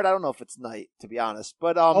DAZN card? I don't know if it's night, to be honest.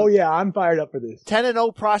 But oh, yeah, I'm fired up for this.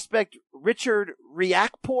 10-0 prospect Richard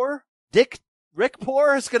Riakporhe. Dick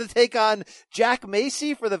Rickporhe is going to take on Jack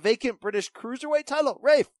Macy for the vacant British cruiserweight title.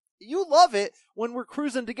 Rafe, you love it when we're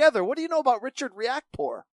cruising together. What do you know about Richard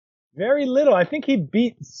Riakporhe? Very little. I think he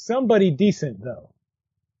beat somebody decent, though.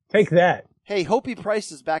 Take that. Hey, Hopi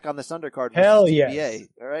Price is back on this undercard. Hell TBA. yes.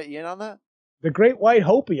 All right, you in on that? The Great White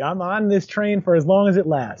Hopi. I'm on this train for as long as it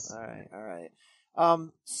lasts. All right.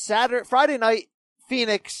 Friday night,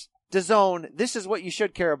 Phoenix, DAZN. This is what you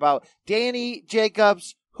should care about. Danny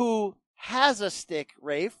Jacobs, who has a stick,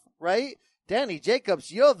 Rafe, right? Danny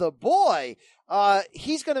Jacobs, you're the boy.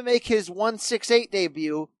 He's going to make his 168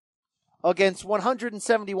 debut against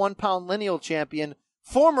 171-pound lineal champion,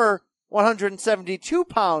 former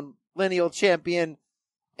 172-pound lineal champion,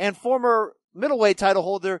 and former middleweight title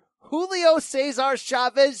holder, Julio Cesar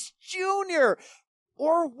Chavez Jr.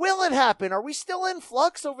 Or will it happen? Are we still in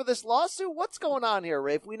flux over this lawsuit? What's going on here,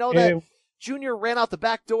 Rafe? We know that Jr. ran out the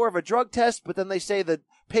back door of a drug test, but then they say the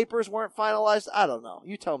papers weren't finalized. I don't know.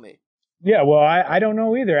 You tell me. Yeah, well, I don't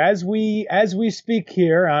know either. As we speak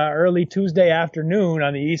here, early Tuesday afternoon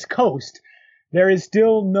on the East Coast, there is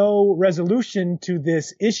still no resolution to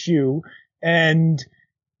this issue, and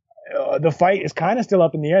the fight is kind of still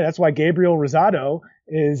up in the air. That's why Gabriel Rosado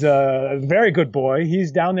is a very good boy.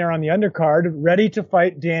 He's down there on the undercard, ready to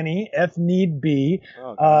fight Danny if need be.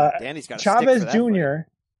 Danny's got Chavez Jr.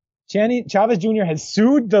 Chavez Jr. has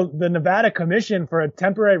sued the Nevada Commission for a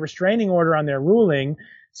temporary restraining order on their ruling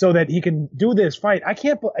so that he can do this fight.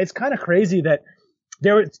 It's kind of crazy that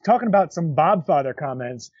they were talking about some Bobfather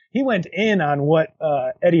comments. He went in on what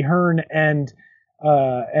Eddie Hearn and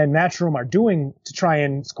Matchroom are doing to try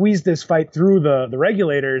and squeeze this fight through the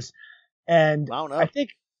regulators. And I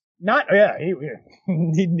think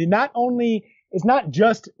he not only, it's not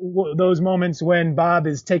just those moments when Bob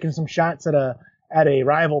is taking some shots at a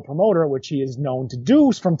rival promoter, which he is known to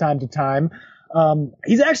do from time to time.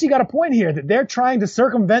 He's actually got a point here that they're trying to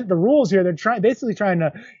circumvent the rules here. They're basically trying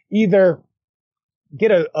to either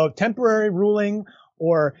get a temporary ruling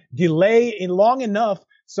or delay long enough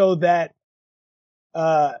so that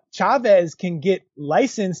Chavez can get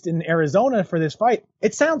licensed in Arizona for this fight.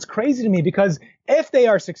 It sounds crazy to me because if they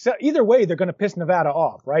are successful, either way, they're going to piss Nevada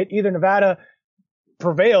off, right? Either Nevada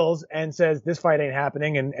prevails and says this fight ain't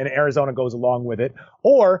happening and Arizona goes along with it,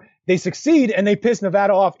 or they succeed and they piss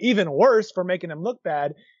Nevada off even worse for making them look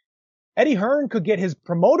bad. Eddie Hearn could get his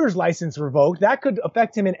promoter's license revoked. That could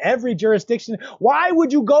affect him in every jurisdiction. Why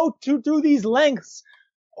would you go through these lengths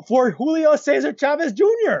for Julio Cesar Chavez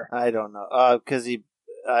Jr.? I don't know.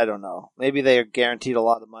 I don't know. Maybe they are guaranteed a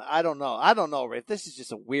lot of money. I don't know, Rafe. This is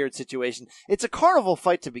just a weird situation. It's a carnival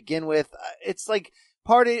fight to begin with. It's like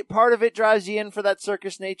part of it drives you in for that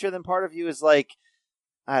circus nature. Then part of you is like,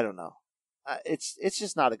 I don't know. It's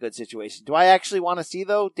just not a good situation. Do I actually want to see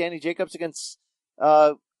though Danny Jacobs against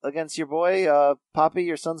your boy, Poppy?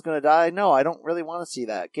 Your son's gonna die. No, I don't really want to see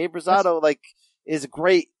that. Gabe Rosado is a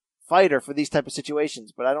great fighter for these type of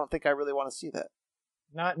situations, but I don't think I really want to see that.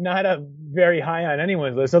 Not a very high on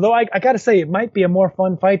anyone's list. Although I got to say, it might be a more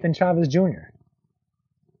fun fight than Chavez Jr.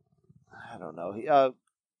 I don't know.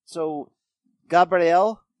 So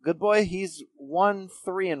Gabriel, good boy, he's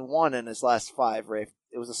 1-3-1 in his last 5, Rafe.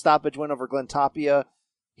 It was a stoppage win over Glenn Tapia.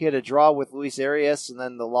 He had a draw with Luis Arias, and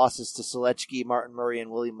then the losses to Selechki, Martin Murray,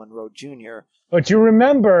 and Willie Monroe Jr. But you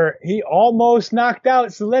remember, he almost knocked out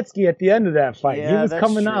Selechki at the end of that fight. Yeah, he was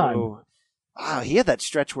coming true. on. Wow, he had that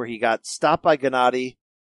stretch where he got stopped by Gennady.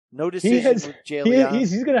 No decision with Jay Leon.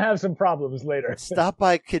 He's going to have some problems later. Stopped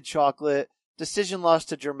by Kid Chocolate. Decision loss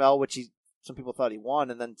to Jermel, which some people thought he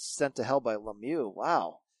won, and then sent to hell by Lemieux.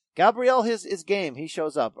 Wow. Gabriel, his game, he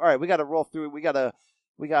shows up. All right, we got to roll through. We got to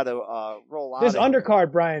roll out. This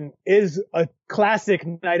undercard, Brian, is a classic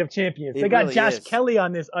Night of Champions. They got really Josh Kelly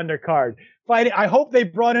on this undercard fighting. I hope they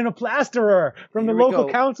brought in a plasterer from the local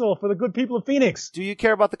council for the good people of Phoenix. Do you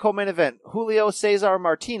care about the co-main event? Julio Cesar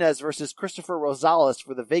Martinez versus Christopher Rosales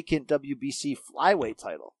for the vacant WBC flyweight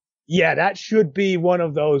title. Yeah, that should be one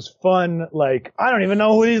of those fun, I don't even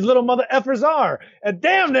know who these little mother effers are. And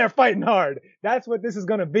damn, they're fighting hard. That's what this is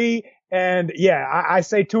going to be. And yeah, I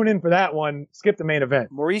say tune in for that one. Skip the main event.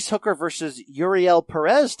 Maurice Hooker versus Uriel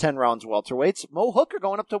Perez, 10 rounds welterweights. Mo Hooker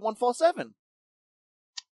going up to 147.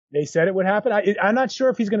 They said it would happen. I'm not sure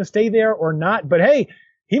if he's going to stay there or not, but hey,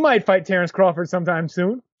 he might fight Terrence Crawford sometime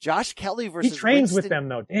soon. Josh Kelly versus He trains with them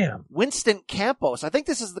though, damn. Winston Campos. I think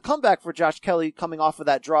this is the comeback for Josh Kelly coming off of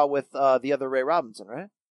that draw with the other Ray Robinson, right?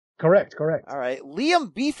 Correct. All right.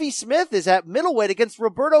 Liam Beefy Smith is at middleweight against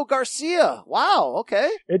Roberto Garcia. Wow,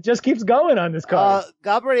 okay. It just keeps going on this card.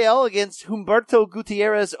 Gabriel against Humberto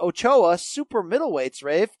Gutierrez Ochoa, super middleweights,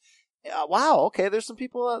 Rafe. Wow, okay, there's some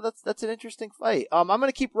people, that's an interesting fight. I'm going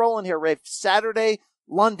to keep rolling here, Rafe. Saturday,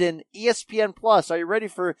 London, ESPN Plus. Are you ready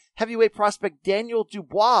for heavyweight prospect Daniel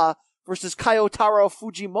Dubois versus Kayotaro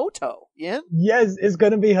Fujimoto? Yeah? Yes, it's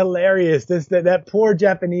going to be hilarious. That poor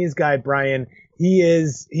Japanese guy, Brian,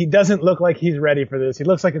 he doesn't look like he's ready for this. He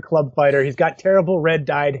looks like a club fighter. He's got terrible red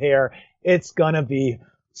dyed hair. It's gonna be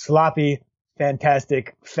sloppy,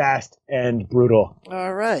 fantastic, fast, and brutal.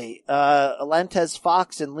 All right. Alantez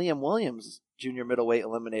Fox and Liam Williams, junior middleweight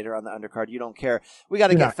eliminator on the undercard. You don't care. We got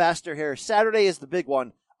to get faster here. Saturday is the big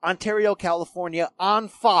one. Ontario, California on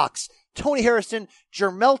Fox. Tony Harrison,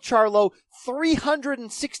 Jermell Charlo,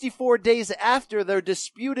 364 days after their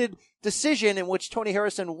disputed decision in which Tony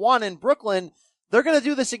Harrison won in Brooklyn. They're going to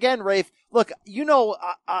do this again, Rafe. Look, you know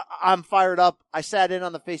I'm fired up. I sat in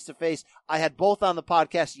on the face-to-face. I had both on the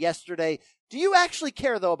podcast yesterday. Do you actually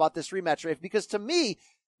care, though, about this rematch, Rafe? Because to me,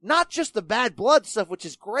 not just the bad blood stuff, which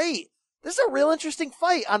is great. This is a real interesting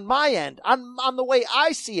fight on my end, on the way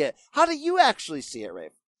I see it. How do you actually see it,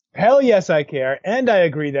 Rafe? Hell yes, I care. And I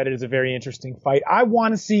agree that it is a very interesting fight. I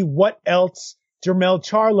want to see what else Jermell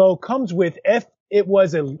Charlo comes with if it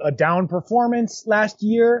was a down performance last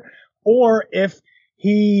year, or if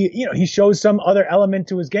he shows some other element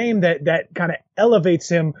to his game that kind of elevates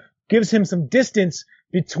him, gives him some distance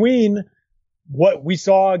between what we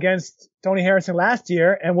saw against Tony Harrison last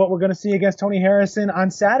year and what we're going to see against Tony Harrison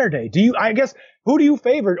on Saturday. Who do you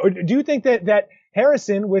favor? Or do you think that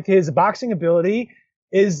Harrison, with his boxing ability,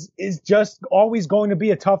 is just always going to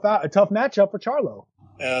be a tough matchup for Charlo?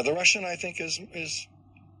 The Russian, I think, is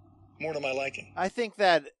more to my liking. I think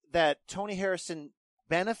that Tony Harrison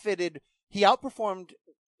benefited. He outperformed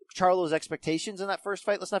Charlo's expectations in that first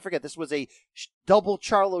fight. Let's not forget, this was a double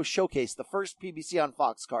Charlo showcase, the first PBC on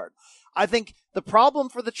Fox card. I think the problem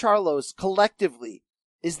for the Charlos collectively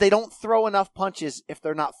is they don't throw enough punches if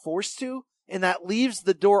they're not forced to, and that leaves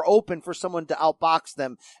the door open for someone to outbox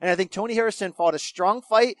them. And I think Tony Harrison fought a strong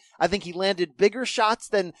fight. I think he landed bigger shots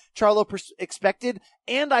than Charlo expected,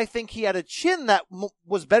 and I think he had a chin that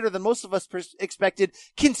was better than most of us expected,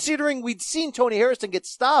 considering we'd seen Tony Harrison get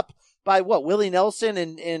stopped by Willie Nelson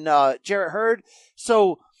and Jarrett Hurd.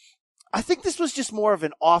 So I think this was just more of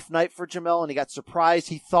an off night for Jermell, and he got surprised.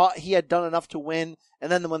 He thought he had done enough to win,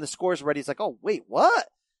 and then when the score's ready, he's like, oh, wait, what?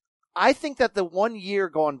 I think that the 1 year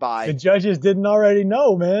gone by, the judges didn't already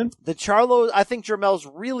know, man. The Charlo, I think Jermell's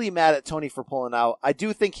really mad at Tony for pulling out. I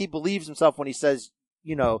do think he believes himself when he says,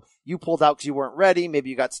 you pulled out because you weren't ready. Maybe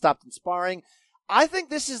you got stopped in sparring. I think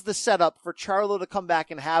this is the setup for Charlo to come back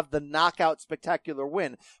and have the knockout spectacular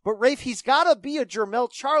win. But Rafe, he's got to be a Jermell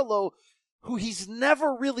Charlo who he's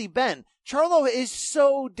never really been. Charlo is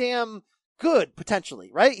so damn good,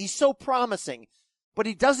 potentially, right? He's so promising. But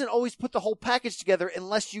he doesn't always put the whole package together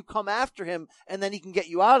unless you come after him, and then he can get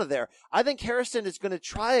you out of there. I think Harrison is going to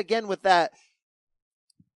try again with that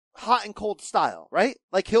hot and cold style, right?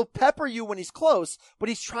 Like, he'll pepper you when he's close, but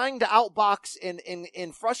he's trying to outbox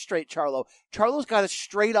and frustrate Charlo. Charlo's got to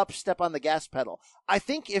straight up step on the gas pedal. I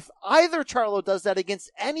think if either Charlo does that against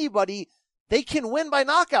anybody, they can win by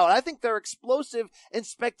knockout. I think they're explosive and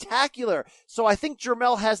spectacular. So I think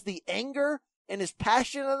Jermell has the anger and is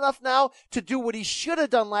passionate enough now to do what he should have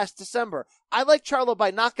done last December. I like Charlo by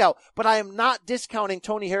knockout, but I am not discounting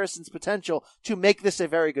Tony Harrison's potential to make this a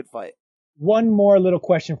very good fight. One more little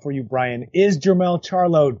question for you, Brian. Is Jermell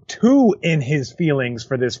Charlo too in his feelings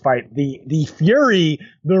for this fight? The fury,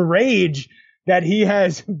 the rage that he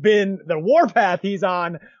has been, the warpath he's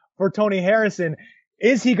on for Tony Harrison.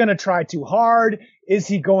 Is he going to try too hard?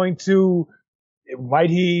 Might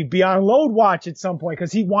he be on load watch at some point?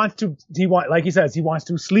 Because like he says, he wants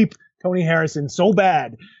to sleep Tony Harrison so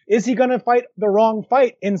bad. Is he going to fight the wrong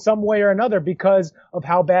fight in some way or another because of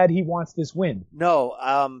how bad he wants this win? No.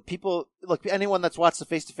 Anyone that's watched the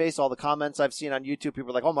face-to-face, all the comments I've seen on YouTube, people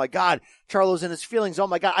are like, oh my God, Charlo's in his feelings. Oh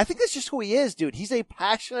my God. I think that's just who he is, dude. He's a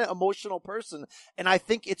passionate, emotional person, and I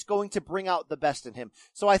think it's going to bring out the best in him.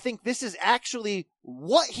 So I think this is actually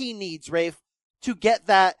what he needs, Rafe, to get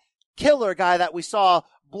that killer guy that we saw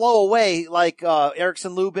blow away, like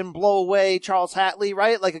Erickson Lubin blow away Charles Hatley,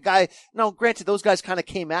 right? Like a guy, now granted those guys kind of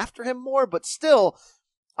came after him more, but still,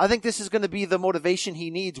 I think this is going to be the motivation he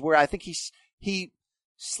needs, where I think he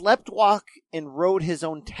slept walk and rode his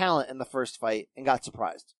own talent in the first fight and got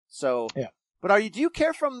surprised. So, yeah. But do you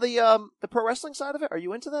care from the pro wrestling side of it? Are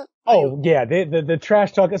you into that? Yeah, the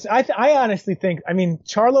trash talk. I honestly think,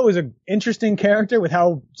 Charlo is an interesting character with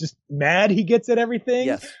how just mad he gets at everything.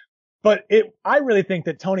 Yes. But I really think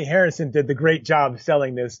that Tony Harrison did the great job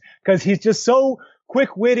selling this, because he's just so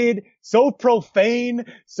quick-witted, so profane,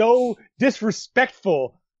 so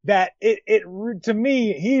disrespectful that to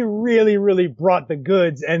me, he really, really brought the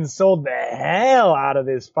goods and sold the hell out of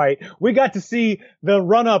this fight. We got to see the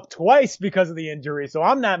run-up twice because of the injury, so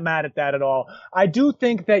I'm not mad at that at all. I do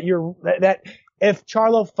think that that if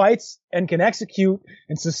Charlo fights and can execute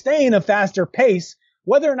and sustain a faster pace,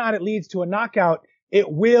 whether or not it leads to a knockout,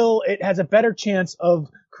 it has a better chance of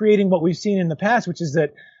creating what we've seen in the past, which is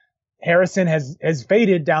that Harrison has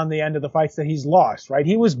faded down the end of the fights that he's lost, right?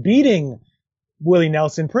 He was beating Willie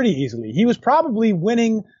Nelson pretty easily. He was probably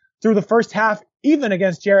winning through the first half, even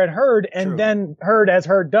against Jarrett Hurd, and then Hurd, as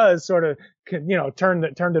Hurd does, sort of, turned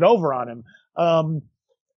it over on him.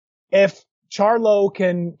 If Charlo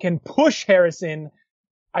can push Harrison,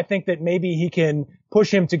 I think that maybe he can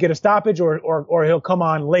push him to get a stoppage, or he'll come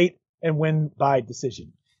on late and win by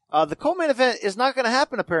decision. The co-main event is not going to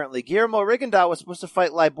happen, apparently. Guillermo Rigondeaux was supposed to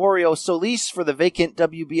fight Liborio Solis for the vacant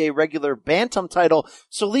WBA regular bantam title.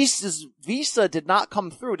 Solis's visa did not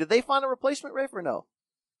come through. Did they find a replacement, Rafe, or no?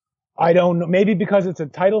 I don't know. Maybe because it's a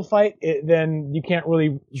title fight, then you can't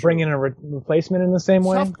really bring in a replacement in the same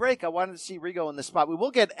way. Tough break. I wanted to see Rigo in this spot. We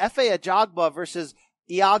will get Efe Ajagba versus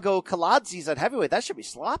Iago Kaladzes at heavyweight. That should be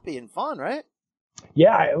sloppy and fun, right?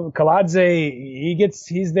 Yeah, Kaladze,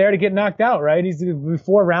 he's there to get knocked out, right? He's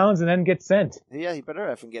 4 rounds and then gets sent. Yeah, he better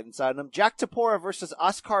effing get inside him. Jack Tapora versus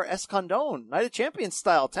Oscar Escandon, Night of Champions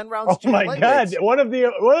style, 10 rounds. Oh my God, one of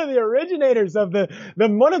the originators of the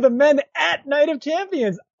one of the men at Night of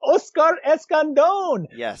Champions, Oscar Escandon.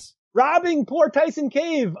 Yes. Robbing poor Tyson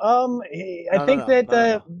Cave. I think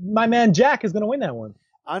my man Jack is going to win that one.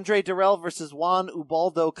 Andre Durrell versus Juan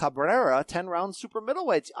Ubaldo Cabrera, 10 round super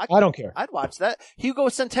middleweights. I don't care. I'd watch that. Hugo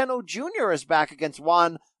Centeno Jr. is back against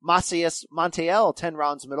Juan Macias Montiel, 10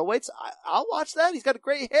 rounds middleweights. I'll watch that. He's got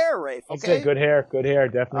great hair, Rafe. Okay. He's got good hair.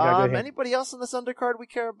 Definitely got good hair. Anybody else in this undercard we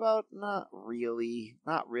care about? Not really.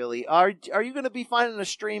 Are you going to be finding a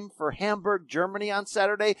stream for Hamburg, Germany on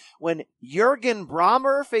Saturday when Jürgen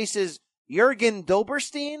Brammer faces Jürgen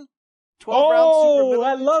Doberstein? 12-round super middleweight.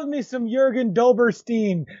 I love me some Jürgen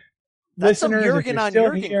Doberstein. That's Listeners, some Jürgen on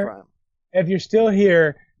Jürgen crime. If you're still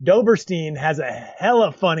here, Doberstein has a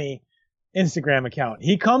hella funny Instagram account.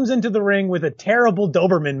 He comes into the ring with a terrible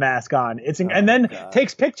Doberman mask on. And then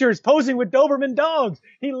takes pictures posing with Doberman dogs.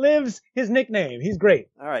 He lives his nickname. He's great.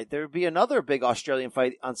 All right, there would be another big Australian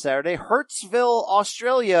fight on Saturday. Hurtsville,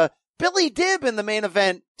 Australia. Billy Dibb in the main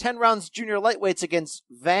event. 10 rounds junior lightweights against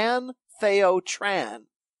Van Theo Tran.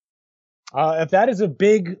 If that is a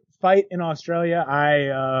big fight in Australia,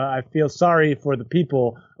 I feel sorry for the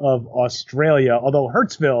people of Australia. Although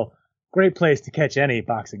Hurtsville, great place to catch any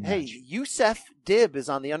boxing match. Hey, Youssef Dibb is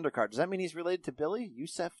on the undercard. Does that mean he's related to Billy?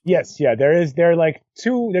 Youssef Dibb? Yes, yeah. There's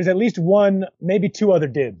at least one, maybe 2 other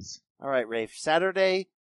Dibbs. All right, Rafe. Saturday,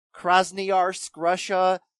 Krasnoyarsk,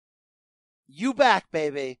 Russia. You back,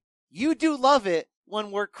 baby. You do love it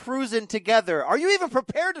when we're cruising together. Are you even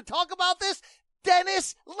prepared to talk about this?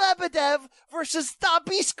 Denis Lebedev versus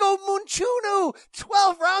Thabisko Munchunu,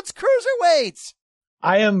 12 rounds cruiserweights.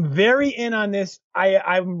 I am very in on this.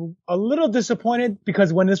 I'm a little disappointed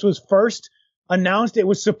because when this was first announced, it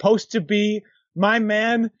was supposed to be my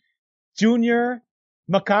man, Junior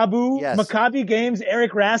Maccabi Games.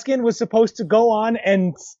 Eric Raskin was supposed to go on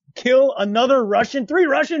and kill another Russian, 3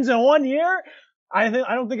 Russians in 1 year. I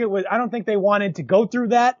don't think they wanted to go through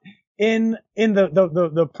that in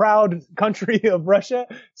the proud country of Russia.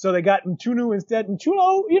 So they got Mchunu instead.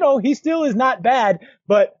 Mchunu, he still is not bad,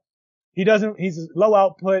 but he's low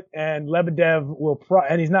output, and Lebedev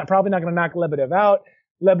and he's probably not going to knock Lebedev out.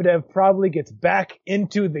 Lebedev probably gets back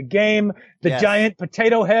into the game. The giant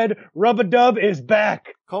potato head Rub-a-Dub is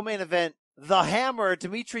back. Co-main event, The Hammer,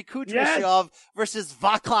 Dmitry Kudryashov versus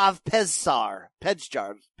Vaclav Pedzar.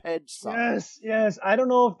 Yes. I don't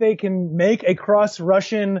know if they can make a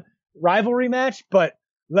cross-Russian rivalry match, but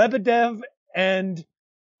Lebedev and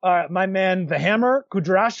my man, The Hammer,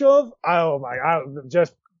 Kudryashov, oh my God,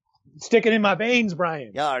 just stick it in my veins,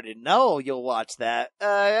 Brian. You already know you'll watch that.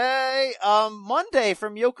 Monday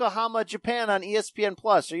from Yokohama, Japan on ESPN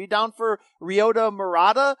Plus. Are you down for Ryota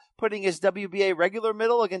Murata putting his WBA regular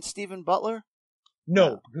middle against Stephen Butler?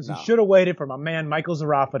 No, because he should have waited for my man Michael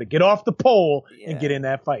Zarafa to get off the pole and get in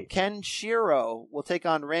that fight. Ken Shiro will take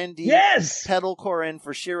on Randy Pedalcorin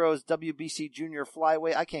for Shiro's WBC junior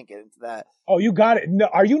flyweight. I can't get into that. Oh, you got it. No,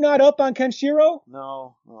 are you not up on Ken Shiro?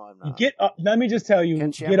 No, I'm not. Get up. Let me just tell you,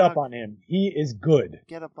 get up on him. He is good.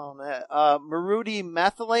 Get up on that. Marudi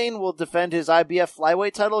Mathalane will defend his IBF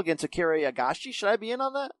flyweight title against Akira Yagashi. Should I be in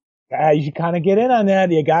on that? You should kind of get in on that.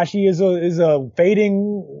 Yagashi is a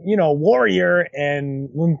fading, warrior, and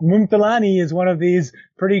Mumthalani is one of these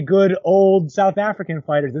pretty good old South African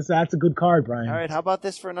fighters. That's a good card, Brian. All right, how about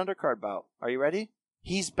this for an undercard bout? Are you ready?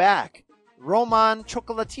 He's back. Roman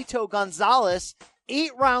Chocolatito Gonzalez,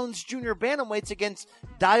 8 rounds junior bantamweights against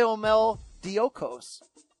Diomel Diokos.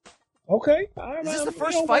 Okay. Is this the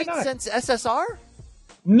first fight since SSR?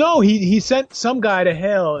 No, he sent some guy to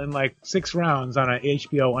hell in like 6 rounds on an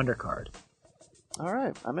HBO undercard. All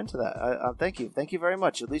right, I'm into that. Thank you very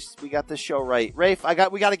much. At least we got this show right. Rafe,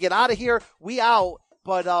 we got to get out of here. We out,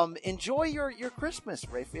 but enjoy your Christmas,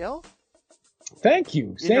 Raphael. Thank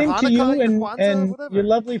you. Same to you and your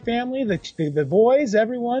lovely family, the boys,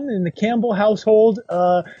 everyone in the Campbell household.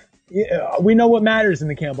 We know what matters in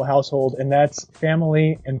the Campbell household, and that's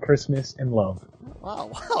family and Christmas and love.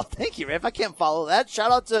 Wow. Thank you, Rafe. I can't follow that.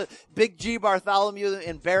 Shout out to Big G Bartholomew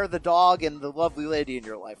and Bear the dog and the lovely lady in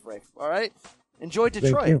your life, Rafe. All right? Enjoy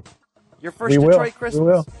Detroit. Your first Detroit Christmas. We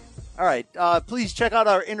will. All right. Please check out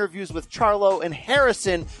our interviews with Charlo and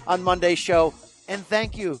Harrison on Monday's show. And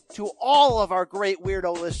thank you to all of our great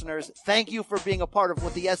weirdo listeners. Thank you for being a part of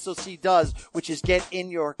what the SOC does, which is get in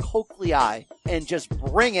your cochlea and just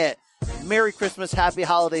bring it. Merry Christmas, happy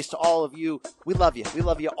holidays to all of you. We love you. We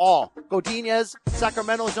love you all. Godinez,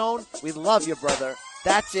 Sacramento Zone, we love you, brother.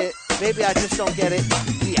 That's it. Maybe I just don't get it.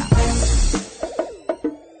 Yeah.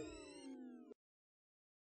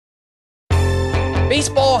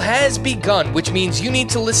 Baseball has begun, which means you need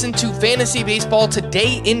to listen to Fantasy Baseball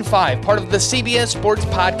Today in 5, part of the CBS Sports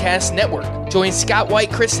Podcast Network. Join Scott White,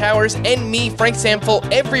 Chris Towers, and me, Frank Samfel,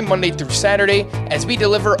 every Monday through Saturday as we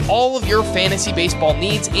deliver all of your fantasy baseball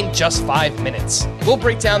needs in just 5 minutes. We'll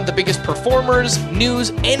break down the biggest performers,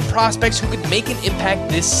 news, and prospects who could make an impact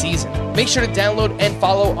this season. Make sure to download and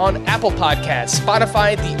follow on Apple Podcasts,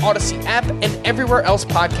 Spotify, the Odyssey app, and everywhere else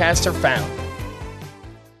podcasts are found.